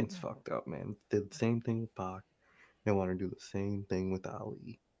 and it's fucked up, man. Did the same thing with Pac. They want to do the same thing with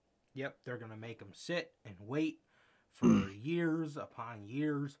Ali. Yep, they're going to make him sit and wait for years upon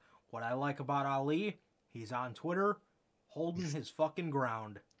years. What I like about Ali, he's on Twitter holding he's his fucking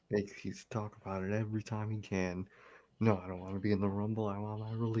ground. he's talk about it every time he can. No, I don't want to be in the Rumble. I want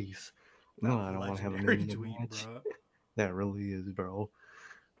my release. No, A I don't want to have a legendary Mania tweet, match. bro. That really is, bro.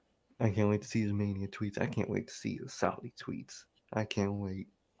 I can't wait to see his Mania tweets. I can't wait to see his Saudi tweets. I can't wait.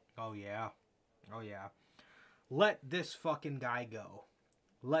 Oh, yeah. Oh, yeah. Let this fucking guy go.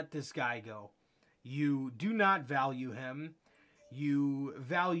 Let this guy go. You do not value him. You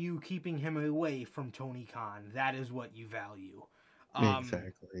value keeping him away from Tony Khan. That is what you value. Um,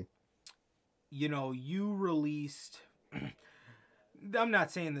 Exactly. you released. I'm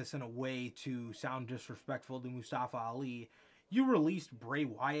not saying this in a way to sound disrespectful to Mustafa Ali. You released Bray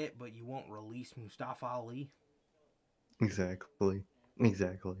Wyatt, but you won't release Mustafa Ali? Exactly.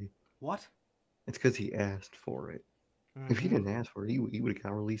 Exactly. What? It's because he asked for it. If he Mm-hmm. didn't ask for it, he would have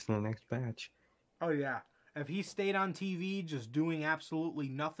got released in the next batch. Oh, yeah. If he stayed on TV just doing absolutely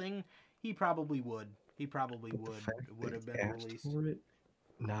nothing, he probably would. He probably But the fact would that have he been asked released. for it,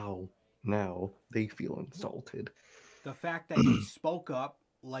 now they feel insulted. The fact that he spoke up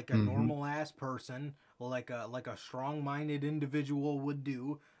like a Mm-hmm. normal ass person, like a strong minded individual would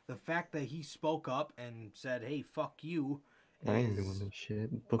do, the fact that he spoke up and said, "Hey, fuck you," I ain't doing is this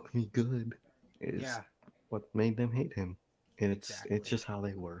shit. Book me good is yeah, what made them hate him. And it's exactly, just how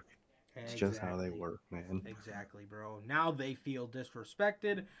they work. It's just how they exactly, work, man. exactly, bro. Now they feel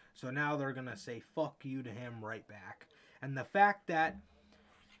disrespected, so now they're gonna say "fuck you" to him right back. And the fact that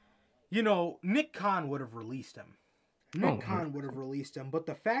Nick Khan would have released him. Oh, Nick Khan would have 100%. released him, but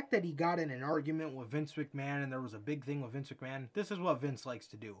the fact that he got in an argument with Vince McMahon and there was a big thing with Vince McMahon, this is what Vince likes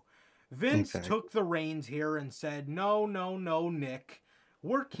to do. Vince Exactly. took the reins here and said, "No, no, no, Nick.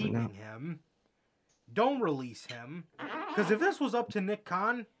 We're No. keeping him. Don't release him." Because if this was up to Nick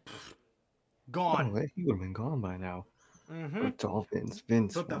Khan, Oh, gone. he would have been gone by now. But Mm-hmm. it's all Vince.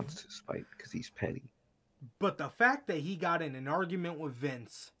 Vince But the wants to spite because he's petty. but the fact that he got in an argument with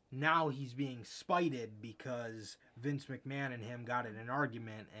Vince, now he's being spited because Vince McMahon and him got in an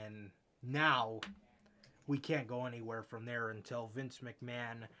argument, and now we can't go anywhere from there until Vince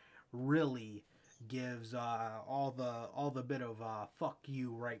McMahon really gives all the bit of fuck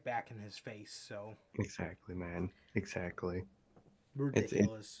you right back in his face. So Exactly, man. Exactly. It's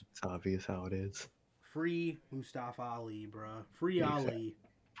ridiculous. it's obvious how it is. Free Mustafa Ali, bruh. Free Exactly. Ali.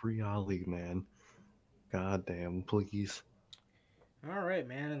 Free Ali, man. God damn, please. All right,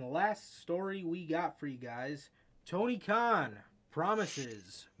 man. And the last story we got for you guys, Tony Khan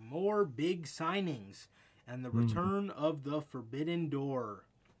promises more big signings and the Hmm. return of the Forbidden Door.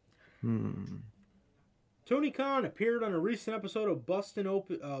 Hmm. Tony Khan appeared on a recent episode of Busted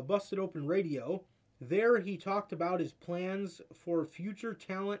Open Radio. There, he talked about his plans for future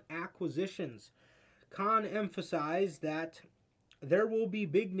talent acquisitions. Khan emphasized that there will be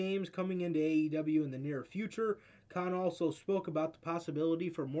big names coming into AEW in the near future. Khan also spoke about the possibility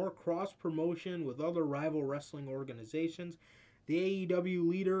for more cross promotion with other rival wrestling organizations. The AEW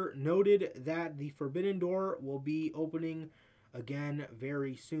leader noted that the Forbidden Door will be opening again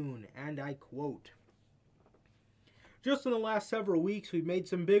very soon, and I quote, just in the last several weeks, we've made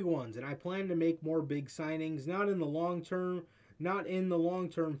some big ones, and I plan to make more big signings, not in the long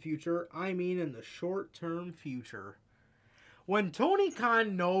term future, I mean in the short term future. When Tony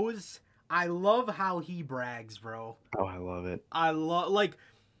Khan knows, I love how he brags, bro. Oh, I love it. I love, like,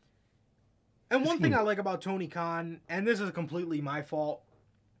 and Cause one he thing I knows. like about Tony Khan, and this is completely my fault,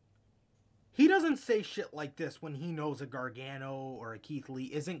 he doesn't say shit like this when he knows a Gargano or a Keith Lee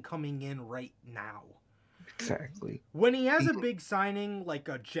isn't coming in right now. Exactly. When he has He, a big signing like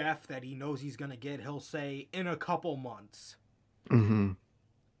a Jeff that he knows he's going to get, he'll say in a couple months. mm-hmm.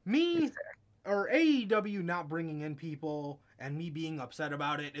 Me or AEW not bringing in people and me being upset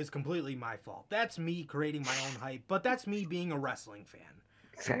about it is completely my fault. That's me creating my own hype, but that's me being a wrestling fan.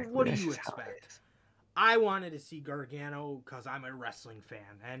 Exactly. What do That's you just how it expect? is. I wanted to see Gargano because I'm a wrestling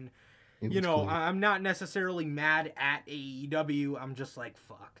fan. And, It you was know, cool. I'm not necessarily mad at AEW. I'm just like,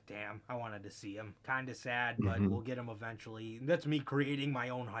 fuck, damn, I wanted to see him. Kind of sad, but Mm-hmm. we'll get him eventually. That's me creating my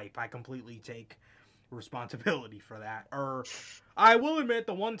own hype. I completely take responsibility for that. Or I will admit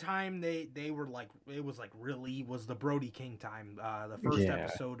the one time they were like, it was like really was the Brody King time, the first Yeah,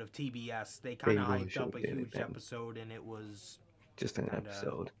 episode of TBS. They kind they of really hyped should up have a did it huge then. episode, and it was Just an kind of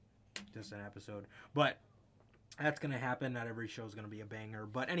episode. just an episode. But that's gonna happen. Not every show is gonna be a banger.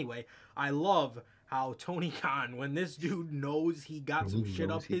 But anyway, I love how Tony Khan, when this dude knows he got He some shit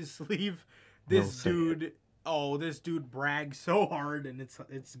knows up he. his sleeve, He'll this say it. dude, oh, this dude brags so hard, and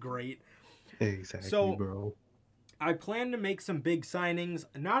it's great. Exactly, So bro. I plan to make some big signings,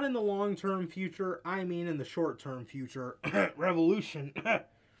 not in the long term future. I mean in the short term future. Revolution.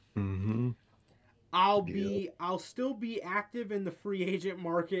 Mm-hmm. Yep. I'll still be active in the free agent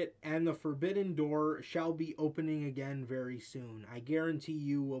market, and the Forbidden Door shall be opening again very soon. I guarantee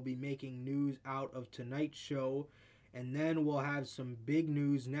you we'll be making news out of tonight's show, and then we'll have some big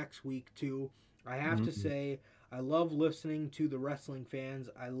news next week too. I have to Mm-hmm. say I love listening to the wrestling fans.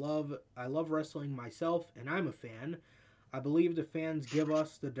 I love wrestling myself, and I'm a fan. I believe the fans give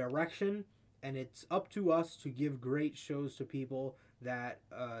us the direction, and it's up to us to give great shows to people that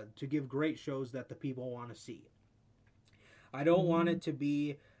the people want to see. I don't want Mm-hmm. it to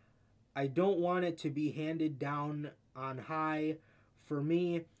be I don't want it to be handed down on high. For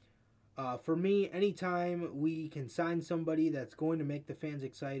me, anytime we can sign somebody that's going to make the fans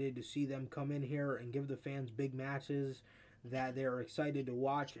excited to see them come in here and give the fans big matches that they're excited to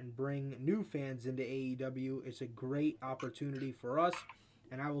watch and bring new fans into AEW, it's a great opportunity for us.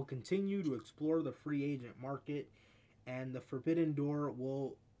 And I will continue to explore the free agent market, and the Forbidden Door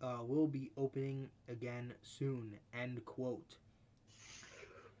will be opening again soon. End quote.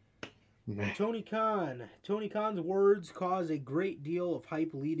 Man. And Tony Khan's words cause a great deal of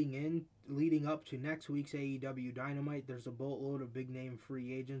hype leading up to next week's AEW Dynamite. There's a boatload of big name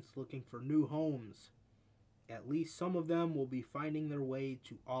free agents looking for new homes. At least some of them will be finding their way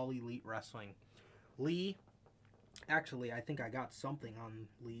to All Elite Wrestling. Lee, actually, I think I got something on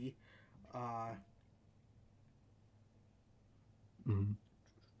Lee. Uh, Mm-hmm.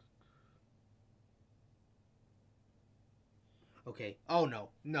 Okay. Oh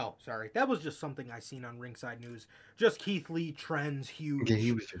no, sorry. That was just something I seen on Ringside News. Just Keith Lee trends Yeah,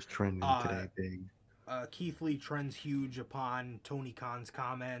 he huge. was just trending Uh, today, big. Keith Lee trends huge upon Tony Khan's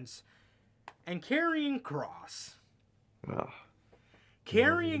comments, and Karrion Cross. Ugh,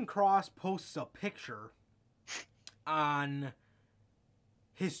 no. Karrion Cross posts a picture on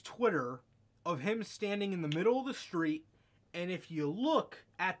his Twitter of him standing in the middle of the street, and if you look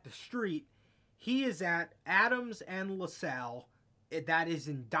at the street, he is at Adams and LaSalle. That is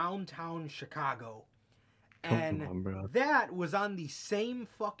in downtown Chicago. Come And on, bro. that was on the same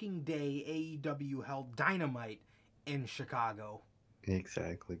fucking day AEW held Dynamite in Chicago.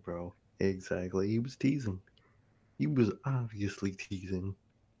 Exactly, bro. Exactly. He was teasing. He was obviously teasing.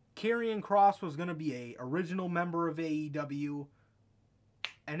 Karrion Kross was going to be a original member of AEW,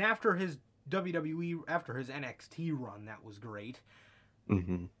 and after his WWE, after his NXT run, that was great.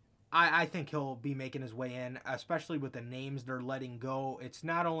 Mm-hmm. I think he'll be making his way in, especially with the names they're letting go. It's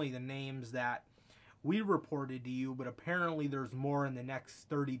not only the names that we reported to you, but apparently there's more in the next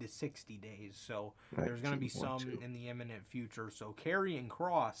 30 to 60 days. So I've there's going to seen be one some too. in the imminent future. So Karrion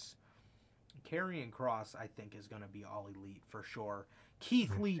Kross, I think, is going to be all elite for sure.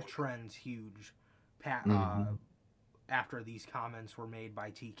 Keith Lee trends huge Mm-hmm. after these comments were made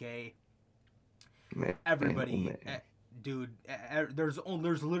by TK. Man, oh Everybody, man. dude, there's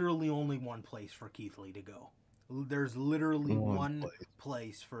literally only one place for Keith Lee to go. There's literally One one place.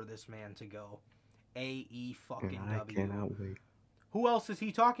 place for this man to go. AE And fucking I W. cannot wait. Who else is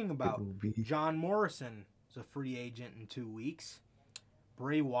he talking It about? will be John Morrison is a free agent in 2 weeks.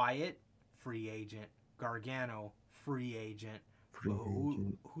 Bray Wyatt, free agent. Gargano, free agent. free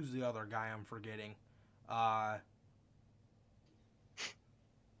agent. Who's the other guy I'm forgetting? Uh,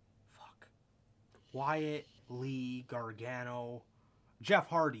 fuck. Wyatt, Lee, Gargano, Jeff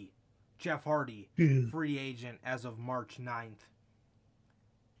Hardy. Jeff Hardy, Yeah. free agent as of March 9th.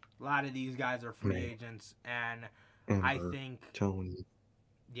 A lot of these guys are free Man. agents, and I Ember. think, Tony.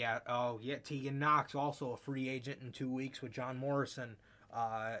 yeah, oh, yeah, Tegan Knox, also a free agent in 2 weeks with John Morrison.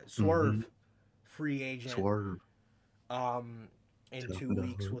 Mm-hmm. Swerve, free agent Swerve. um, in Tough 2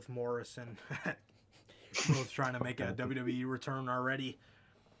 weeks dog. with Morrison. Bro's trying to Fuck make a out of here. WWE return already.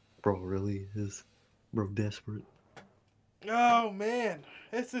 Bro really is. Bro desperate. Oh man,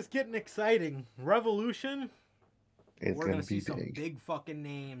 this is getting exciting. Revolution, It's we're gonna gonna see be some big. big fucking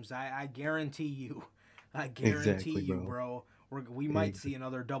names. I guarantee you. I guarantee Exactly, you, bro. bro. We might Ex- see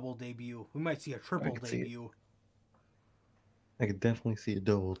another double debut. We might see a I triple could see it. debut. I could definitely see a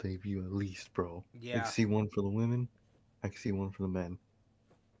double debut at least, bro. I could Yeah, see one for the women. I could see one for the men.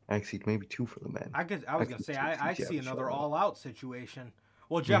 I could see maybe two for the men. I could. I I was could gonna see say I TJ see ever another showing up. all out situation.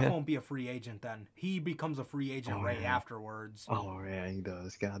 Well, Jeff Yeah. won't be a free agent then. He becomes a free agent Oh right yeah. afterwards. Oh yeah, he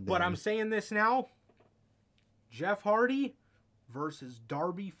does. God But I'm dang. saying this now: Jeff Hardy versus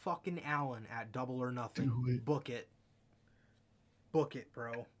Darby fucking Allen at Double or Nothing. Do it. Book it,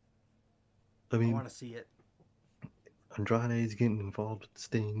 bro. I I mean, want to see it. Andrade's getting involved with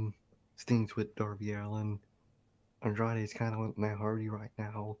Sting. Sting's with Darby Allin. Andrade's kind of with Matt Hardy right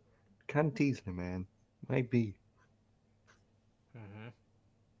now. Kind of teasing him, man. Might be. Mm-hmm.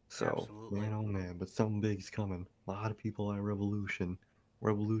 So, Absolutely. man, oh man, but something big's coming. A lot of people at Revolution.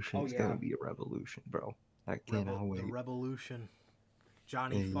 Revolution Oh is gonna yeah, be a revolution, bro. I cannot The wait. Revolution.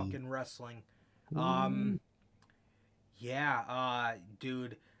 Johnny Hey, fucking wrestling. ooh, Yeah,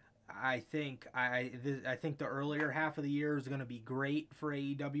 dude. I think the earlier half of the year is gonna be great for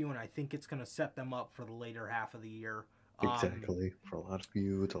AEW, and I think it's gonna set them up for the later half of the year. Um, exactly. For a lot of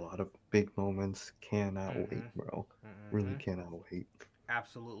feuds, a lot of big moments. Cannot wait, mm-hmm, bro. Really mm-hmm. cannot wait.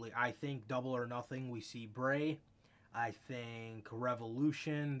 Absolutely. I think Double or Nothing, we see Bray. I think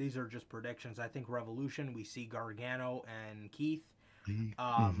Revolution, these are just predictions. I think Revolution, we see Gargano and Keith. Mm-hmm.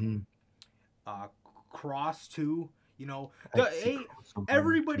 Um, uh, Cross too. You know, I can see Cross somewhere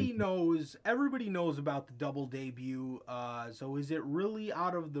too. everybody knows about the double debut. So is it really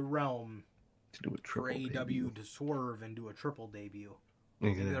out of the realm To do a for triple AEW debut. to swerve and do a triple debut?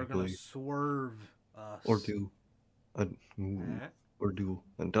 Maybe they're gonna Exactly. swerve Or us. do a ooh, Eh? or do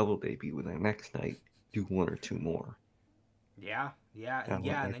a double debut and the next night do one or two more. I want And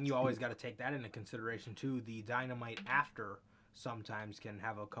I then can you see always it. got to take that into consideration too. The Dynamite after sometimes can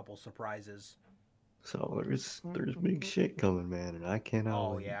have a couple surprises. So there's big shit coming, man, and I cannot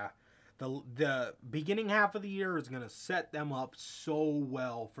Oh wait. yeah, the beginning half of the year is gonna set them up so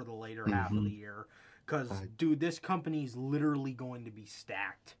well for the later half of Mm-hmm. the year. Cause I, dude, this company's literally going to be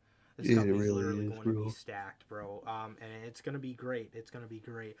stacked. This it company's really literally is, going to be bro. stacked, bro. And it's gonna be great. It's gonna be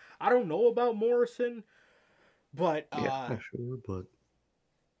great. I don't know about Morrison, but Yeah, not sure,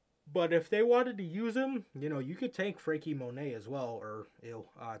 but if they wanted to use him, you could take Frankie Monet as well, or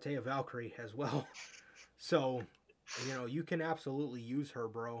Taya Valkyrie as well. So, you can absolutely use her,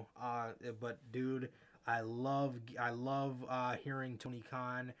 bro. But dude, I love hearing Tony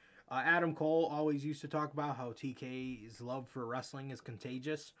Khan. Adam Cole always used to talk about how TK's love for wrestling is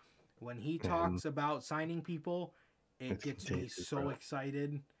contagious. When he and talks about signing people, it it's gets me contagious, so bro.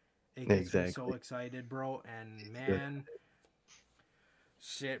 excited. It gets me so Exactly. excited, bro. And He's good. man,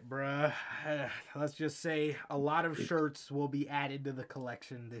 shit, bruh. Let's just say a lot of It's shirts will be added to the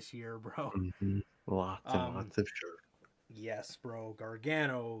collection this year, bro. mm-hmm. Lots and Um, lots of shirts. yes, bro.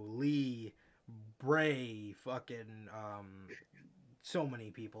 Gargano, Lee, Bray, fucking so many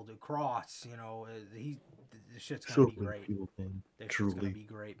people do. Cross, you know, this shit's gonna So be many great. people, man. This shit's gonna Truly. be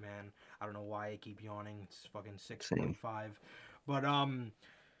great, man. I don't know why I keep yawning. It's fucking Same. 6:45, but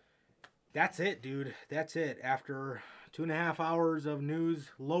that's it, dude. That's it. After 2.5 hours of news,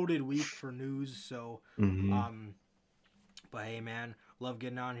 loaded week for news. So, Mm-hmm. but hey, man, love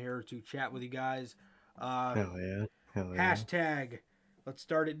getting on here to chat with you guys. Uh, Hell yeah. Hell yeah. Hashtag, let's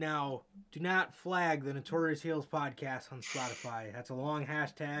start it now. Do not flag the Notorious Heels podcast on Spotify. That's a long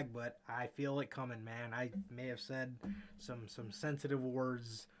hashtag, but I feel it coming, man. I may have said some sensitive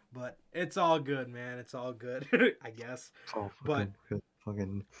words, but it's all good, man. It's all good, I guess. It's all But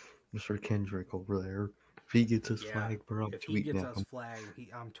fucking Mr. Kendrick over there. If he gets his yeah, flag, bro, I'm if he tweeting gets at us him. flagged,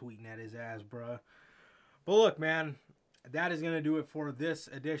 I'm tweeting at his ass, bruh. But look, man, that is gonna do it for this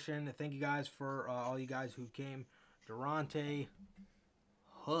edition. Thank you guys for all you guys who came. Durante,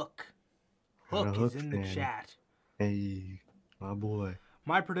 Hook Got a is Hook in the fan. chat. Hey, my boy.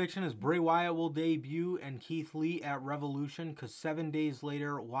 My prediction is Bray Wyatt will debut and Keith Lee at Revolution because 7 days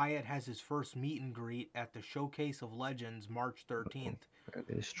later, Wyatt has his first meet and greet at the Showcase of Legends March 13th. That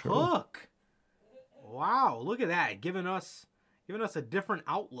is true. Hook! Wow, look at that. Giving us a different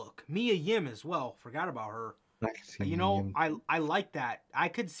outlook. Mia Yim as well. Forgot about her. I can see You know, him. I like that. I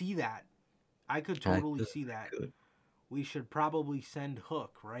could see that. I could totally see that. Could. We should probably send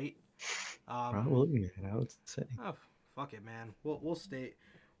Hook, right? Probably, man. I would say. Oh, fuck it, man.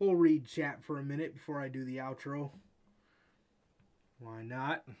 We'll read chat for a minute before I do the outro. Why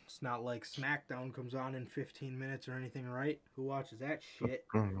not? It's not like SmackDown comes on in 15 minutes or anything, right? Who watches that shit?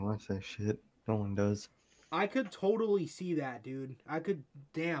 I don't watch that shit. No one does. I could totally see that, dude.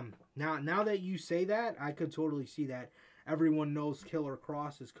 Damn. Now that you say that, I could totally see that. Everyone knows Killer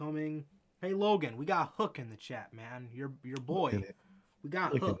Cross is coming. Hey Logan, we got Hook in the chat, man. Your boy. We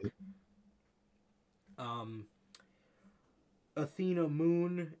got Hook. Athena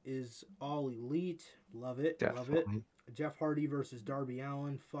Moon is all elite. Love it. Definitely. Love it. Jeff Hardy versus Darby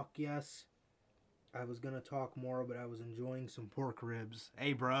Allin. Fuck yes. I was gonna talk more, but I was enjoying some pork ribs.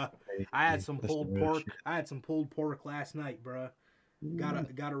 Hey, bruh. I had some pulled pork. Shit. I had some pulled pork last night, bruh.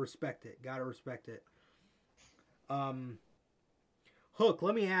 Gotta respect it. Gotta respect it. Hook,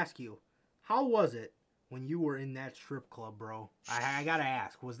 let me ask you, how was it when you were in that strip club, bro? I gotta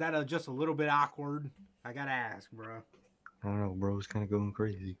ask. Was that just a little bit awkward? I gotta ask, bro. I don't know, bro. It's kind of going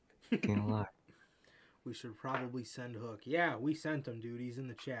crazy. Can't lie. We should probably send Hook. Yeah, we sent him, dude. He's in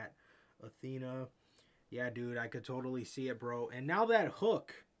the chat. Athena. Yeah, dude, I could totally see it, bro. And now that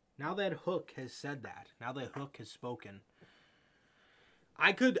Hook has said that, now that Hook has spoken,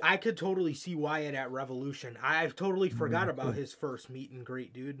 I could totally see Wyatt at Revolution. I've totally forgot about his first meet and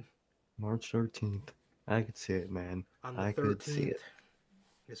greet, dude. March 13th. I could see it, man. On the 13th, could see it.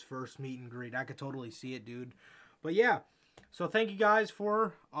 His first meet and greet. I could totally see it, dude. But yeah, so thank you guys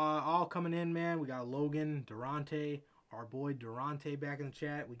for all coming in, man. We got Logan, Durante, our boy Durante back in the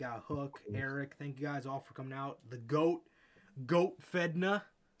chat. We got Hook, Eric. Thank you guys all for coming out. The Goat Fedna,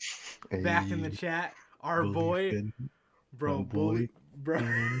 back in the chat. Our boy, Fedna. bro, Bully, bro,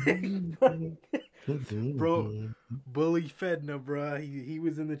 Bully Fedna, bro. He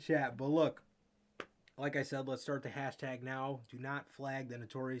was in the chat. But look, like I said, let's start the hashtag now. Do not flag the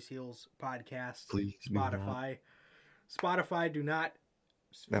Notorious Heels podcast. Please, Spotify. Spotify, do not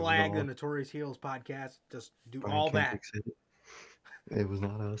flag the Notorious Heels podcast. Just do all that. It was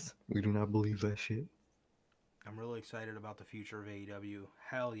not us. We do not believe that shit. I'm really excited about the future of AEW.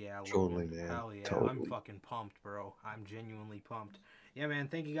 Hell yeah, Logan. Totally, man. Hell yeah. Totally. I'm fucking pumped, bro. I'm genuinely pumped. Yeah, man.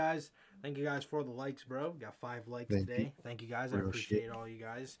 Thank you guys. Thank you guys for the likes, bro. We got 5 likes today. Thank you guys. I appreciate all you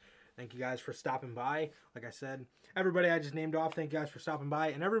guys. Thank you guys for stopping by. Like I said, everybody I just named off, thank you guys for stopping by.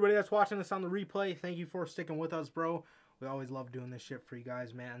 And everybody that's watching us on the replay, thank you for sticking with us, bro. We always love doing this shit for you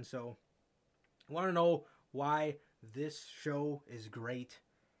guys, man. So, want to know why this show is great?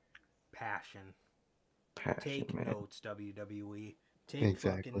 Passion. Take man. Notes, WWE. Take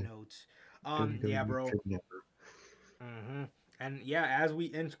fucking notes. Yeah, bro. Mm-hmm. And yeah, as we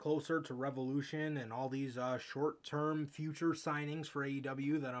inch closer to Revolution and all these short-term future signings for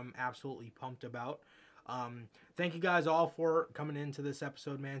AEW that I'm absolutely pumped about. Thank you guys all for coming into this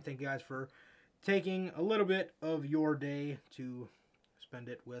episode, man. Thank you guys for taking a little bit of your day to spend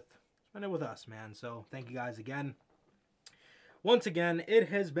it with us, man. So thank you guys again. Once again, it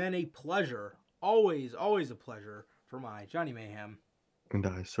has been a pleasure. Always a pleasure for my Johnny Mayhem. And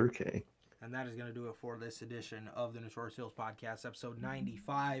I, Sir K. And that is going to do it for this edition of the Notorious Heels Podcast, episode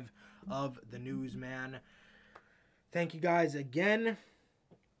 95 of The Newsman. Thank you guys again.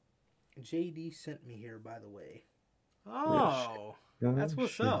 JD sent me here, by the way. Oh, that's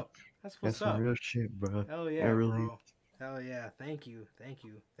what's up. That's what's up. Some real shit, bro. Hell yeah, bro. Hell yeah. Thank you. Thank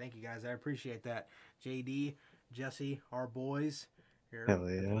you. Thank you, guys. I appreciate that. JD, Jesse, our boys here Hell at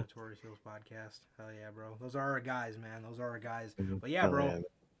the yeah. Notorious Heels podcast. Hell yeah, bro. Those are our guys, man. Those are our guys. Mhm. But yeah, Hell bro. yeah.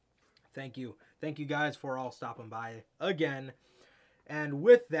 Thank you. Thank you guys for all stopping by again. And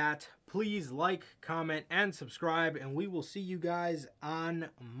with that, please like, comment, and subscribe. And we will see you guys on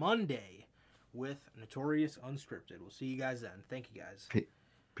Monday with Notorious Unscripted. We'll see you guys then. Thank you guys.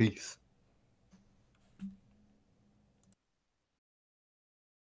 Peace.